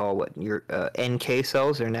your NK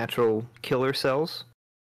cells, or natural killer cells,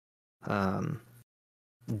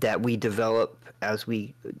 that we develop as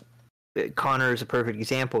we. Connor is a perfect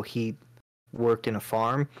example. He worked in a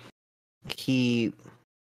farm. He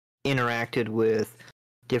interacted with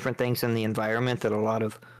different things in the environment that a lot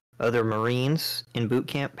of other Marines in boot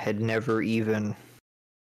camp had never even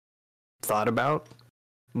thought about,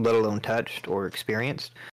 let alone touched or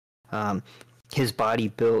experienced. His body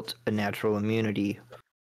built a natural immunity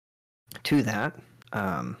to that.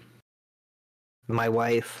 My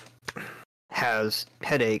wife has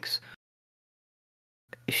headaches.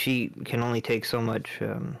 She can only take so much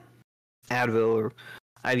Advil or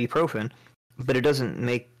ibuprofen, but it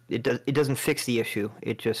doesn't fix the issue.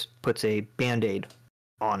 It just puts a Band-Aid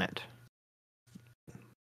on it.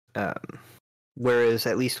 Whereas,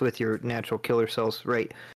 at least with your natural killer cells,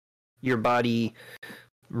 right, your body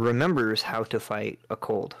remembers how to fight a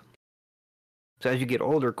cold. So as you get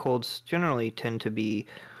older, colds generally tend to be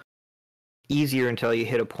easier until you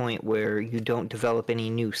hit a point where you don't develop any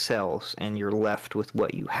new cells and you're left with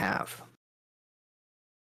what you have.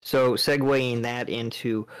 So segueing that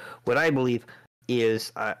into what I believe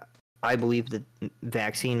is, I believe that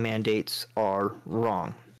vaccine mandates are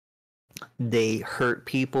wrong. They hurt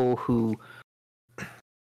people who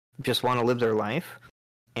just want to live their life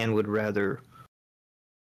and would rather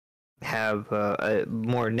have a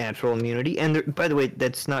more natural immunity. And by the way,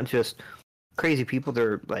 that's not just crazy people.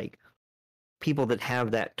 They're like people that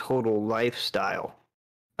have that total lifestyle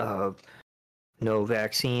of no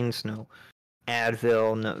vaccines, no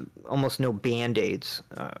Advil, no, almost no Band-Aids.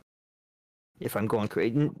 If I'm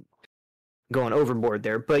going overboard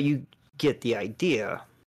there, but you get the idea.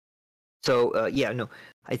 So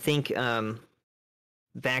I think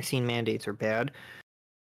vaccine mandates are bad.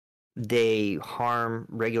 They harm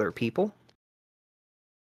regular people.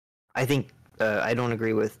 I think I don't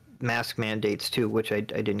agree with mask mandates too, which I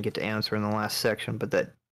didn't get to answer in the last section, but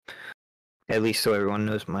that, at least so everyone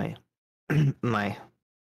knows my my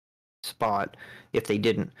spot if they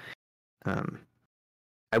didn't.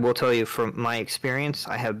 I will tell you from my experience,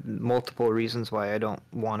 I have multiple reasons why I don't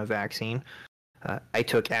want a vaccine. I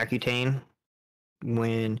took Accutane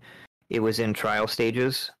when it was in trial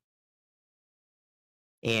stages,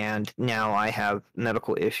 and now I have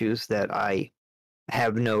medical issues that I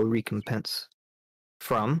have no recompense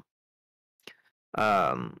from.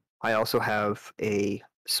 I also have a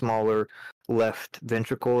smaller left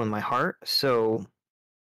ventricle in my heart, so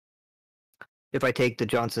if I take the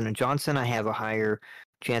Johnson & Johnson, I have a higher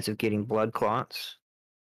chance of getting blood clots.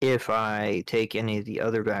 If I take any of the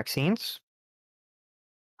other vaccines,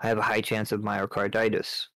 I have a high chance of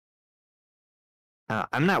myocarditis.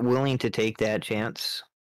 I'm not willing to take that chance.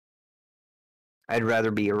 I'd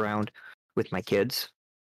rather be around with my kids.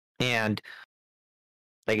 And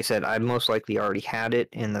like I said, I most likely already had it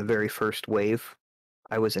in the very first wave.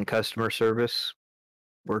 I was in customer service,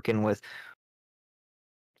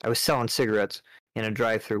 I was selling cigarettes in a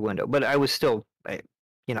drive-through window, but I was still,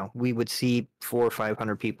 we would see 400 or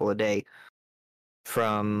 500 people a day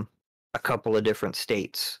from a couple of different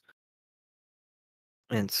states.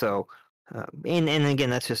 And so, and again,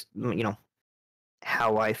 that's just,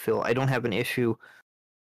 how I feel. I don't have an issue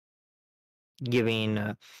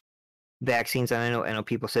giving vaccines. And I know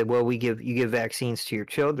people say, well, you give vaccines to your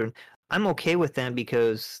children. I'm okay with that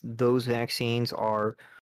because those vaccines are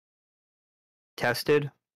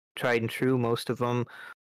tested, tried and true. Most of them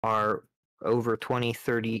are over 20,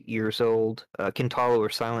 30 years old. Kintalo or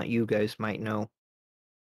Silent, you guys might know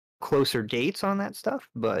closer dates on that stuff,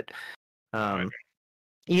 but Right.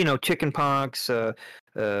 chickenpox, all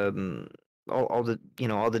the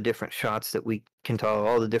all the different shots that we can tell,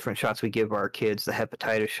 all the different shots we give our kids, the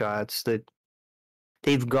hepatitis shots,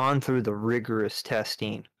 they've gone through the rigorous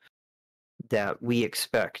testing that we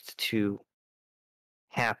expect to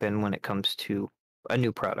happen when it comes to a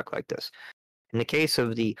new product like this. In the case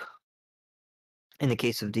of the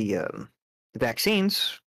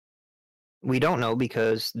vaccines, we don't know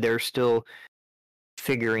because they're still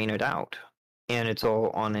figuring it out, and it's all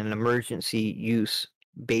on an emergency use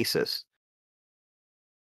basis.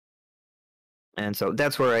 And so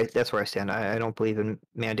that's where I stand. I don't believe in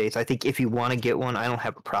mandates. I think if you want to get one, I don't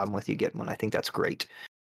have a problem with you getting one. I think that's great.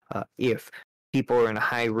 If people are in a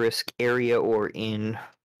high risk area or in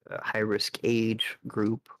a high risk age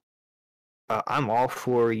group, I'm all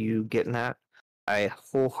for you getting that. I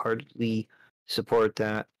wholeheartedly support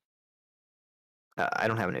that. I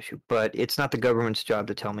don't have an issue, but it's not the government's job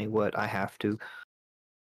to tell me what I have to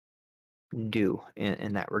do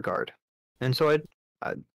in that regard. And so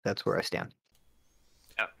that's where I stand.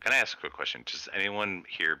 Now, can I ask a quick question? Does anyone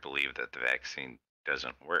here believe that the vaccine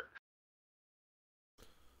doesn't work?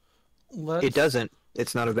 It doesn't.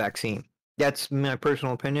 It's not a vaccine. That's my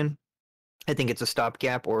personal opinion. I think it's a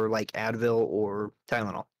stopgap, or like Advil or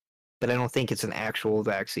Tylenol, but I don't think it's an actual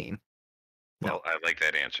vaccine. No. Well, I like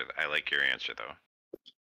that answer. I like your answer, though.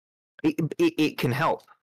 It can help.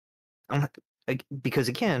 Because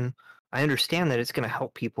again, I understand that it's going to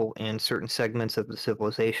help people in certain segments of the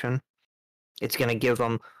civilization. It's going to give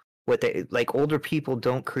them what they like. Older people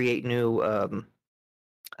don't create new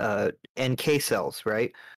NK cells,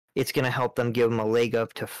 right? It's going to help them, give them a leg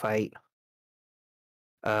up to fight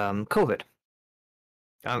COVID.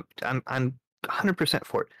 I'm 100%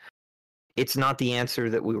 for it. It's not the answer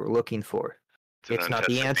that we were looking for. It's not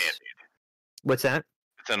the answer. Band-Aid. What's that?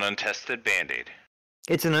 It's an untested Band-Aid.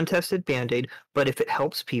 It's an untested Band-Aid, but if it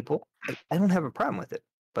helps people, I don't have a problem with it.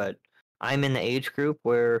 But I'm in the age group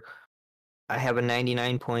where I have a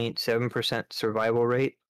 99.7% survival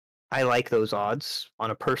rate. I like those odds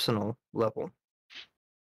on a personal level.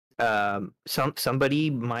 Somebody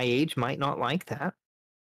my age might not like that.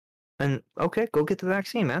 And okay, go get the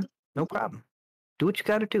vaccine, man. No problem. Do what you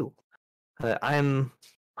got to do. I'm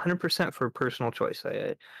 100% for personal choice.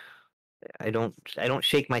 I don't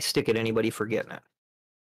shake my stick at anybody for getting it.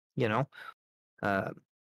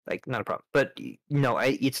 Like, not a problem. But no,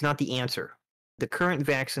 it's not the answer. The current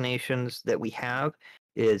vaccinations that we have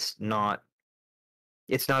is not.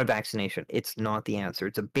 It's not a vaccination. It's not the answer.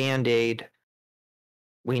 It's a Band-Aid.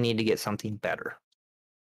 We need to get something better.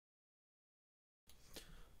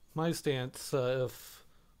 My stance, if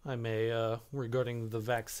I may, regarding the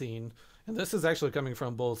vaccine, and this is actually coming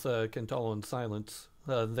from both Kentalo and Silence.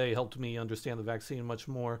 They helped me understand the vaccine much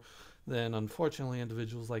more than, unfortunately,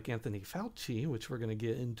 individuals like Anthony Fauci, which we're going to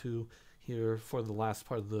get into here for the last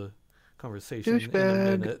part of the conversation in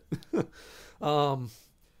a minute.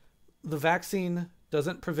 The vaccine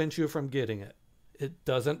doesn't prevent you from getting it. It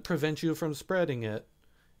doesn't prevent you from spreading it.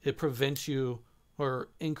 It prevents you or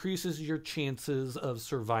increases your chances of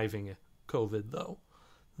surviving COVID, though.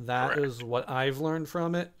 That Correct. is what I've learned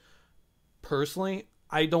from it. Personally,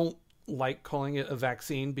 I don't like calling it a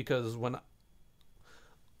vaccine because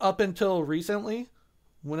up until recently,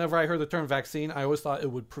 whenever I heard the term vaccine, I always thought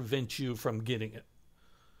it would prevent you from getting it.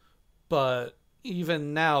 But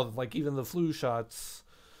even now, like even the flu shots,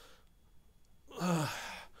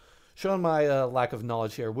 showing my lack of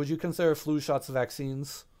knowledge here, would you consider flu shots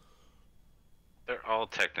vaccines? They're all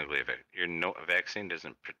technically a vaccine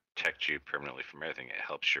doesn't protect you permanently from everything. It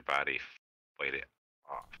helps your body fight it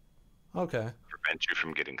off. Okay. Prevent you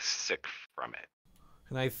from getting sick from it.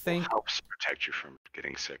 And I think Helps protect you from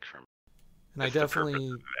getting sick from it. and I That's the purpose definitely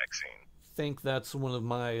of the vaccine. think that's one of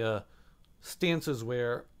my stances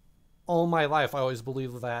where all my life I always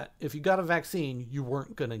believed that if you got a vaccine, you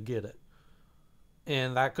weren't going to get it.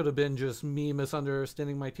 And that could have been just me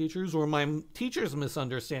misunderstanding my teachers or my teachers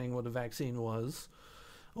misunderstanding what a vaccine was.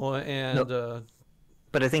 But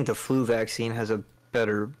I think the flu vaccine has a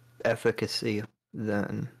better efficacy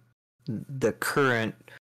than the current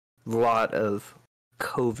lot of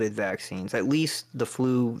COVID vaccines. At least the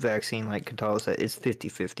flu vaccine, like Kentalo said, is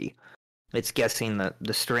 50-50. It's guessing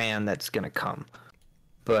the strand that's going to come.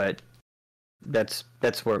 But that's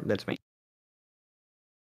me.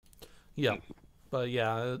 Yeah. But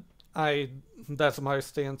yeah, that's my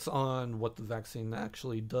stance on what the vaccine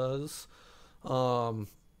actually does.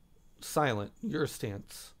 Silent, your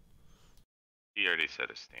stance. He already said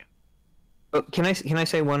his stand. Oh, can I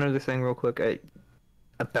say one other thing real quick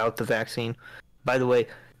about the vaccine? By the way,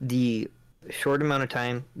 the short amount of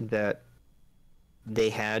time that they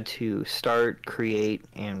had to start, create,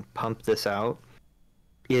 and pump this out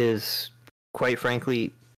is, quite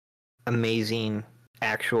frankly, amazing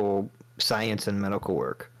actual science and medical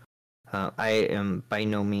work. I am by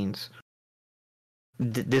no means.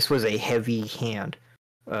 This was a heavy hand,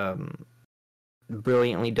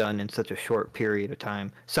 brilliantly done in such a short period of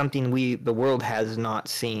time. Something the world has not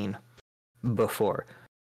seen before.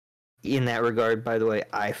 In that regard, by the way,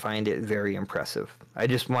 I find it very impressive. I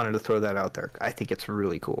just wanted to throw that out there. I think it's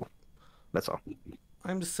really cool. That's all.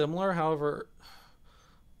 I'm similar, however,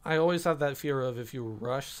 I always have that fear of if you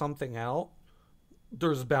rush something out,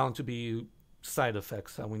 there's bound to be side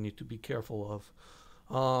effects that we need to be careful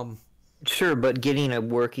of. Sure, but getting a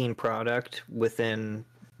working product within,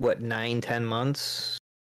 what, 9-10 months,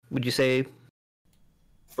 would you say?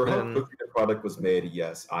 For how quickly the product was made,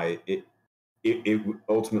 yes, it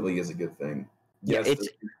ultimately is a good thing. Yes, Yeah,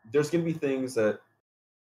 there's going to be things that,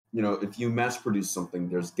 if you mass produce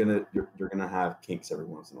something, you're gonna have kinks every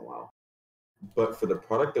once in a while. But for the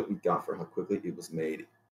product that we got, for how quickly it was made,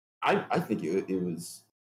 I think it was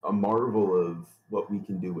a marvel of what we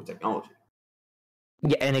can do with technology.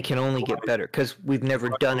 Yeah, and it can only get better because we've never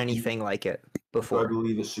done anything like it So I before.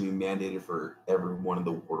 believe it should be mandated for everyone in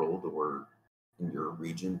the world or in your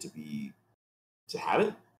region to have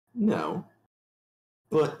it. No,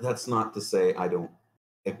 but that's not to say I don't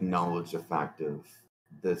acknowledge the fact of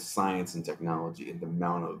the science and technology and the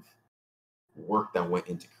amount of work that went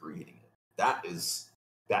into creating it. That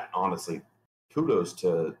honestly, kudos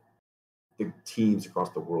to the teams across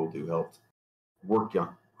the world who helped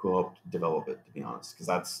who helped develop it, to be honest, because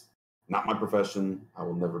that's not my profession. I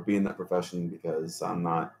will never be in that profession because I'm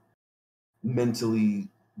not mentally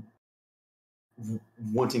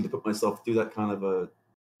wanting to put myself through that kind of a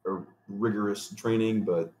rigorous training.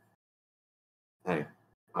 But hey,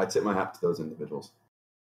 I tip my hat to those individuals.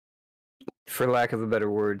 For lack of a better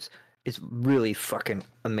words, it's really fucking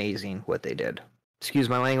amazing what they did. Excuse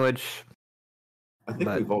my language. I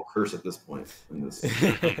think we've all cursed at this point in this,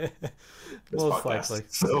 Most podcast. likely.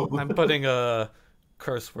 So I'm putting a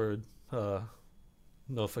curse word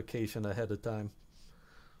notification ahead of time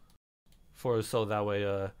so that way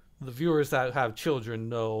the viewers that have children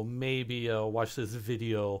know maybe watch this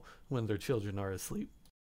video when their children are asleep.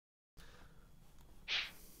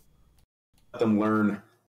 let them learn.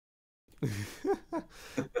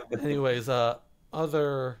 Anyways,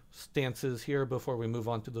 other stances here before we move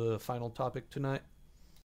on to the final topic tonight.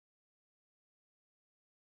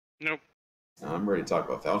 Nope. I'm ready to talk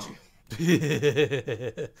about Fauci.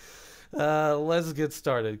 Let's get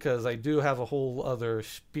started because I do have a whole other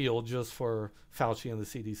spiel just for Fauci and the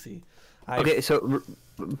CDC. Okay, so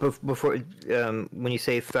before when you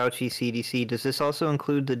say Fauci, CDC, does this also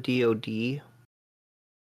include the DoD?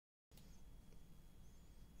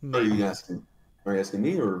 Are you asking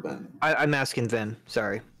me or Ben? I'm asking Ven.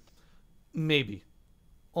 Sorry. Maybe.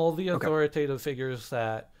 All the authoritative figures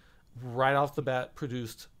that right off the bat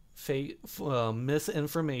produced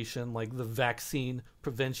misinformation, like the vaccine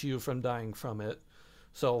prevents you from dying from it.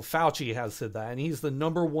 So Fauci has said that, and he's the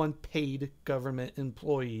 #1 paid government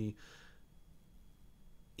employee.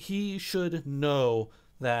 He should know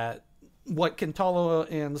that what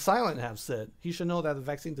Kentala and Silent have said. He should know that the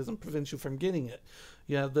vaccine doesn't prevent you from getting it.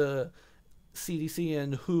 You have the CDC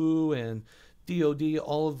and WHO and DOD,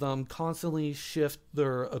 all of them constantly shift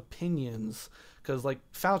their opinions. Because, like,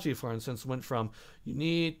 Fauci, for instance, went from you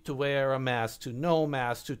need to wear a mask to no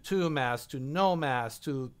mask to 2 masks to no mask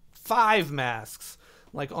to 5 masks,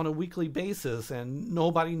 like, on a weekly basis. And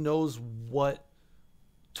nobody knows what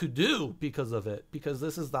to do because of it. Because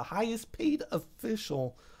this is the highest paid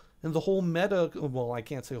official in the whole well, I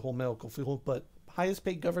can't say whole medical field, but highest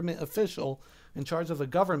paid government official in charge of the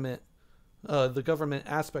government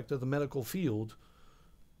aspect of the medical field.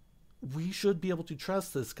 We should be able to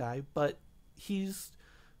trust this guy, but he's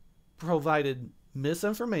provided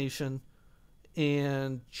misinformation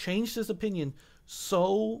and changed his opinion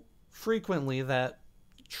so frequently that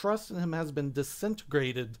trust in him has been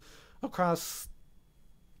disintegrated across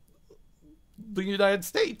the United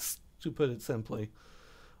States, to put it simply.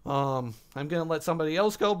 I'm going to let somebody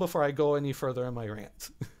else go before I go any further in my rant.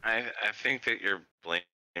 I think that you're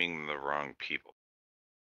blaming the wrong people.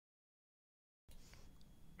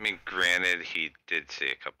 I mean, granted, he did say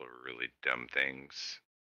a couple of really dumb things,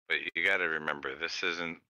 but you got to remember, this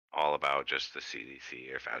isn't all about just the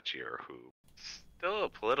CDC or Fauci or WHO. It's still a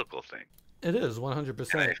political thing. It is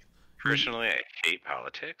 100%. Personally, I hate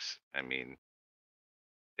politics. I mean,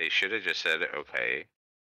 they should have just said, okay,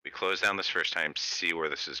 we closed down this first time, see where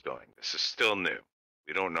this is going. This is still new.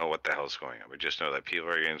 We don't know what the hell's going on. We just know that people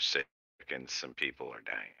are getting sick. some people are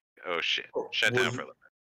dying. Oh shit! Oh, Shut well, down for a little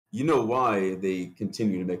bit. You know why they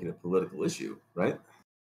continue to make it a political issue, right?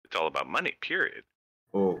 It's all about money. Period.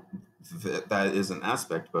 Well, that is an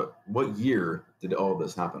aspect, but what year did all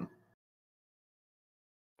this happen?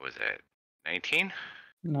 What was that 19?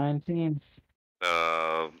 19.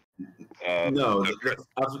 No, the-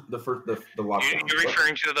 after the first the You, lockdown. you're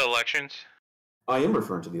referring to the elections? I am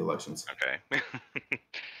referring to the elections. Okay.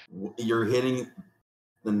 You're hitting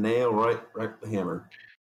the nail right the hammer.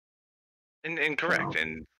 and correct.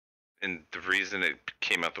 Wow. And the reason it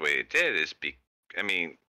came out the way it did is I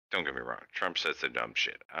mean, don't get me wrong. Trump says the dumb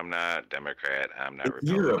shit. I'm not Democrat. I'm not If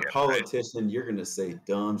Republican. you're a right? politician, you're gonna say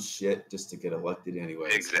dumb shit just to get elected anyway.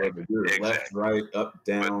 Exactly, Whether you're left, exactly. right, up,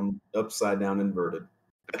 down, upside down, inverted.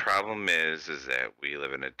 The problem is that we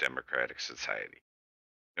live in a democratic society.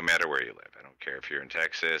 No matter where you live. I don't care if you're in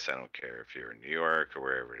Texas. I don't care if you're in New York or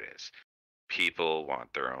wherever it is. People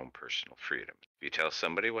want their own personal freedom. If you tell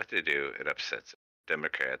somebody what to do, it upsets them.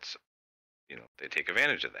 Democrats, they take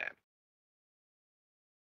advantage of that.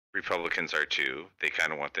 Republicans are too. They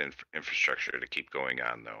kind of want the infrastructure to keep going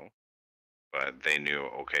on, though. But they knew,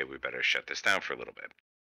 okay, we better shut this down for a little bit.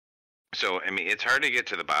 So, I mean, it's hard to get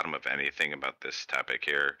to the bottom of anything about this topic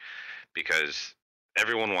here because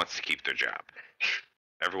everyone wants to keep their job.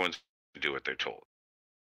 Everyone's to do what they're told.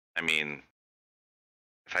 I mean,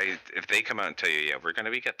 if they come out and tell you, yeah, we're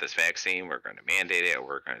going to get this vaccine, we're going to mandate it,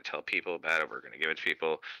 we're going to tell people about it, we're going to give it to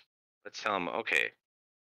people, let's tell them, okay,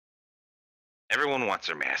 everyone wants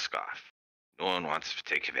their mask off. No one wants to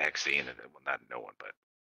take a vaccine, well, not no one, but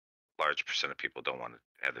a large percent of people don't want to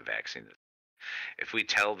have the vaccine. If we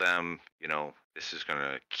tell them, this is going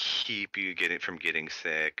to keep you from getting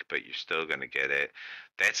sick, but you're still going to get it,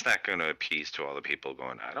 that's not going to appease to all the people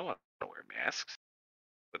going, I don't want to wear masks.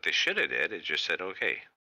 What they should have did is just said, okay,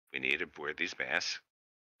 we need to wear these masks,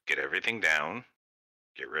 get everything down,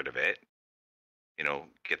 get rid of it,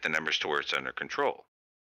 get the numbers to where it's under control.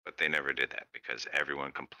 But they never did that because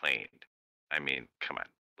everyone complained. I mean, come on,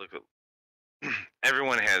 look at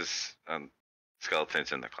everyone has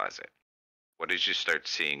skeletons in the closet. What did you start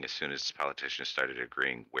seeing as soon as politicians started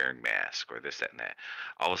agreeing wearing masks or this, that, and that?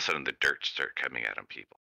 All of a sudden, the dirt started coming out on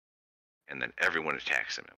people. And then everyone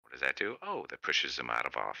attacks them. And what does that do? Oh, that pushes them out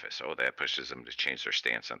of office. Oh, that pushes them to change their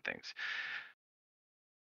stance on things.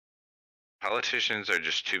 Politicians are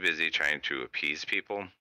just too busy trying to appease people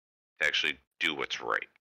to actually do what's right.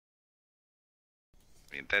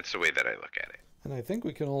 I mean, that's the way that I look at it. And I think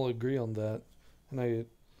we can all agree on that. And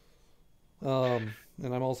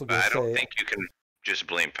I'm also going to say, I don't think you can just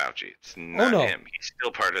blame Fauci. It's not him. He's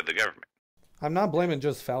still part of the government. I'm not blaming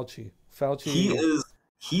just Fauci.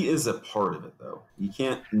 He is a part of it, though. You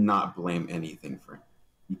can't not blame anything for him.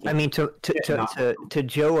 I mean, to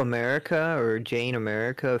Joe America or Jane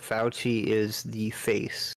America, Fauci is the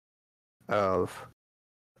face of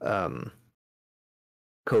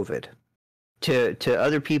COVID. To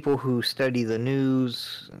other people who study the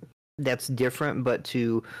news, that's different. But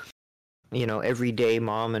to everyday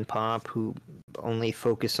mom and pop who only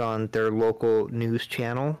focus on their local news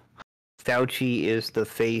channel, Fauci is the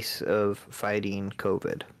face of fighting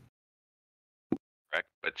COVID. Correct,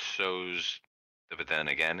 but then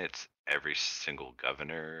again, it's every single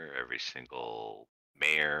governor, every single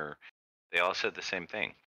mayor. They all said the same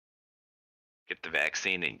thing. Get the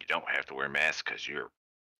vaccine and you don't have to wear masks because you're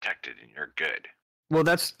protected and you're good. Well,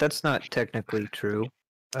 that's not technically true.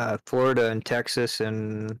 Florida and Texas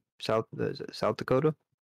and South Dakota.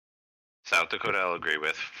 South Dakota, I'll agree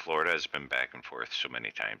with. Florida has been back and forth so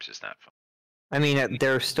many times; it's not fun. I mean,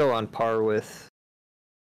 they're still on par with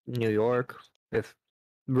New York, if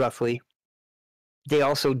roughly. They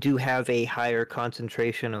also do have a higher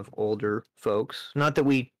concentration of older folks. Not that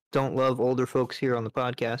we don't love older folks here on the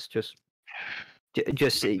podcast, just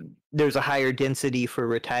there's a higher density for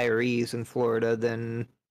retirees in Florida than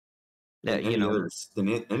any other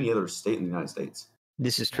state in the United States.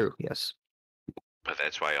 This is true, yes. But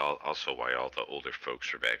that's why all the older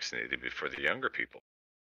folks are vaccinated before the younger people.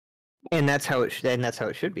 And that's how it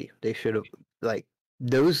should be. They should have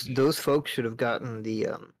those folks should have gotten the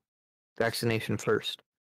vaccination first.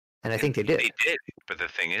 And I think they did. They did. But the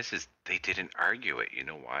thing is they didn't argue it. You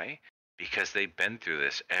know why? Because they've been through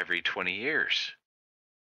this every 20 years.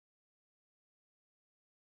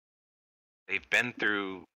 They've been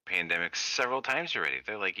through pandemics several times already.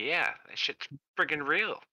 They're like, yeah, that shit's friggin'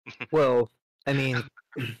 real. Well, I mean,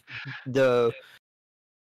 if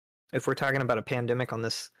we're talking about a pandemic on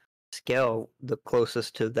this scale, the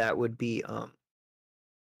closest to that would be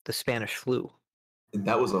the Spanish flu. And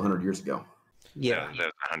that was 100 years ago. Yeah, that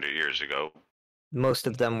was 100 years ago. Most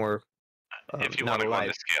of them were if you not want to go on alive.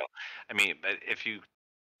 the scale, I mean, but if you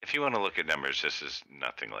want to look at numbers, this is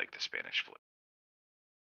nothing like the Spanish flu.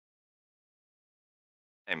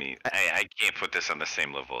 I mean, I can't put this on the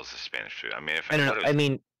same level as the Spanish flu. I mean, if I don't know. thought it was, I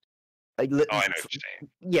mean, oh, I know what you're saying.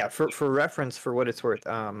 yeah. For reference, for what it's worth,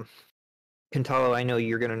 Kantalo, I know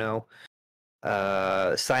you're gonna know.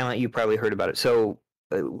 Silent, you probably heard about it. So,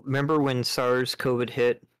 remember when SARS-CoV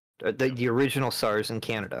hit, the original SARS in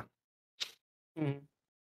Canada? Mhm.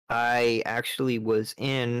 I actually was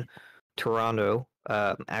in Toronto,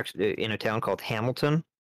 actually in a town called Hamilton,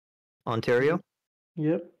 Ontario,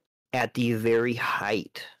 Yep. at the very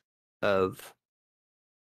height of.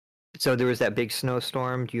 So there was that big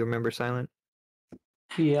snowstorm. Do you remember, Silent?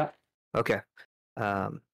 Yeah. Okay.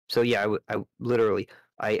 So yeah, I literally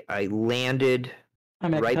I landed I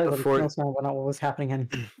mean, I right can tell you before. what the snowstorm, but not what was happening in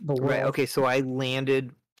the world. Right. Okay. So I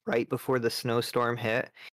landed right before the snowstorm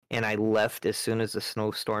hit, and I left as soon as the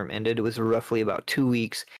snowstorm ended. It was roughly about 2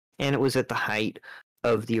 weeks, and it was at the height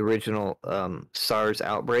of the original SARS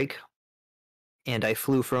outbreak. And I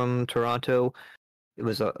flew from Toronto. It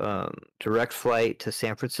was a direct flight to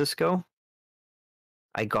San Francisco.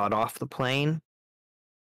 I got off the plane,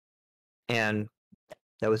 and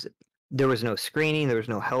that was it. There was no screening. There was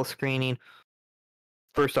no health screening.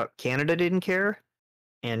 First off, Canada didn't care,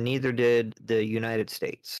 and neither did the United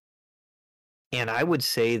States. And I would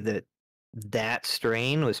say that that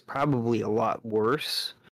strain was probably a lot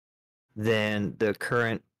worse than the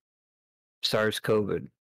current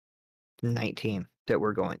SARS-CoV-19 that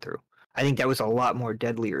we're going through. I think that was a lot more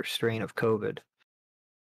deadlier strain of COVID.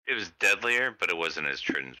 It was deadlier, but it wasn't as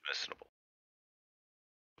transmissible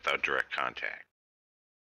without direct contact.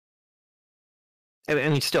 I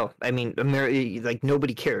mean, still, I mean, like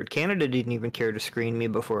nobody cared. Canada didn't even care to screen me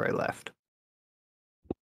before I left.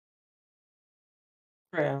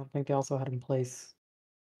 Right, I don't think they also had in place.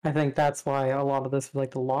 I think that's why a lot of this,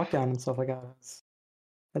 like the lockdown and stuff like that,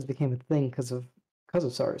 has became a thing because of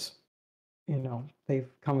SARS. You know, they've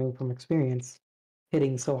coming from experience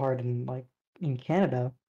hitting so hard in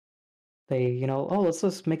Canada. They, oh, let's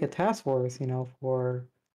just make a task force, for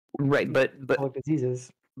Right, but public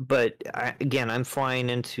diseases. again, I'm flying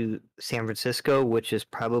into San Francisco, which is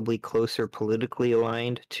probably closer politically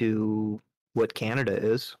aligned to what Canada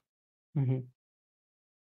is Hmm.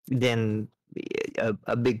 than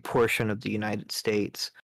a big portion of the United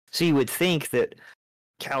States. So you would think that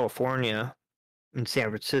California and San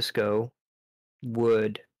Francisco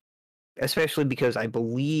would, especially because I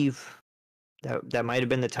believe that might have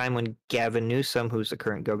been the time when Gavin Newsom, who's the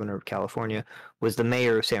current governor of California, was the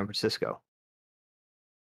mayor of San Francisco.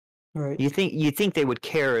 Right. You think they would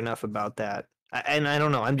care enough about that? And I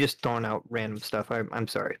don't know. I'm just throwing out random stuff. I'm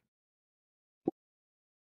sorry.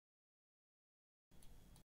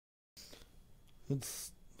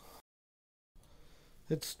 It's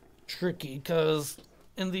tricky because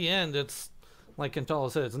in the end, it's like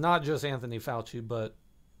Kantala said, it's not just Anthony Fauci, but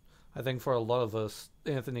I think for a lot of us,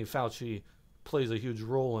 Anthony Fauci plays a huge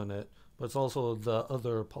role in it. But it's also the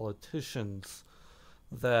other politicians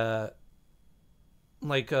that,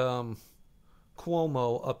 like Cuomo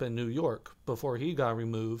up in New York before he got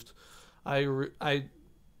removed. I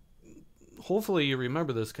hopefully you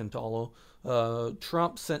remember this, Kantalo.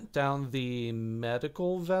 Trump sent down the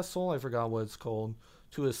medical vessel, I forgot what it's called,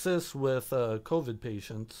 to assist with COVID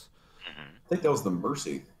patients. I think that was the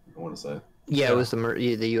Mercy, I want to say. Yeah, it was the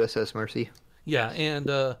USS Mercy. Yeah, and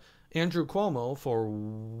Andrew Cuomo, for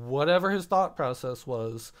whatever his thought process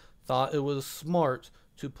was, thought it was smart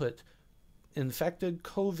to put infected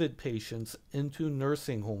COVID patients into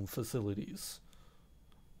nursing home facilities.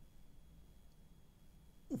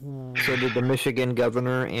 So did the Michigan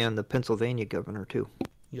governor and the Pennsylvania governor too.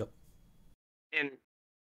 Yep. And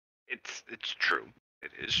it's true.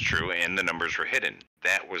 It is true, and the numbers were hidden.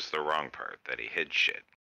 That was the wrong part, that he hid shit.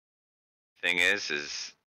 Thing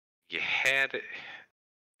is you had,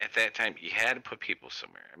 at that time, you had to put people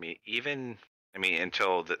somewhere.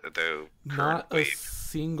 Until the current Not a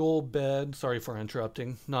single bed, sorry for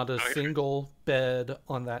interrupting, not a single bed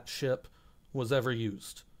on that ship was ever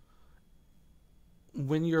used.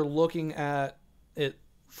 When you're looking at it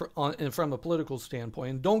from a political standpoint,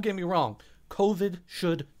 and don't get me wrong, COVID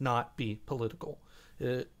should not be political.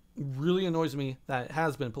 It really annoys me that it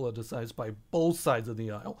has been politicized by both sides of the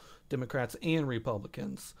aisle, Democrats and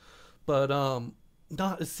Republicans. But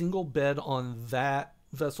not a single bed on that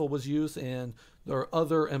vessel was used, and their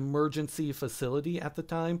other emergency facility at the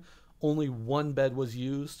time, only one bed was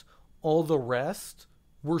used. All the rest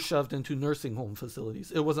were shoved into nursing home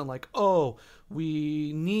facilities. It wasn't like, oh,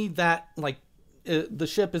 we need that, like the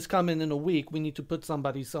ship is coming in a week. We need to put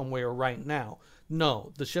somebody somewhere right now.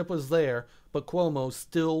 No, the ship was there, but Cuomo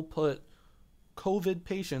still put COVID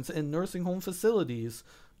patients in nursing home facilities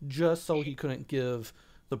just so he couldn't give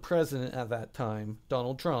the president at that time,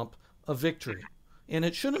 Donald Trump, a victory. And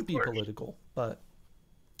it shouldn't be political, but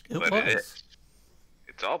it was. It is.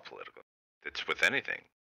 It's all political. It's with anything.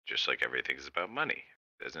 Just like everything is about money.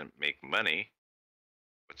 It doesn't make money.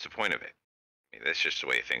 What's the point of it? I mean, that's just the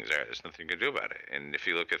way things are. There's nothing you can do about it. And if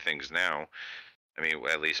you look at things now, I mean,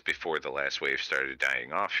 at least before the last wave started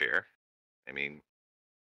dying off here, I mean,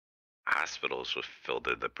 hospitals were filled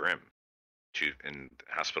to the brim. In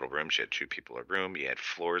hospital rooms, you had 2 people a room. You had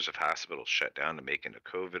floors of hospitals shut down to make into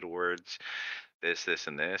COVID wards. This,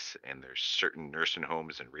 and this. And there's certain nursing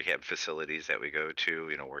homes and rehab facilities that we go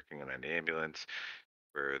to, working on an ambulance,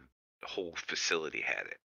 where the whole facility had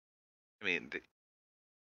it. I mean,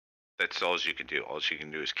 that's all you can do. All you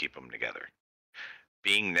can do is keep them together.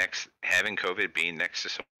 Having COVID, being next to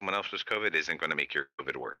someone else with COVID isn't going to make your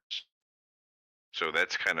COVID worse. So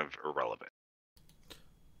that's kind of irrelevant.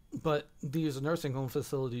 But these nursing home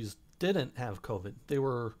facilities didn't have COVID. They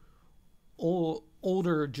were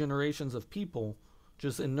older generations of people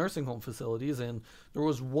just in nursing home facilities. And there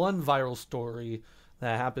was one viral story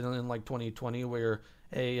that happened in like 2020 where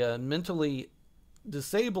a mentally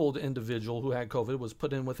disabled individual who had COVID was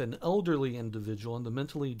put in with an elderly individual, and the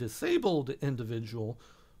mentally disabled individual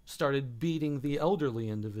started beating the elderly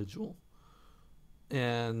individual.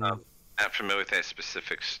 And not familiar with that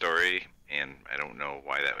specific story, and I don't know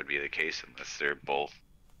why that would be the case unless they're both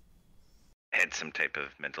had some type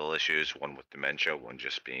of mental issues, one with dementia, one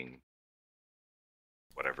just being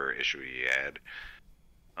whatever issue he had.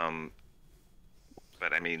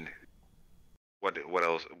 But I mean, what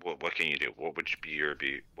else? What can you do? What would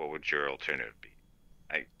your alternative be?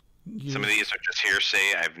 Some of these are just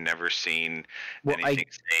hearsay. I've never seen anything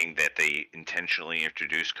saying that they intentionally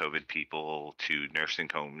introduced COVID people to nursing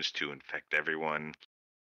homes to infect everyone.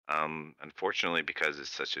 Unfortunately, because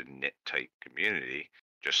it's such a knit-tight community,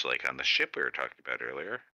 just like on the ship we were talking about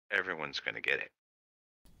earlier, everyone's going to get it.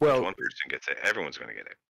 Well, if one person gets it, everyone's going to get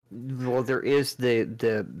it. Well, there is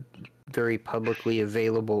the very publicly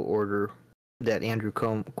available order that Andrew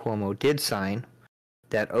Cuomo did sign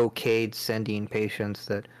that okayed sending patients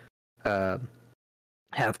that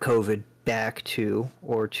have COVID back to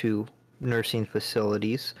nursing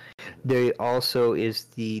facilities. There also is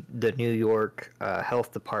the New York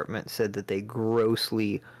Health Department said that they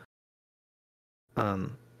grossly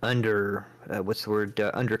undercounted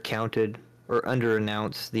or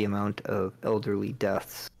underannounced the amount of elderly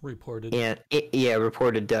deaths reported. And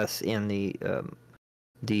reported deaths in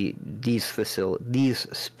these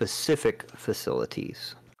specific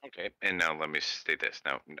facilities. Okay, and now let me state this.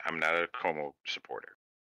 Now, I'm not a Cuomo supporter.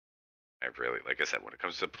 Like I said, when it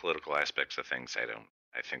comes to political aspects of things,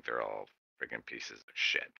 I think they're all friggin' pieces of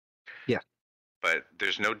shit. Yeah. But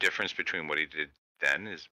there's no difference between what he did then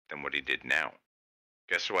than what he did now.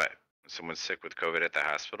 Guess what? When someone's sick with COVID at the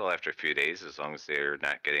hospital, after a few days, as long as they're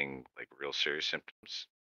not getting like real serious symptoms,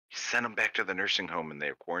 you send them back to the nursing home and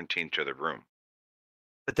they're quarantined to their room.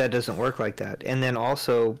 But that doesn't work like that. And then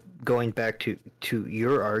also going back to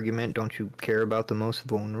your argument, don't you care about the most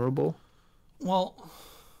vulnerable? Well,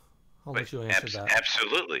 I'll let you answer that.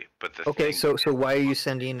 Absolutely. But so why are you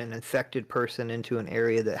sending an infected person into an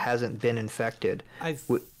area that hasn't been infected? I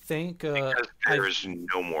think because there's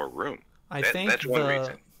no more room. That's one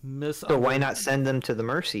reason. So why not send them to the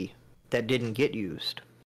Mercy that didn't get used?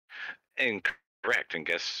 And correct. And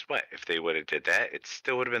guess what? If they would have did that, it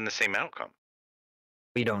still would have been the same outcome.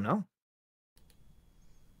 We don't know.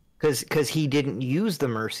 Because he didn't use the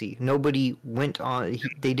Mercy. Nobody went on.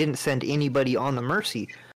 They didn't send anybody on the Mercy.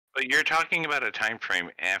 But you're talking about a time frame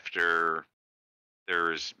after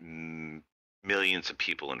there's millions of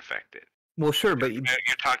people infected. Well, sure, but you're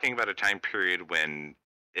talking about a time period when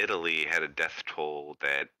Italy had a death toll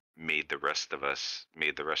that made the rest of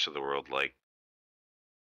the world like.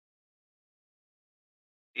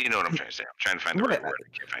 You know what I'm trying to say. I'm trying to find the right word.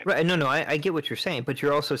 I can't find it. No, I get what you're saying, but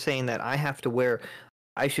you're also saying that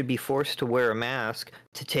I should be forced to wear a mask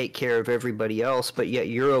to take care of everybody else, but yet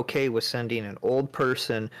you're okay with sending an old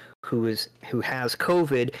person who has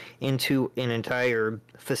COVID into an entire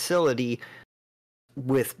facility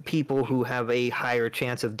with people who have a higher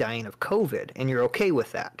chance of dying of COVID, and you're okay with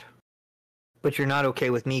that. But you're not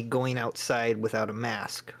okay with me going outside without a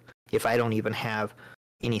mask if I don't even have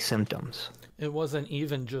any symptoms. It wasn't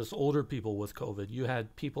even just older people with COVID. You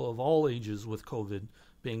had people of all ages with COVID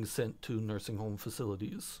being sent to nursing home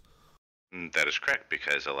facilities. That is correct,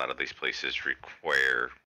 because a lot of these places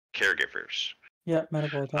require caregivers. Yeah,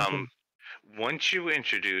 medical attention. Once you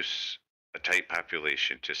introduce a tight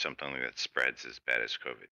population to something that spreads as bad as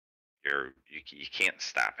COVID, you can't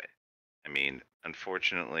stop it. I mean,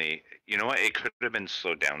 unfortunately, you know what? It could have been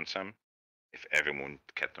slowed down some if everyone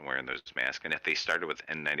kept on wearing those masks, and if they started with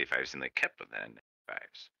N95s and they kept with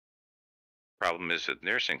N95s. Problem is with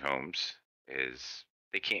nursing homes is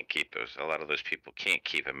they can't keep those. A lot of those people can't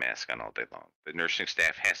keep a mask on all day long. The nursing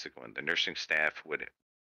staff has to go in. The nursing staff would,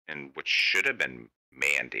 and which should have been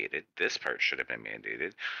mandated, this part should have been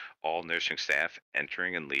mandated, all nursing staff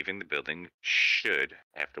entering and leaving the building should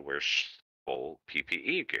have to wear full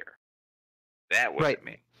PPE gear. That wasn't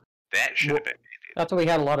me. That should have been mandated. That's why we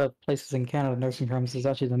had a lot of places in Canada, nursing homes, is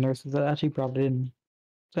actually the nurses that actually brought it in.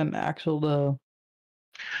 An actual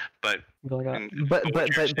But like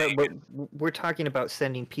that. But we're talking about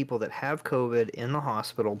sending people that have COVID in the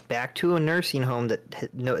hospital back to a nursing home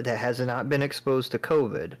that has not been exposed to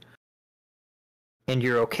COVID. And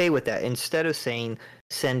you're okay with that, instead of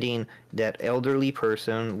sending that elderly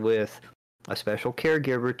person with a special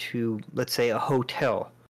caregiver to, let's say, a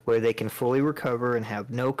hotel where they can fully recover and have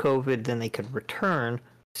no COVID, then they can return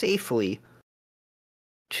safely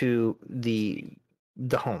to the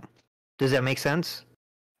home. Does that make sense?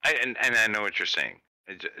 And I know what you're saying.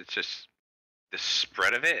 It's just the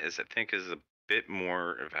spread of it is, I think, is a bit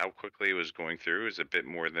more of how quickly it was going through is a bit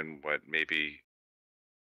more than what maybe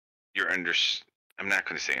you're I'm not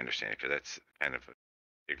going to say understanding, because that's kind of an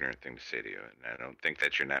ignorant thing to say to you, and I don't think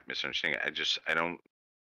that you're not misunderstanding. I don't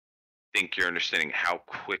think you're understanding how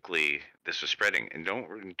quickly this was spreading, and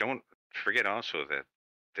don't forget also that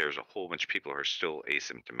there's a whole bunch of people who are still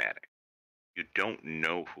asymptomatic. You don't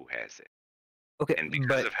know who has it. Okay, and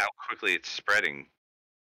because of how quickly it's spreading,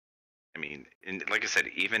 I mean, and like I said,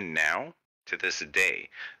 even now to this day,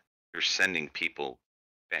 they're sending people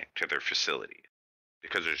back to their facility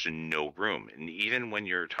because there's no room. And even when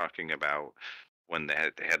you're talking about when they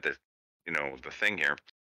had the, the thing here,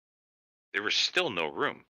 there was still no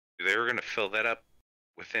room. They were going to fill that up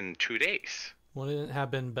within 2 days. Wouldn't it have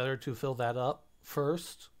been better to fill that up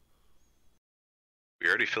first? We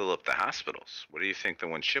already filled up the hospitals. What do you think the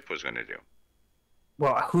one ship was going to do?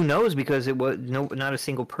 Well, who knows, because it was not a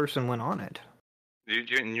single person went on it.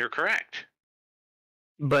 You're correct.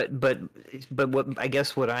 But what I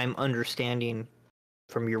guess what I'm understanding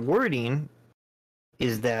from your wording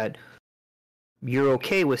is that you're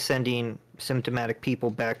okay with sending symptomatic people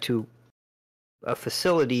back to a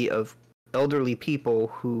facility of elderly people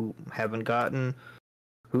who haven't gotten,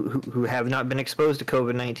 who have not been exposed to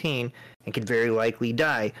COVID-19 and could very likely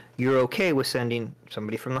die. You're okay with sending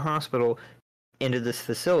somebody from the hospital into this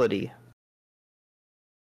facility.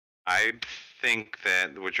 I think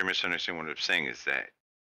that what you're misunderstanding what I'm saying is that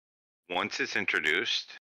once it's introduced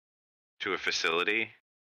to a facility,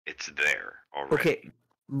 it's there already. Okay,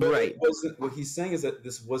 but right. What he's saying is that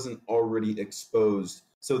this wasn't already exposed.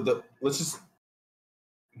 So let's just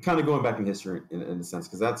kind of going back in history in a sense,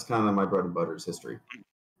 because that's kind of my bread and butter is history.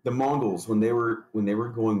 The Mongols, when they were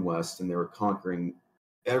going west and they were conquering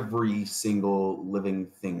every single living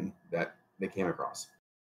thing that they came across,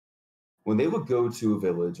 when they would go to a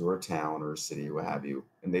village or a town or a city or what have you,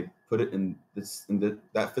 and they put it in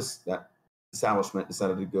that establishment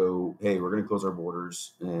decided to go, hey, we're going to close our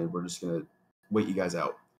borders and we're just going to wait you guys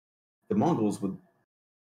out. The Mongols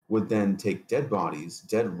would then take dead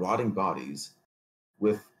rotting bodies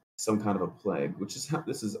with some kind of a plague, which is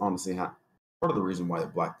this is honestly part of the reason why the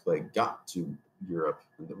Black Plague got to Europe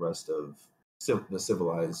and the rest of the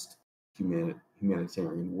civilized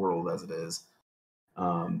humanitarian world as it is.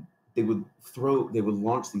 They would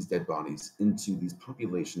launch these dead bodies into these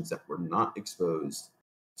populations that were not exposed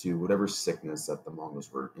to whatever sickness that the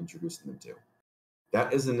Mongols were introducing them to.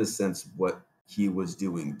 That is, in a sense, what he was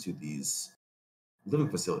doing to these living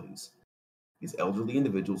facilities. These elderly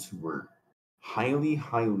individuals who were highly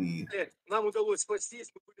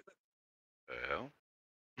Well.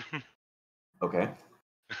 okay.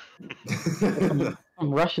 Some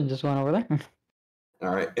Russian just went over there.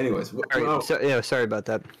 All right. Anyways, sorry about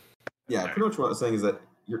that. Yeah, pretty much what I'm saying is that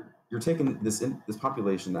you're taking this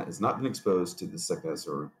population that has not been exposed to this sickness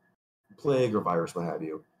or plague or virus, what have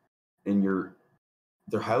you, and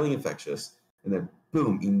they're highly infectious, and then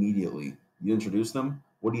boom, immediately you introduce them.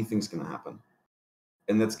 What do you think is going to happen?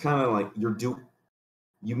 And that's kind of like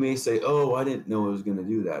you may say, oh, I didn't know I was going to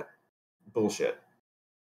do that. Bullshit.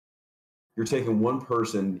 You're taking one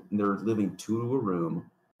person, and they're living two to a room.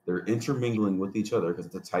 They're intermingling with each other because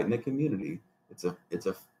it's a tight-knit community. It's a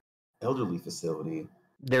elderly facility.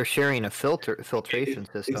 They're sharing a filtration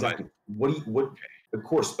system. Exactly. Of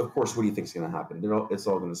course, what do you think is going to happen? It's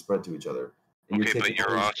all going to spread to each other. And Okay, but taking you're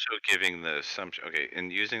all these- also giving the assumption. Okay,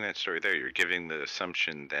 and using that story there, you're giving the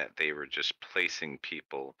assumption that they were just placing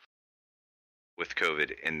people with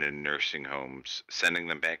COVID in the nursing homes, sending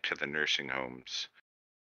them back to the nursing homes.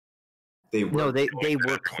 they were No, they going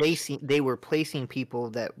were backwards. placing people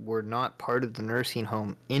that were not part of the nursing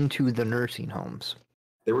home into the nursing homes.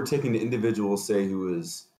 they were taking the individual, say, who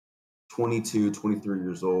was 22, 23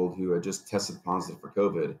 years old, who had just tested positive for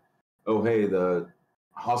COVID. Oh, hey, the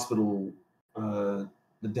hospital, the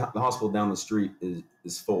hospital down the street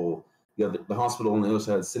is full. The hospital on the other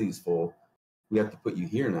side of the city is full. We have to put you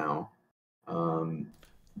here now. And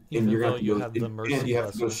Even you're though going to you go, have the and mercy you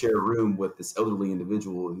have to go vessel. share a room with this elderly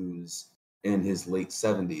individual who's in his late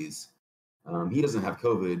 70s. He doesn't have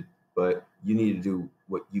COVID, but you need to do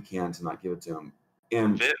what you can to not give it to him.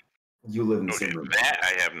 And That, you live in the okay, same room. that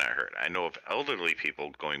I have not heard. I know of elderly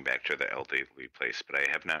people going back to the elderly place, but I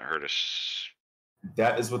have not heard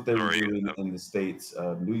That is what they were Sorry, doing in the states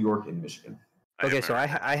of New York and Michigan. Okay, so I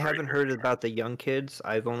I haven't heard about the young kids.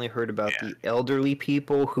 I've only heard about Yeah. the elderly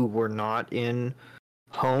people who were not in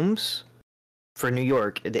homes. For New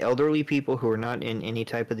York, the elderly people who were not in any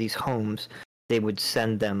type of these homes, they would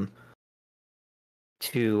send them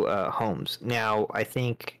to homes. Now, I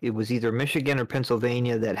think it was either Michigan or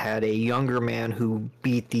Pennsylvania that had a younger man who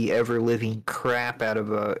beat the ever-living crap out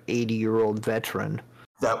of a 80-year-old veteran.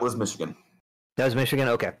 That was Michigan. That was Michigan?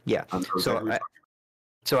 Okay, yeah. I'm So exactly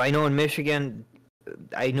So I know in Michigan,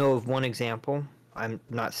 I know of one example. I'm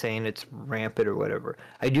not saying it's rampant or whatever.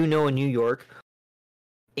 I do know in New York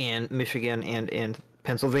and Michigan and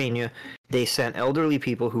Pennsylvania, they sent elderly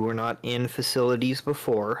people who were not in facilities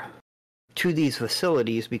before to these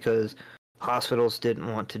facilities because hospitals didn't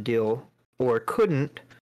want to deal or couldn't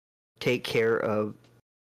take care of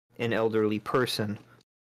an elderly person,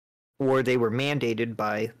 or they were mandated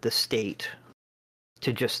by the state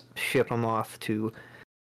to just ship them off to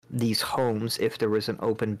these homes if there was an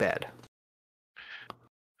open bed.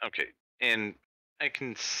 Okay, and I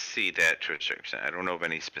can see that to a certain extent. I don't know of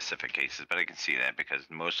any specific cases, but I can see that because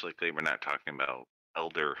most likely we're not talking about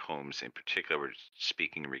elder homes in particular. We're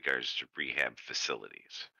speaking in regards to rehab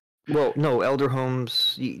facilities. Well, no, elder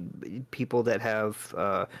homes, people that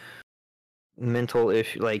have mental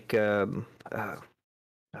issue, like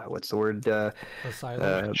what's the word?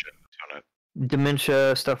 Asylum.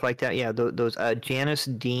 Dementia, stuff like that. Yeah, those. Janice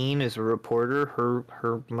Dean is a reporter.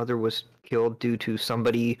 Her mother was killed due to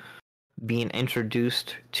somebody being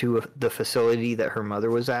introduced to the facility that her mother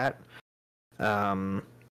was at,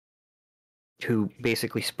 who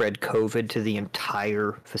basically spread COVID to the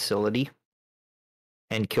entire facility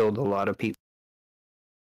and killed a lot of people.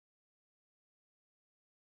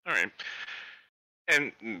 All right,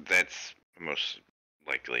 and that's most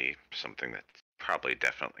likely something that's probably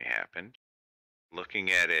definitely happened.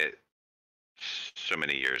 Looking at it so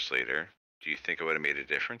many years later, do you think it would have made a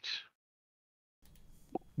difference?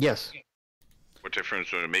 Yes. What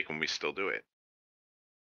difference would it make when we still do it?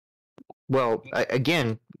 Well,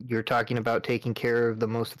 again, you're talking about taking care of the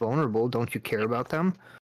most vulnerable. Don't you care about them?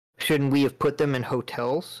 Shouldn't we have put them in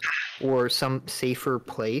hotels or some safer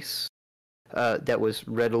place that was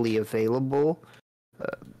readily available?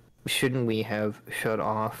 Shouldn't we have shut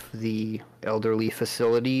off the elderly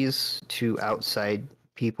facilities to outside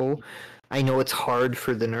people? I know it's hard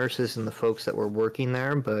for the nurses and the folks that were working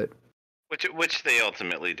there, but Which they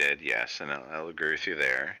ultimately did, yes, and I'll agree with you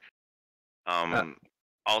there.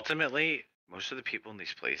 Ultimately, most of the people in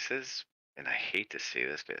these places, and I hate to say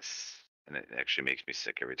this, and it actually makes me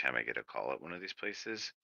sick every time I get a call at one of these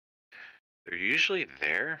places. They're usually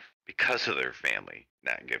there because of their family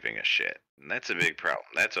not giving a shit, and that's a big problem.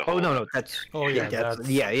 That's a whole. no, that's Oh yeah, that's, that's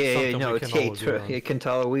yeah. something No, we it's can all agree on. you can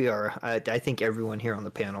tell we are. I think everyone here on the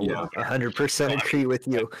panel Yeah. will 100% agree with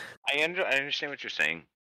you. I understand what you're saying,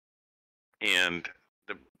 and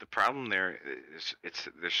the problem there is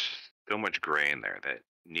there's so much gray in there that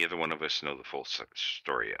neither one of us know the full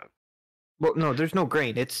story of. Well, no, there's no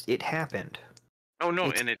grain. It happened. Oh no,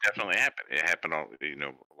 It's- and it definitely happened. It happened all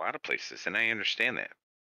a lot of places, and I understand that.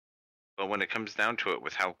 But when it comes down to it,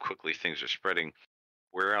 with how quickly things are spreading,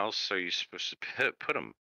 where else are you supposed to put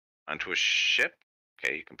them? Onto a ship?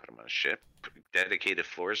 Okay, you can put them on a ship. Dedicated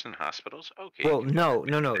floors in hospitals? Okay. Well, you can no.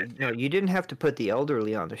 do that. You didn't have to put the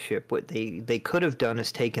elderly on the ship. What they could have done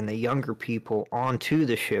is taken the younger people onto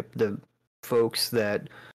the ship, the folks that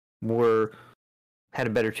had a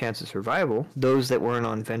better chance of survival, those that weren't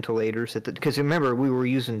on ventilators because remember, we were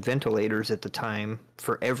using ventilators at the time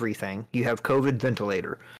for everything. You have COVID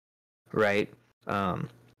ventilator, right?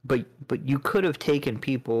 But you could have taken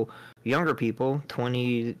people, younger people,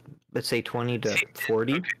 20, let's say 20 to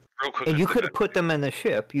 40. Okay, real hook And up you the could have put them in the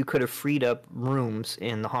ship. You could have freed up rooms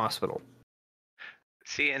in the hospital.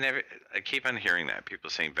 See, and I keep on hearing that people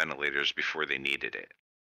saying ventilators before they needed it.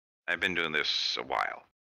 I've been doing this a while,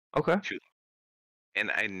 Okay.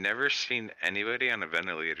 and I never seen anybody on a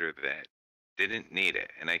ventilator that didn't need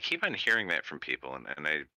it. And I keep on hearing that from people, and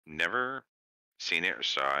I never seen it or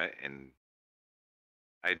saw it. And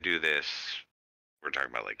I do this. We're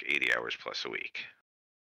talking about like 80 hours plus a week.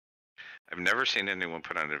 I've never seen anyone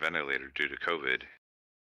put on a ventilator due to COVID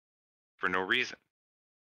for no reason.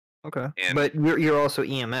 Okay. And- But you're also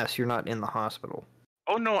EMS. You're not in the hospital.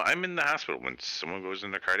 Oh no, I'm in the hospital. When someone goes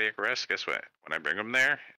into cardiac arrest, guess what? When I bring them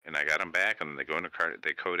there and I got them back and they go into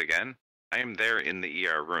they code again, I am there in the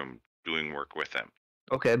ER room doing work with them.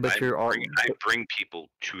 Okay, but I bring people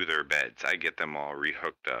to their beds. I get them all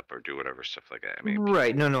rehooked up or do whatever stuff like that. I mean,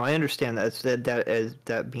 right. No, I understand that. It's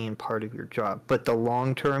that being part of your job. But the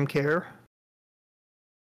long-term care,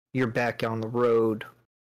 you're back on the road.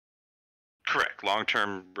 correct.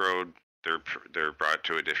 Long-term road, they're brought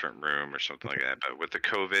to a different room or something like that. But with the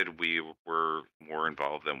COVID, we were more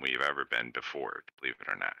involved than we've ever been before, believe it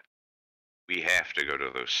or not. We have to go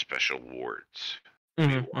to those special wards.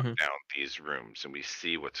 We walk down these rooms and we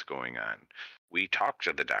see what's going on. We talk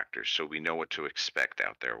to the doctors so we know what to expect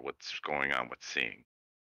out there, what's going on, what's seeing.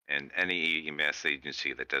 And any EMS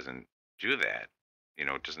agency that doesn't do that,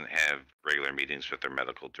 doesn't have regular meetings with their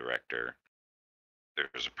medical director,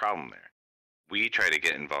 there's a problem there. We try to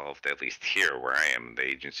get involved, at least here where I am, the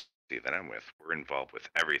agency that I'm with, we're involved with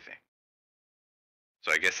everything.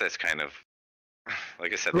 So I guess that's kind of,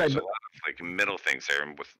 like I said, there's a lot of like middle things there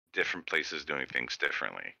with different places doing things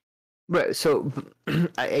differently. Right. So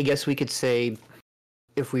I guess we could say,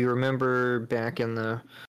 if we remember back in the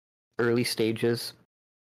early stages,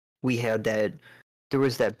 there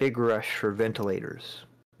was that big rush for ventilators.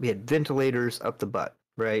 We had ventilators up the butt,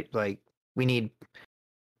 right? Like, we need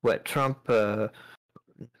what Trump,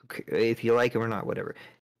 if you like him or not, whatever.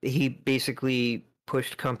 He basically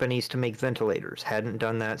pushed companies to make ventilators. Hadn't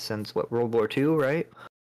done that since World War II, right?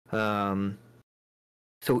 So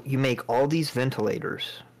you make all these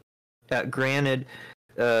ventilators. Granted,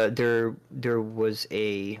 there was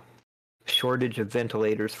a shortage of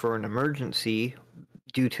ventilators for an emergency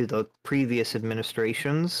due to the previous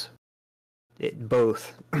administrations,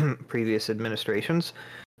 both previous administrations.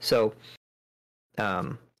 So,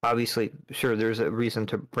 obviously, sure, there's a reason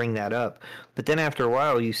to bring that up. But then after a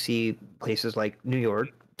while, you see places like New York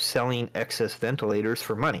selling excess ventilators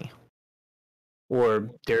for money, or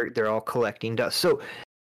they're all collecting dust. So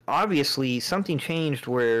obviously, something changed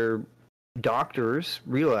where doctors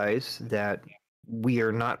realize that we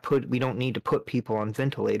don't need to put people on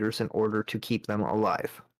ventilators in order to keep them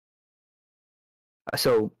alive.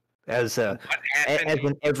 So as an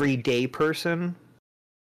everyday person,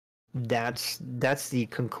 that's the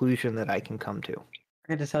conclusion that I can come to. I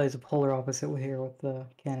can just tell you it's a polar opposite here with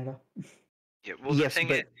Canada. Yeah, well, yes, the thing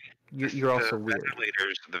but you're also weird.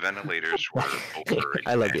 The ventilators were over.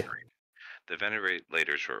 I love you. The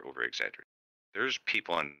ventilators were over exaggerated. There's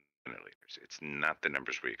people on ventilators. It's not the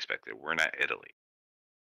numbers we expected. We're not Italy.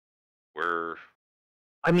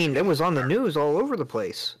 I mean, it was on the news all over the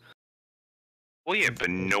place. Well, yeah, but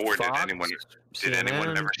nowhere Fox, did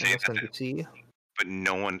anyone ever say that. But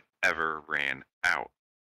no one ever ran out.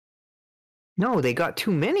 No, they got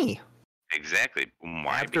too many. Exactly.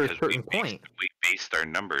 Why? After because a certain point. We based our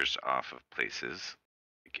numbers off of places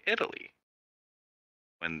like Italy,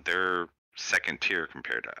 when they're second tier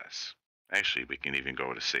compared to us. Actually, we can even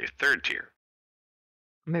go to say third tier.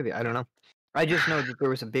 Maybe, I don't know. I just know that there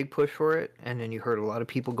was a big push for it, and then you heard a lot of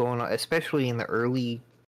people going on, especially in the early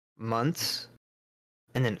months,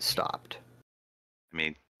 and then it stopped. I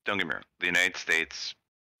mean, don't get me wrong. The United States,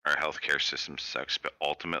 our healthcare system sucks, but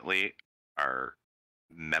ultimately, our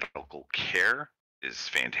medical care is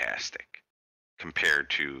fantastic compared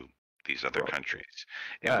to these other countries.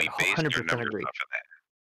 And we base our numbers agree. off of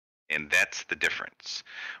that. And that's the difference.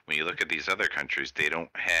 When you look at these other countries, they don't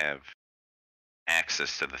have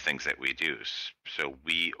access to the things that we do. So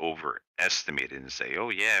we overestimate it and say, oh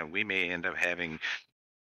yeah, we may end up having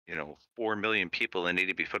 4 million people that need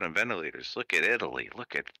to be put on ventilators. Look at Italy.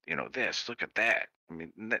 Look at, this. Look at that. I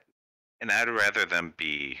mean, and I'd rather them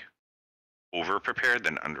be over-prepared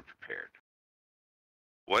than under-prepared.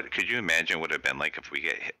 What could you imagine would have been like if we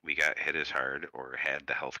got hit as hard or had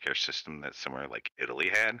the healthcare system that somewhere like Italy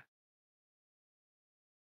had?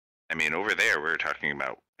 I mean, over there, we were talking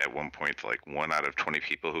about at one point, like 1 out of 20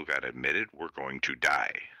 people who got admitted were going to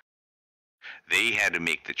die. They had to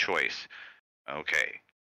make the choice. Okay,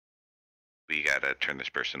 we got to turn this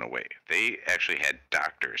person away. They actually had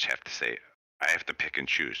doctors have to say, I have to pick and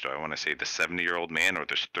choose. Do I want to say the 70-year-old man or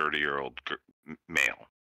this 30-year-old male?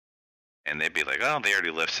 And they'd be like, oh, they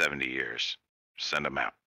already lived 70 years. Send them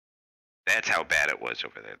out. That's how bad it was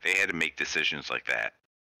over there. They had to make decisions like that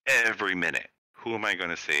every minute. Who am I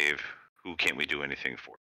going to save? Who can't we do anything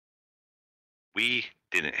for? We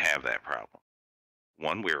didn't have that problem.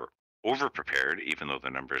 One, we were over-prepared, even though the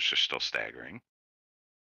numbers are still staggering.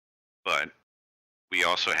 But we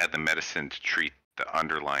also had the medicine to treat the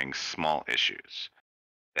underlying small issues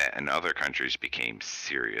that in other countries became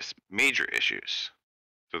serious, major issues.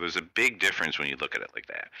 So there's a big difference when you look at it like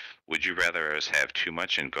that. Would you rather us have too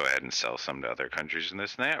much and go ahead and sell some to other countries and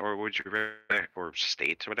this and that, or would you rather, or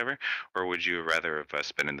states or whatever, or would you rather have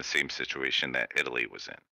us been in the same situation that Italy was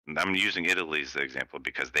in? And I'm using Italy as the example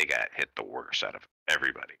because they got hit the worst out of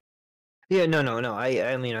everybody. Yeah, no.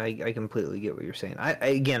 I mean, I completely get what you're saying.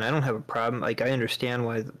 Again, I don't have a problem. Like, I understand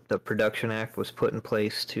why the Production Act was put in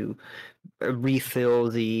place to refill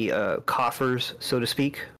the coffers, so to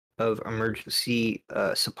speak, of emergency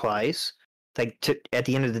supplies. Like, at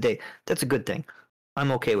the end of the day, that's a good thing.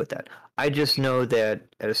 I'm okay with that. I just know that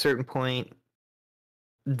at a certain point,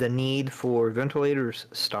 the need for ventilators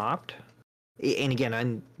stopped. And again,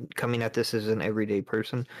 I'm coming at this as an everyday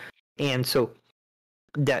person, and so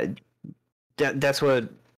that's what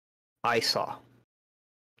I saw.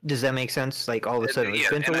 Does that make sense? Like, all of a sudden, it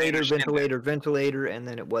was ventilator, and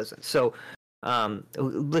then it wasn't. So,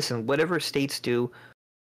 listen, whatever states do,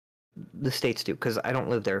 the states do, because I don't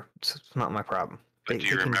live there. It's not my problem. But do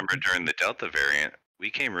you remember during the Delta variant,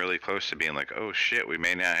 we came really close to being like, oh shit, we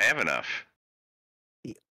may not have enough.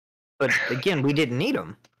 But again, we didn't need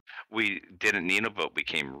them. We didn't need them, but we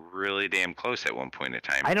came really damn close at one point in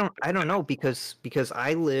time. I don't know, because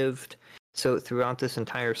I lived. So throughout this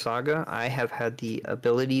entire saga, I have had the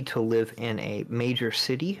ability to live in a major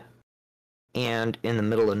city and in the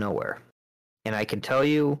middle of nowhere. And I can tell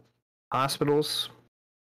you, hospitals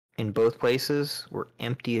in both places were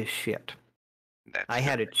empty as shit. I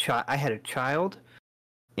had a child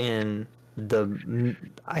in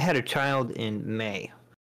May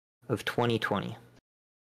of 2020.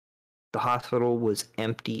 The hospital was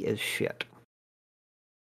empty as shit.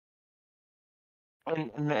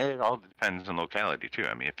 And it all depends on locality too.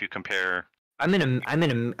 I mean, if you compare, I'm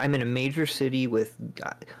in a major city with,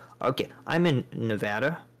 okay, I'm in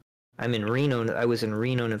Nevada. I'm in Reno. I was in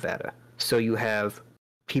Reno, Nevada. So you have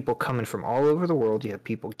people coming from all over the world. You have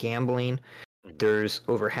people gambling. There's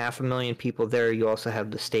over 500,000 people there. You also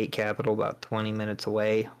have the state capital about 20 minutes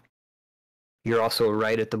away. You're also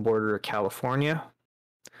right at the border of California.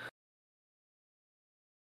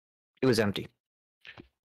 It was empty.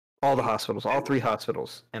 All the hospitals, all 3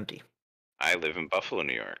 hospitals, empty. I live in Buffalo,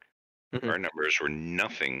 New York. Mm-hmm. Our numbers were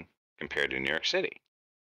nothing compared to New York City.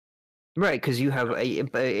 Right, because you have,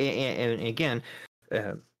 and again,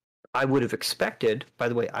 I would have expected, by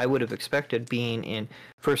the way, being in,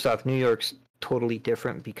 first off, New York's totally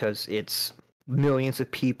different because it's millions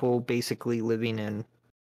of people basically living in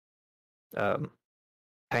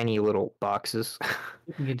tiny little boxes.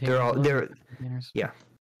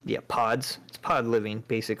 Yeah, pods. It's pod living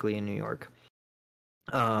basically in New York.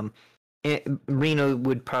 Reno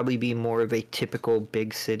would probably be more of a typical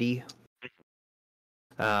big city.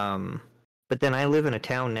 But then I live in a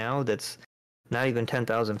town now that's not even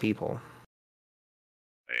 10,000 people.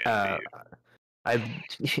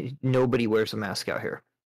 Nobody wears a mask out here.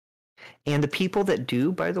 And the people that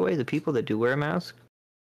do, by the way, wear a mask,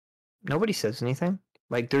 nobody says anything.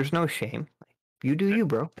 Like, there's no shame. You do you,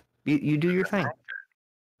 bro. You do your thing.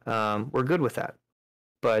 We're good with that.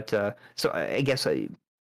 But so I guess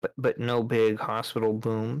but no big hospital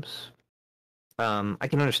booms. I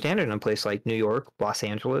can understand it in a place like New York, Los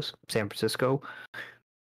Angeles, San Francisco,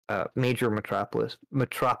 major metropolises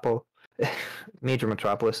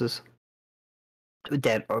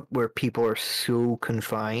that are, where people are so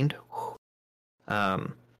confined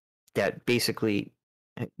that basically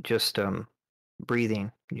just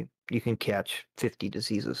breathing, you can catch 50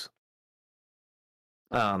 diseases.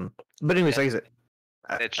 But anyways, like I said,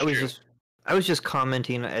 I was just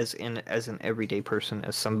commenting as an everyday person,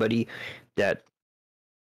 as somebody that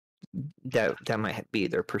might be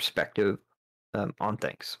their perspective on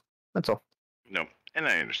things. That's all. No, and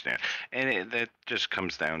I understand, and that just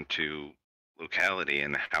comes down to locality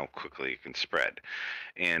and how quickly it can spread,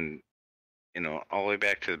 and all the way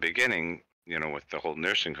back to the beginning, with the whole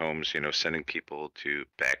nursing homes, sending people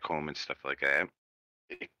back home and stuff like that.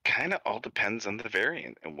 It kind of all depends on the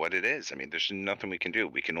variant and what it is. I mean, there's nothing we can do.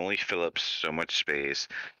 We can only fill up so much space.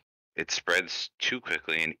 it spreads too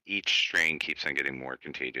quickly, and each strain keeps on getting more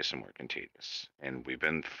contagious and more contagious. And we've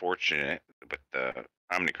been fortunate with the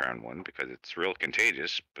Omicron one because it's real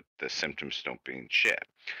contagious, but the symptoms don't mean shit.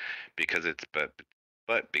 Because it's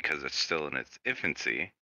but because it's still in its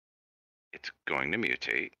infancy, it's going to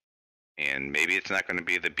mutate. And maybe it's not going to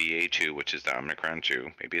be the BA2, which is the Omicron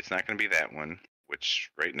 2. Maybe it's not going to be that one,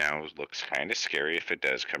 which right now looks kind of scary if it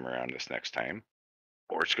does come around this next time.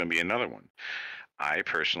 Or it's going to be another one. I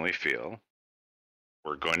personally feel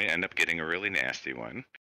we're going to end up getting a really nasty one.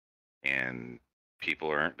 And people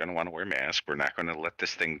aren't going to want to wear masks. We're not going to let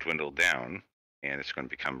this thing dwindle down. And it's going to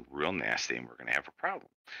become real nasty, and we're going to have a problem.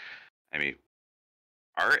 I mean,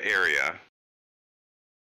 our area,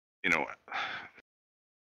 you know,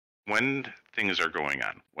 when things are going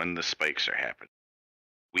on, when the spikes are happening,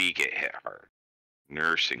 we get hit hard.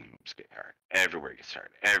 Nursing homes get hard. Everywhere gets hard.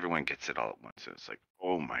 Everyone gets it all at once. And it's like,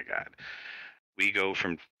 oh my God. We go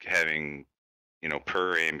from having,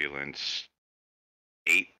 per ambulance,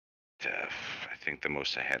 8 to, I think the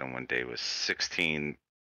most I had on one day was 16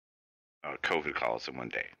 COVID calls in one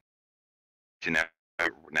day. To now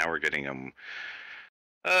we're getting them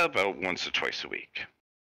about once or twice a week.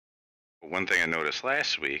 But one thing I noticed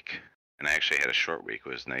last week, and I actually had a short week, it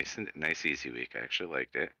was nice, easy week. I actually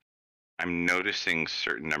liked it. I'm noticing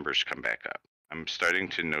certain numbers come back up. I'm starting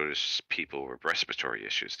to notice people with respiratory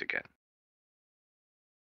issues again.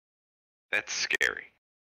 That's scary,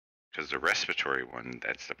 because the respiratory one,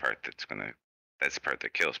 that's the part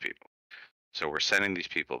that kills people. So we're sending these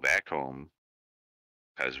people back home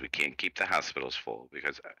because we can't keep the hospitals full.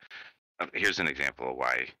 Because here's an example of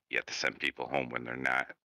why you have to send people home when they're not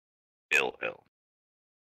ill.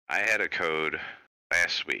 I had a code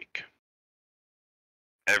last week.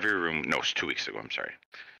 Every room, no, it's 2 weeks ago, I'm sorry.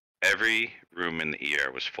 Every room in the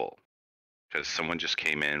ER was full because someone just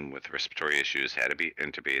came in with respiratory issues, had to be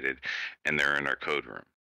intubated, and they're in our code room.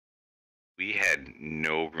 We had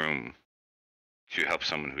no room to help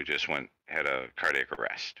someone who just had a cardiac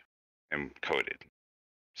arrest and coded.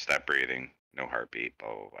 Stopped breathing, no heartbeat,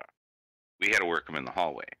 blah, blah, blah. We had to work them in the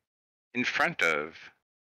hallway in front of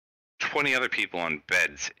 20 other people on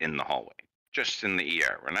beds in the hallway, just in the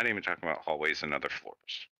ER. We're not even talking about hallways and other floors.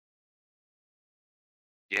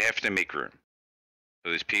 You have to make room.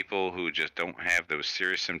 So these people who just don't have those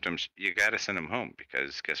serious symptoms, you got to send them home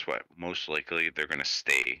because guess what? Most likely they're going to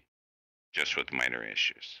stay just with minor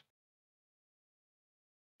issues.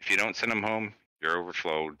 If you don't send them home, you're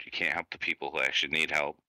overflowed. You can't help the people who actually need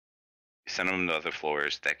help. You send them to other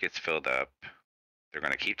floors, that gets filled up. They're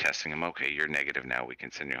going to keep testing them. Okay, you're negative now. We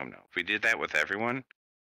can send you home now. If we did that with everyone,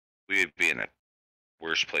 we would be in a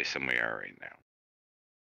worse place than we are right now.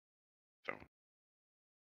 So,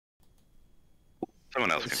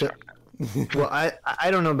 someone else can talk now. Well,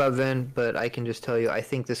 I don't know about Ven, but I can just tell you, I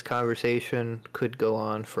think this conversation could go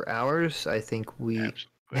on for hours. I think we Absolutely.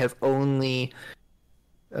 have only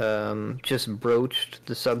just broached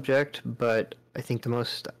the subject, but I think at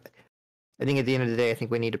the end of the day, I think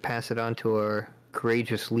we need to pass it on to our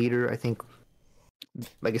courageous leader. I think,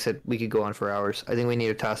 like I said, we could go on for hours. I think we need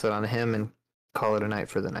to toss it on to him and call it a night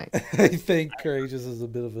for the night. I think courageous is a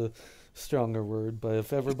bit of a stronger word, but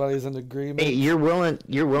if everybody's in agreement, Hey, you're willing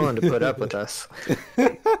to put up with us.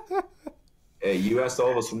 Hey, you asked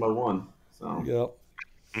all of us from my one. So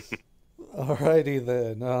Yep. Alrighty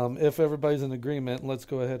then. If everybody's in agreement, let's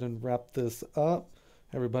go ahead and wrap this up.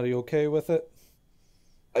 Everybody okay with it?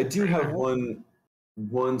 I do have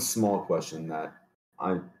one small question that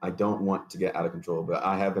I don't want to get out of control, but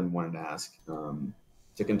I have been wanting to ask to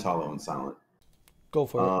Kintalo and Silent. Go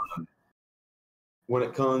for it. When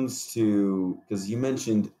it comes to, because you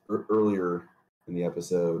mentioned earlier in the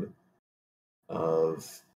episode of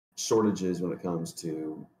shortages when it comes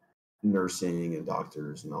to nursing and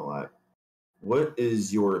doctors and all that, what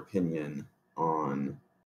is your opinion on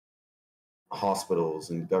hospitals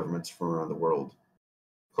and governments from around the world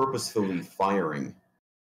purposefully firing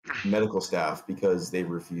medical staff because they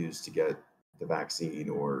refuse to get the vaccine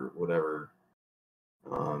or whatever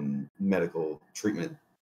medical treatment,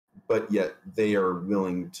 but yet they are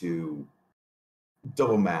willing to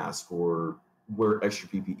double mask or wear extra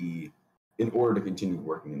PPE in order to continue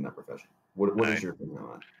working in that profession? What is your opinion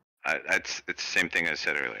on that? It's the same thing I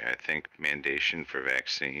said earlier. I think mandation for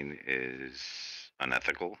vaccine is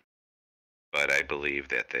unethical, but I believe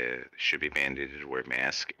that they should be mandated to wear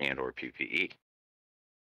mask and or PPE.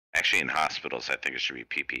 Actually, in hospitals, I think it should be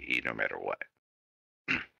PPE no matter what.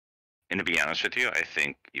 And to be honest with you, I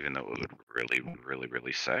think even though it would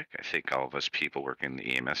really suck, I think all of us people working in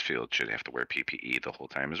the EMS field should have to wear PPE the whole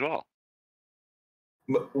time as well.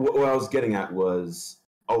 What I was getting at was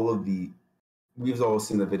all of the we've all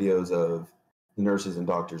seen the videos of the nurses and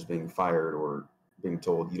doctors being fired or being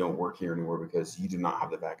told you don't work here anymore because you do not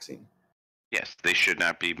have the vaccine. Yes, they should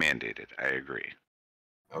not be mandated. I agree.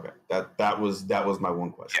 Okay, that was my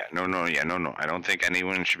one question. Yeah, no. I don't think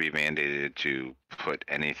anyone should be mandated to put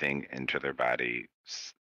anything into their body,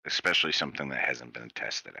 especially something that hasn't been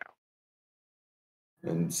tested out.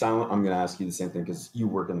 And Silent, I'm going to ask you the same thing because you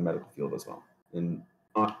work in the medical field as well. And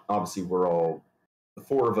obviously, we're all, the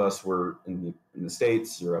four of us were in the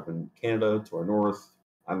States. You're up in Canada to our north.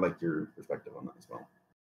 I'd like your perspective on that as well.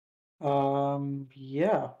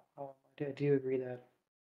 Yeah, I do agree that.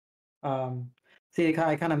 See,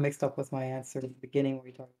 I kind of mixed up with my answer at the beginning where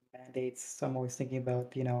you talked about mandates. So I'm always thinking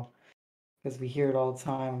about, because we hear it all the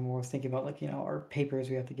time. I'm always thinking about like, our papers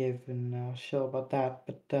we have to give and show about that.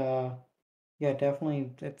 But yeah,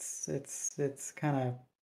 definitely, it's kind of,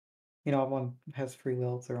 everyone has free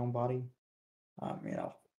will. It's their own body.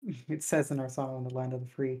 It says in our song "On the Land of the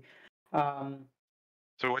Free."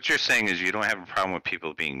 So what you're saying is you don't have a problem with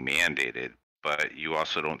people being mandated, but you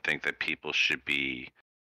also don't think that people should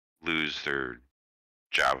lose their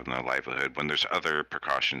job and their livelihood when there's other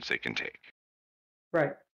precautions they can take.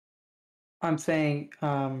 Right. I'm saying,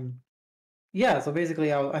 yeah. So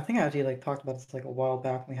basically, I think I actually talked about this like a while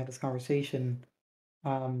back when we had this conversation.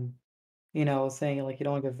 Saying like you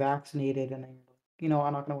don't want to get vaccinated, and then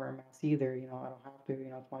I'm not gonna wear a mask either. I don't have to.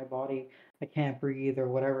 It's my body. I can't breathe or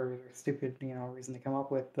whatever stupid reason to come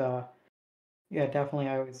up with. Yeah, definitely.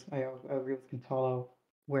 I agree with Quintalo.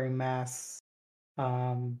 Wearing masks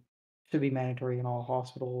should be mandatory in all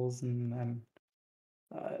hospitals and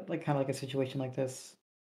like kind of like a situation like this.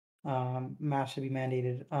 Masks should be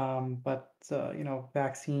mandated. But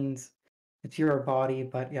vaccines, it's your body.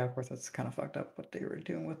 But yeah, of course, that's kind of fucked up what they were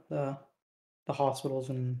doing with the hospitals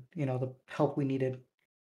and the help we needed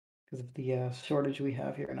because of the shortage we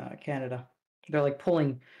have here in Canada. They're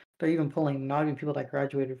even pulling not even people that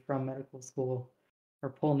graduated from medical school are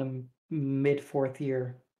pulling them mid fourth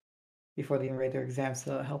year before they even write their exams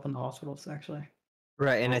to help in the hospitals actually.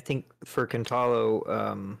 Right, and I think for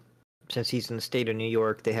Quintalo, since he's in the state of New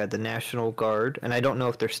York, they had the National Guard, and I don't know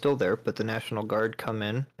if they're still there, but the National Guard come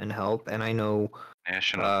in and help, and I know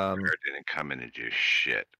National Guard didn't come in and do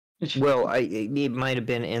shit. Well, it might have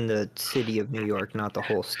been in the city of New York, not the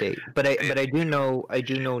whole state. But I do know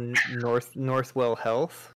Northwell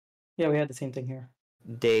Health. Yeah, we had the same thing here.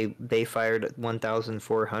 They fired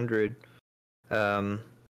 1,400 the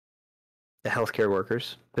healthcare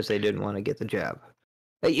workers because they didn't want to get the jab.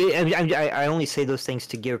 I only say those things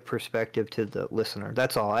to give perspective to the listener.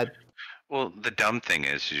 That's all. Well, the dumb thing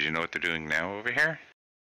is you know what they're doing now over here?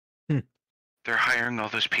 They're hiring all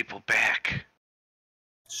those people back.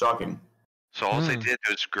 Shocking. So all they did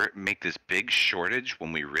was make this big shortage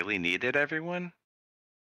when we really needed everyone.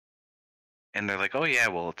 And they're like, oh yeah,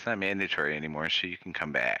 well, it's not mandatory anymore, so you can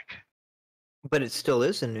come back. But it still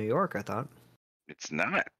is in New York, I thought. It's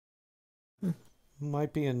not.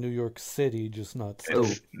 Might be in New York City, just not state. Oh,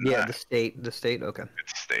 yeah, the state, okay.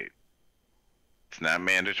 It's state. It's not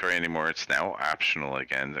mandatory anymore. It's now optional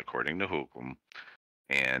again, according to Hukum.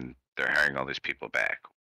 And they're hiring all these people back.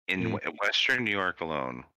 In Western New York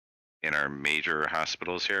alone, in our major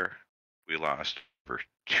hospitals here, we lost over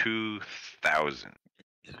 2,000.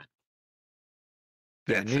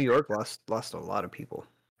 Yeah, New York lost a lot of people.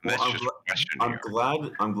 Well,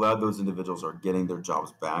 I'm glad those individuals are getting their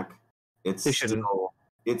jobs back. It's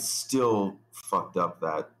still fucked up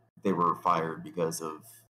that they were fired because of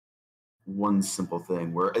one simple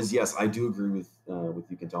thing. Whereas, yes, I do agree with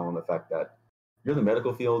you, Quintalo, on the fact that you're in the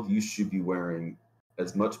medical field, you should be wearing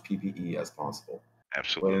as much PPE as possible.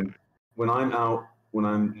 Absolutely. When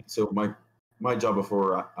my job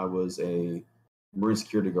before I was a Marine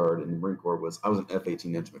security guard in the Marine Corps I was an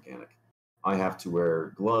F-18 engine mechanic. I have to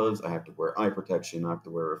wear gloves, I have to wear eye protection, I have to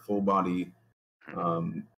wear a full body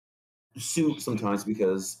suit sometimes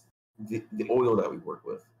because the oil that we work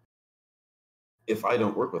with. If I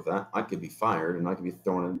don't work with that, I could be fired and I could be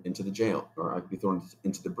thrown into the jail or I could be thrown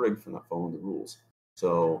into the brig for not following the rules.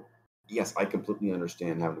 So yes, I completely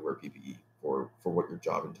understand having to wear PPE for what your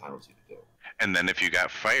job entitles you to do. And then if you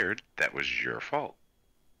got fired, that was your fault.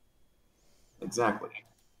 Exactly.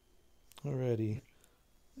 Alrighty.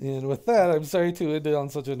 And with that, I'm sorry to end it on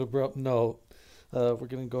such an abrupt note. We're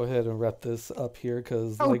going to go ahead and wrap this up here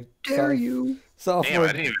because... How dare you? Damn, I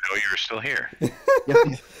didn't even know you were still here.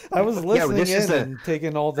 I was listening and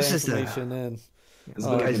taking all the information in.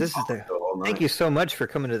 Thank you so much for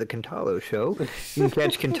coming to the Quintalo show. You can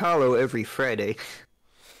catch Quintalo every Friday.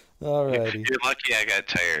 Alrighty. You're lucky I got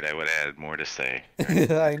tired. I would have had more to say. I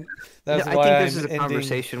think this is a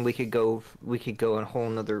conversation we could go on a whole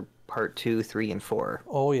nother part 2, 3, and 4.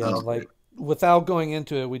 Oh yeah, like without going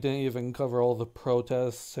into it, we didn't even cover all the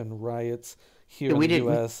protests and riots here We in the didn't-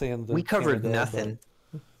 U.S. and We covered Canada, nothing.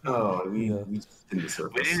 Oh, Yeah. we just didn't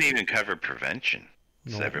surface. We didn't even cover prevention.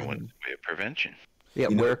 It's No. everyone's way of prevention. Yeah,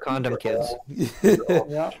 You know, wear a condom, kids. but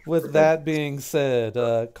Yeah. with that being said,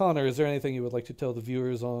 Connor, is there anything you would like to tell the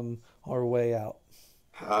viewers on our way out?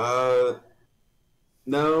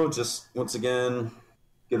 No, just once again,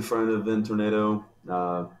 good friend of Vin Tornado,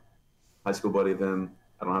 high school buddy of him.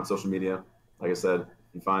 I don't have social media. Like I said, if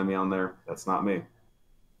you find me on there, that's not me.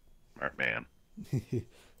 Smart man.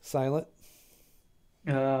 Silent?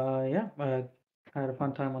 Yeah, I had a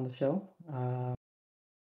fun time on the show.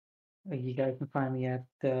 You guys can find me at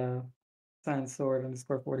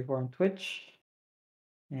ScienceSword_44 on Twitch.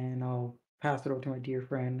 And I'll pass it over to my dear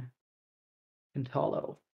friend,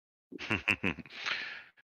 Pintalo.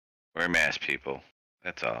 We're mass people.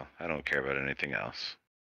 That's all. I don't care about anything else.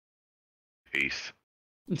 Peace.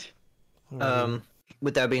 Alrighty.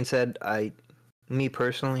 With that being said, me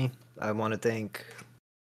personally, I want to thank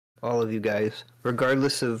all of you guys,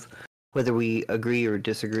 regardless of whether we agree or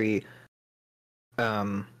disagree.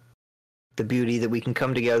 The beauty that we can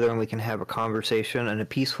come together and we can have a conversation, and a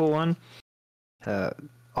peaceful one.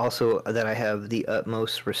 Also, that I have the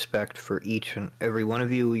utmost respect for each and every one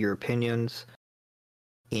of you, your opinions,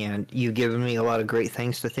 and you've given me a lot of great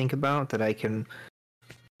things to think about that I can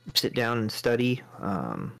sit down and study,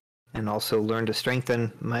 and also learn to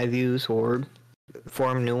strengthen my views or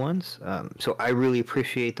form new ones. So I really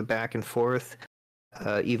appreciate the back and forth,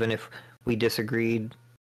 even if we disagreed.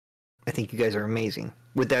 I think you guys are amazing.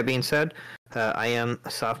 With that being said, I am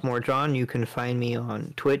Sophomore John. You can find me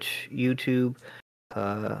on Twitch, YouTube,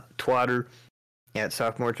 Twitter at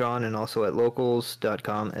Sophomore John, and also at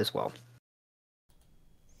locals.com as well.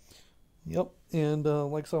 Yep, and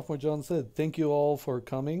like Sophomore John said, thank you all for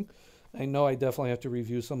coming. I know I definitely have to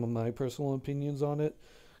review some of my personal opinions on it,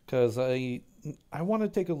 because I want to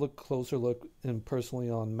take a closer look and personally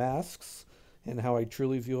on masks and how I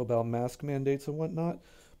truly feel about mask mandates and whatnot.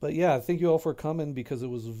 But yeah, thank you all for coming because it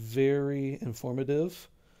was very informative.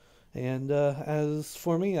 And as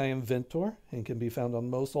for me, I am Ventor and can be found on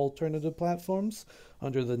most alternative platforms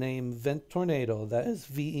under the name Vent Tornado. That is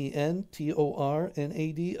VENTORNADO.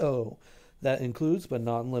 That includes, but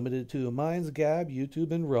not limited to, Minds, Gab,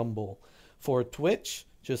 YouTube, and Rumble. For Twitch,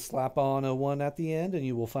 just slap on a 1 at the end and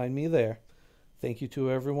you will find me there. Thank you to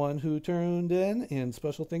everyone who tuned in, and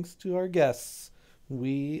special thanks to our guests.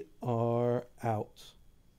 We are out.